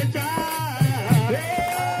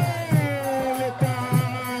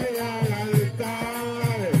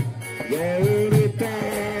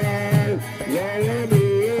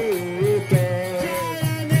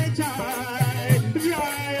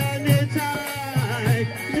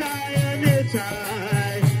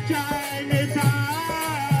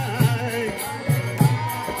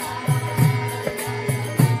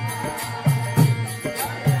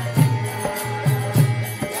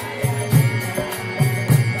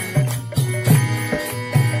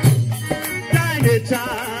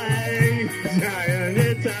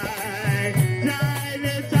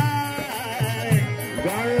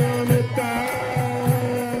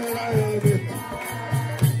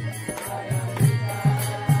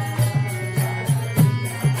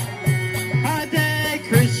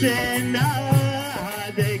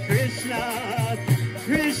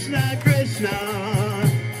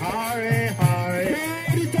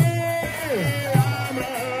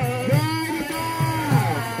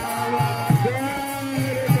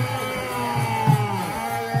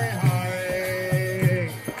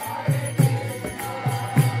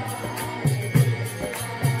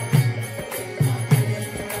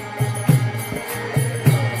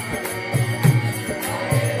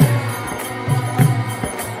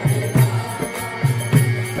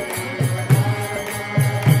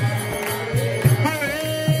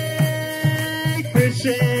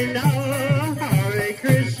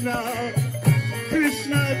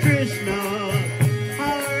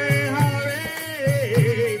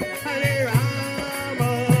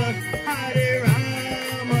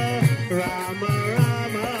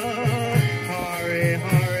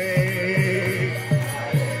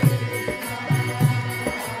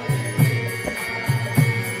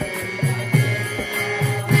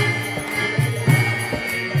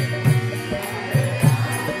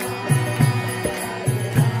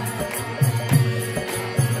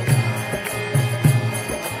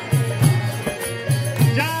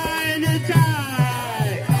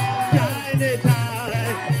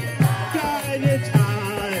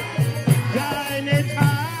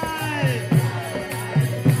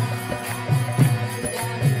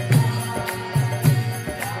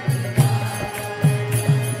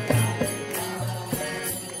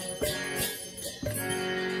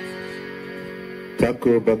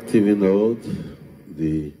Thakur Bhaktivinoda,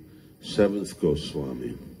 the seventh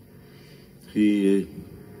Goswami, he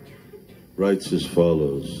writes as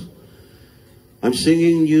follows: I'm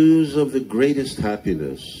singing news of the greatest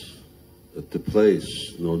happiness at the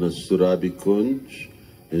place known as Surabhi Kunj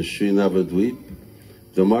in Sri Navadvip.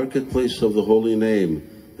 The marketplace of the holy name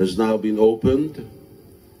has now been opened,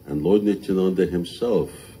 and Lord Nityānanda himself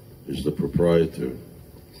is the proprietor.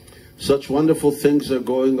 Such wonderful things are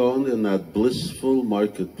going on in that blissful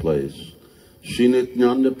marketplace. Sri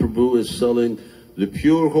Nityānanda Prabhu is selling the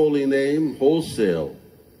pure holy name wholesale,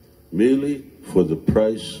 merely for the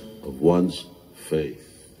price of one's faith.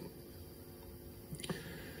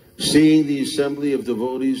 Seeing the assembly of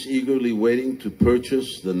devotees eagerly waiting to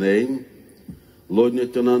purchase the name, Lord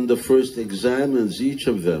Nityānanda first examines each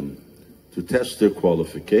of them to test their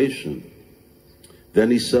qualification. Then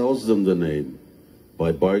he sells them the name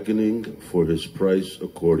by bargaining for his price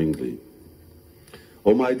accordingly.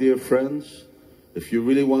 Oh, my dear friends, if you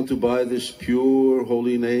really want to buy this pure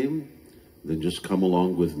holy name, then just come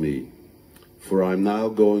along with me, for I'm now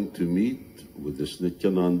going to meet with this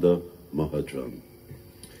Nityānanda Mahajan.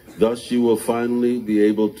 Thus you will finally be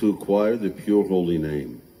able to acquire the pure holy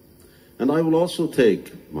name. And I will also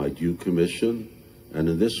take my due commission, and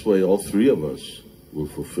in this way all three of us will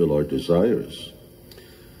fulfill our desires.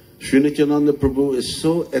 Sri Nityānanda Prabhu is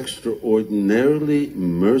so extraordinarily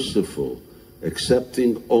merciful,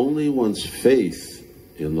 accepting only one's faith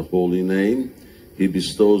in the holy name, he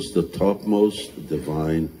bestows the topmost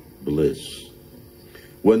divine bliss.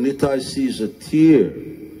 When Nitai sees a tear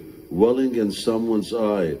welling in someone's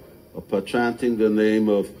eye upon chanting the name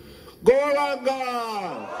of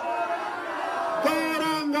Gauranga,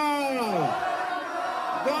 Gauranga,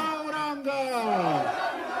 Gauranga,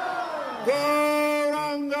 Gauranga,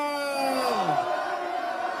 Gauranga,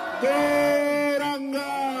 Gauranga,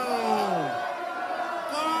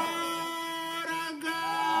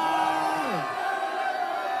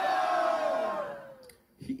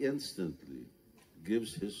 he instantly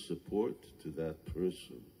gives his support to that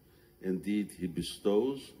person. Indeed, he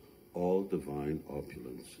bestows all divine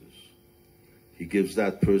opulences. He gives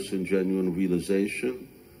that person genuine realization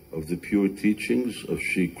of the pure teachings of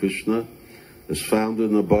Sri Krishna as found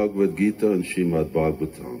in the Bhagavad Gita and Srimad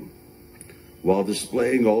Bhagavatam. While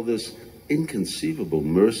displaying all this inconceivable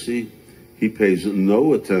mercy, he pays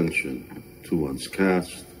no attention to one's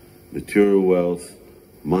caste, material wealth,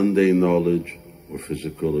 mundane knowledge, or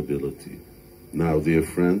physical ability. Now, dear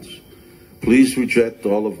friends, please reject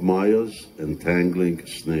all of Maya's entangling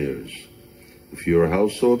snares. If you're a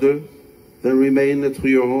householder, then remain at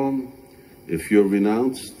your home. If you're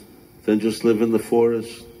renounced, then just live in the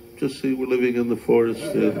forest. Just see, we're living in the forest.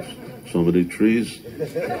 There's so many trees.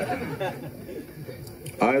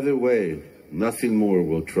 Either way, nothing more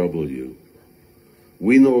will trouble you.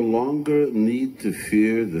 We no longer need to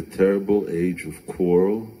fear the terrible age of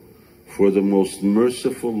quarrel, for the most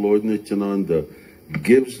merciful Lord Nityānanda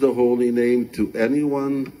gives the holy name to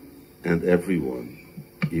anyone and everyone,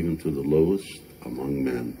 even to the lowest among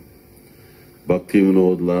men.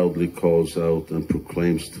 Bhaktivinoda loudly calls out and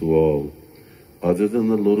proclaims to all, other than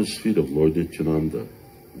the lotus feet of Lord Nityānanda,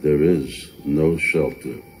 there is no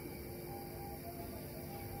shelter.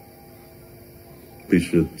 We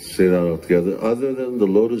should say that all together. Other than the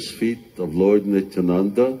lotus feet of Lord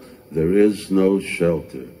Nityānanda, there is no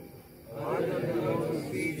shelter.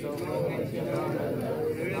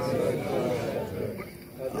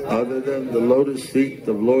 Other than the lotus feet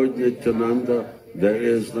of Lord Nityānanda, there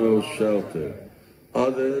is no shelter.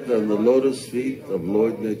 Other than the lotus feet of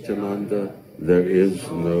Lord Nityānanda, there is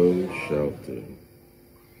no shelter.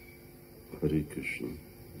 Hare Krishna.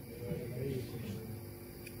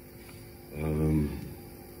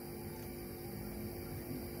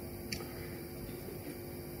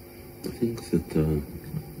 I think that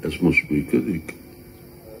as much as we could,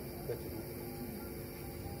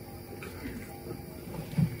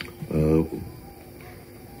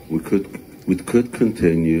 we could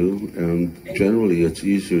continue, and generally it's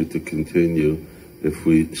easier to continue if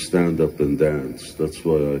we stand up and dance. That's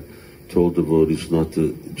why I told devotees not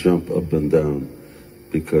to jump up and down,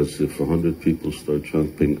 because if 100 people start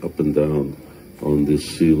jumping up and down on this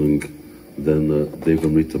ceiling, then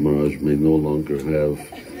Devamrita Maharaj may no longer have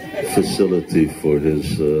facility for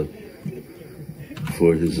his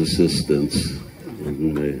assistants,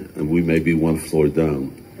 and we may be one floor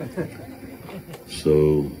down.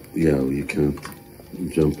 So yeah, you can't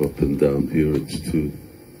jump up and down here. It's too,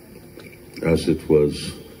 as it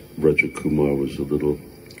was, Rajakumar was a little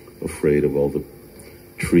afraid of all the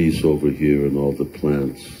trees over here and all the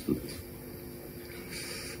plants.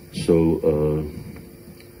 So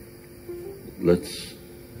let's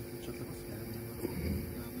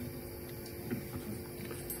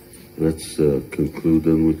let's conclude,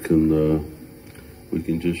 and we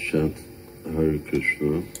can just chant Hare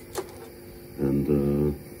Krishna, and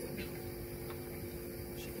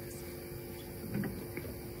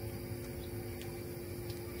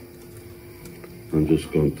I'm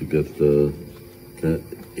just going to get the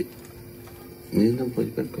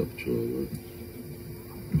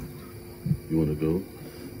you want to go?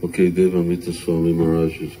 Okay, Devamrita Swami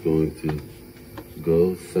Maharaj is going to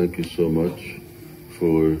go. Thank you so much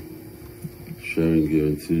for sharing your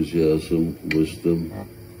enthusiasm, wisdom,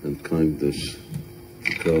 and kindness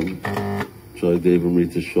to come. Jai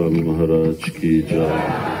Devamrita Swami Maharaj ki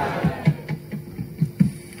Jai.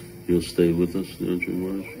 You'll stay with us, Nityānanda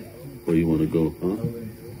Maharaj? Or you want to go, huh?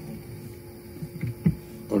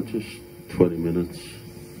 Or just 20 minutes?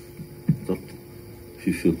 If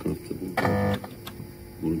you feel comfortable.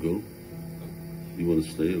 Want to go? You want to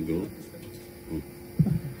stay or go?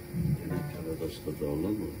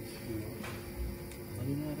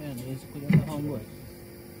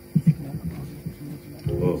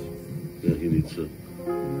 Oh, yeah, he needs a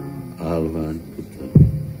Alvan, put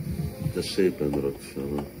the shape and the rock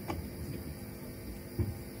fella.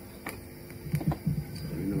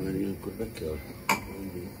 I know any good back out.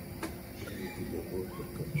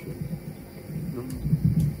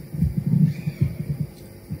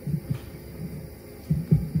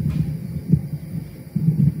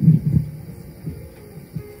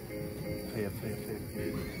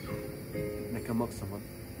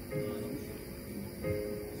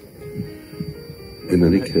 In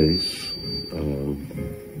any case,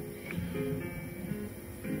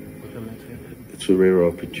 it's a rare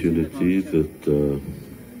opportunity that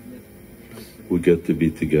we get to be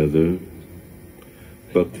together.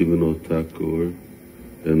 Bhaktivinoda Thakur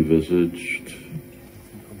envisaged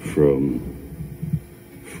from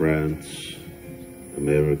France,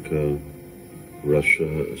 America,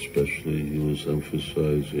 Russia especially. He was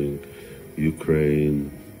emphasizing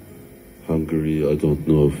Ukraine, Hungary. I don't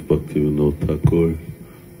know if Bhaktivinoda Thakur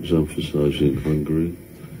was emphasizing Hungary,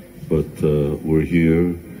 but we're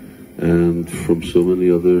here, and from so many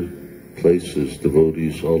other places,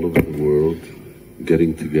 devotees all over the world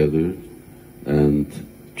getting together and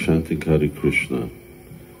chanting Hare Krishna.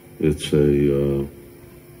 It's the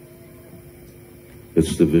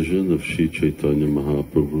vision of Sri Chaitanya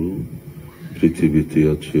Mahaprabhu,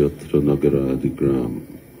 Prithivitya Chayatra Nagara Adigram.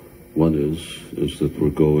 One is that we're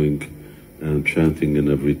going and chanting in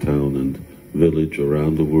every town and village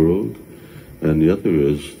around the world, and the other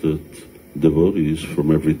is that devotees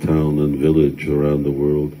from every town and village around the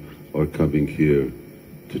world are coming here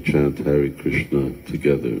to chant Hare Krishna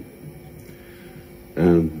together.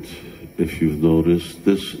 And if you've noticed,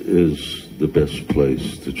 this is the best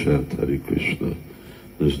place to chant Hare Krishna.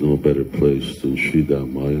 There's no better place than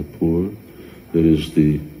Sridham Mayapur. It is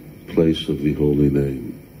the place of the holy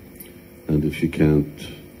name. And if you can't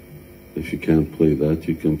play that,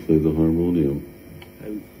 you can play the harmonium.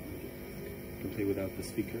 And you can play without the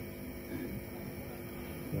speaker?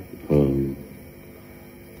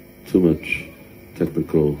 Too much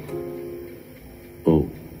technical. Oh,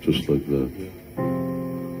 just like that. Yeah.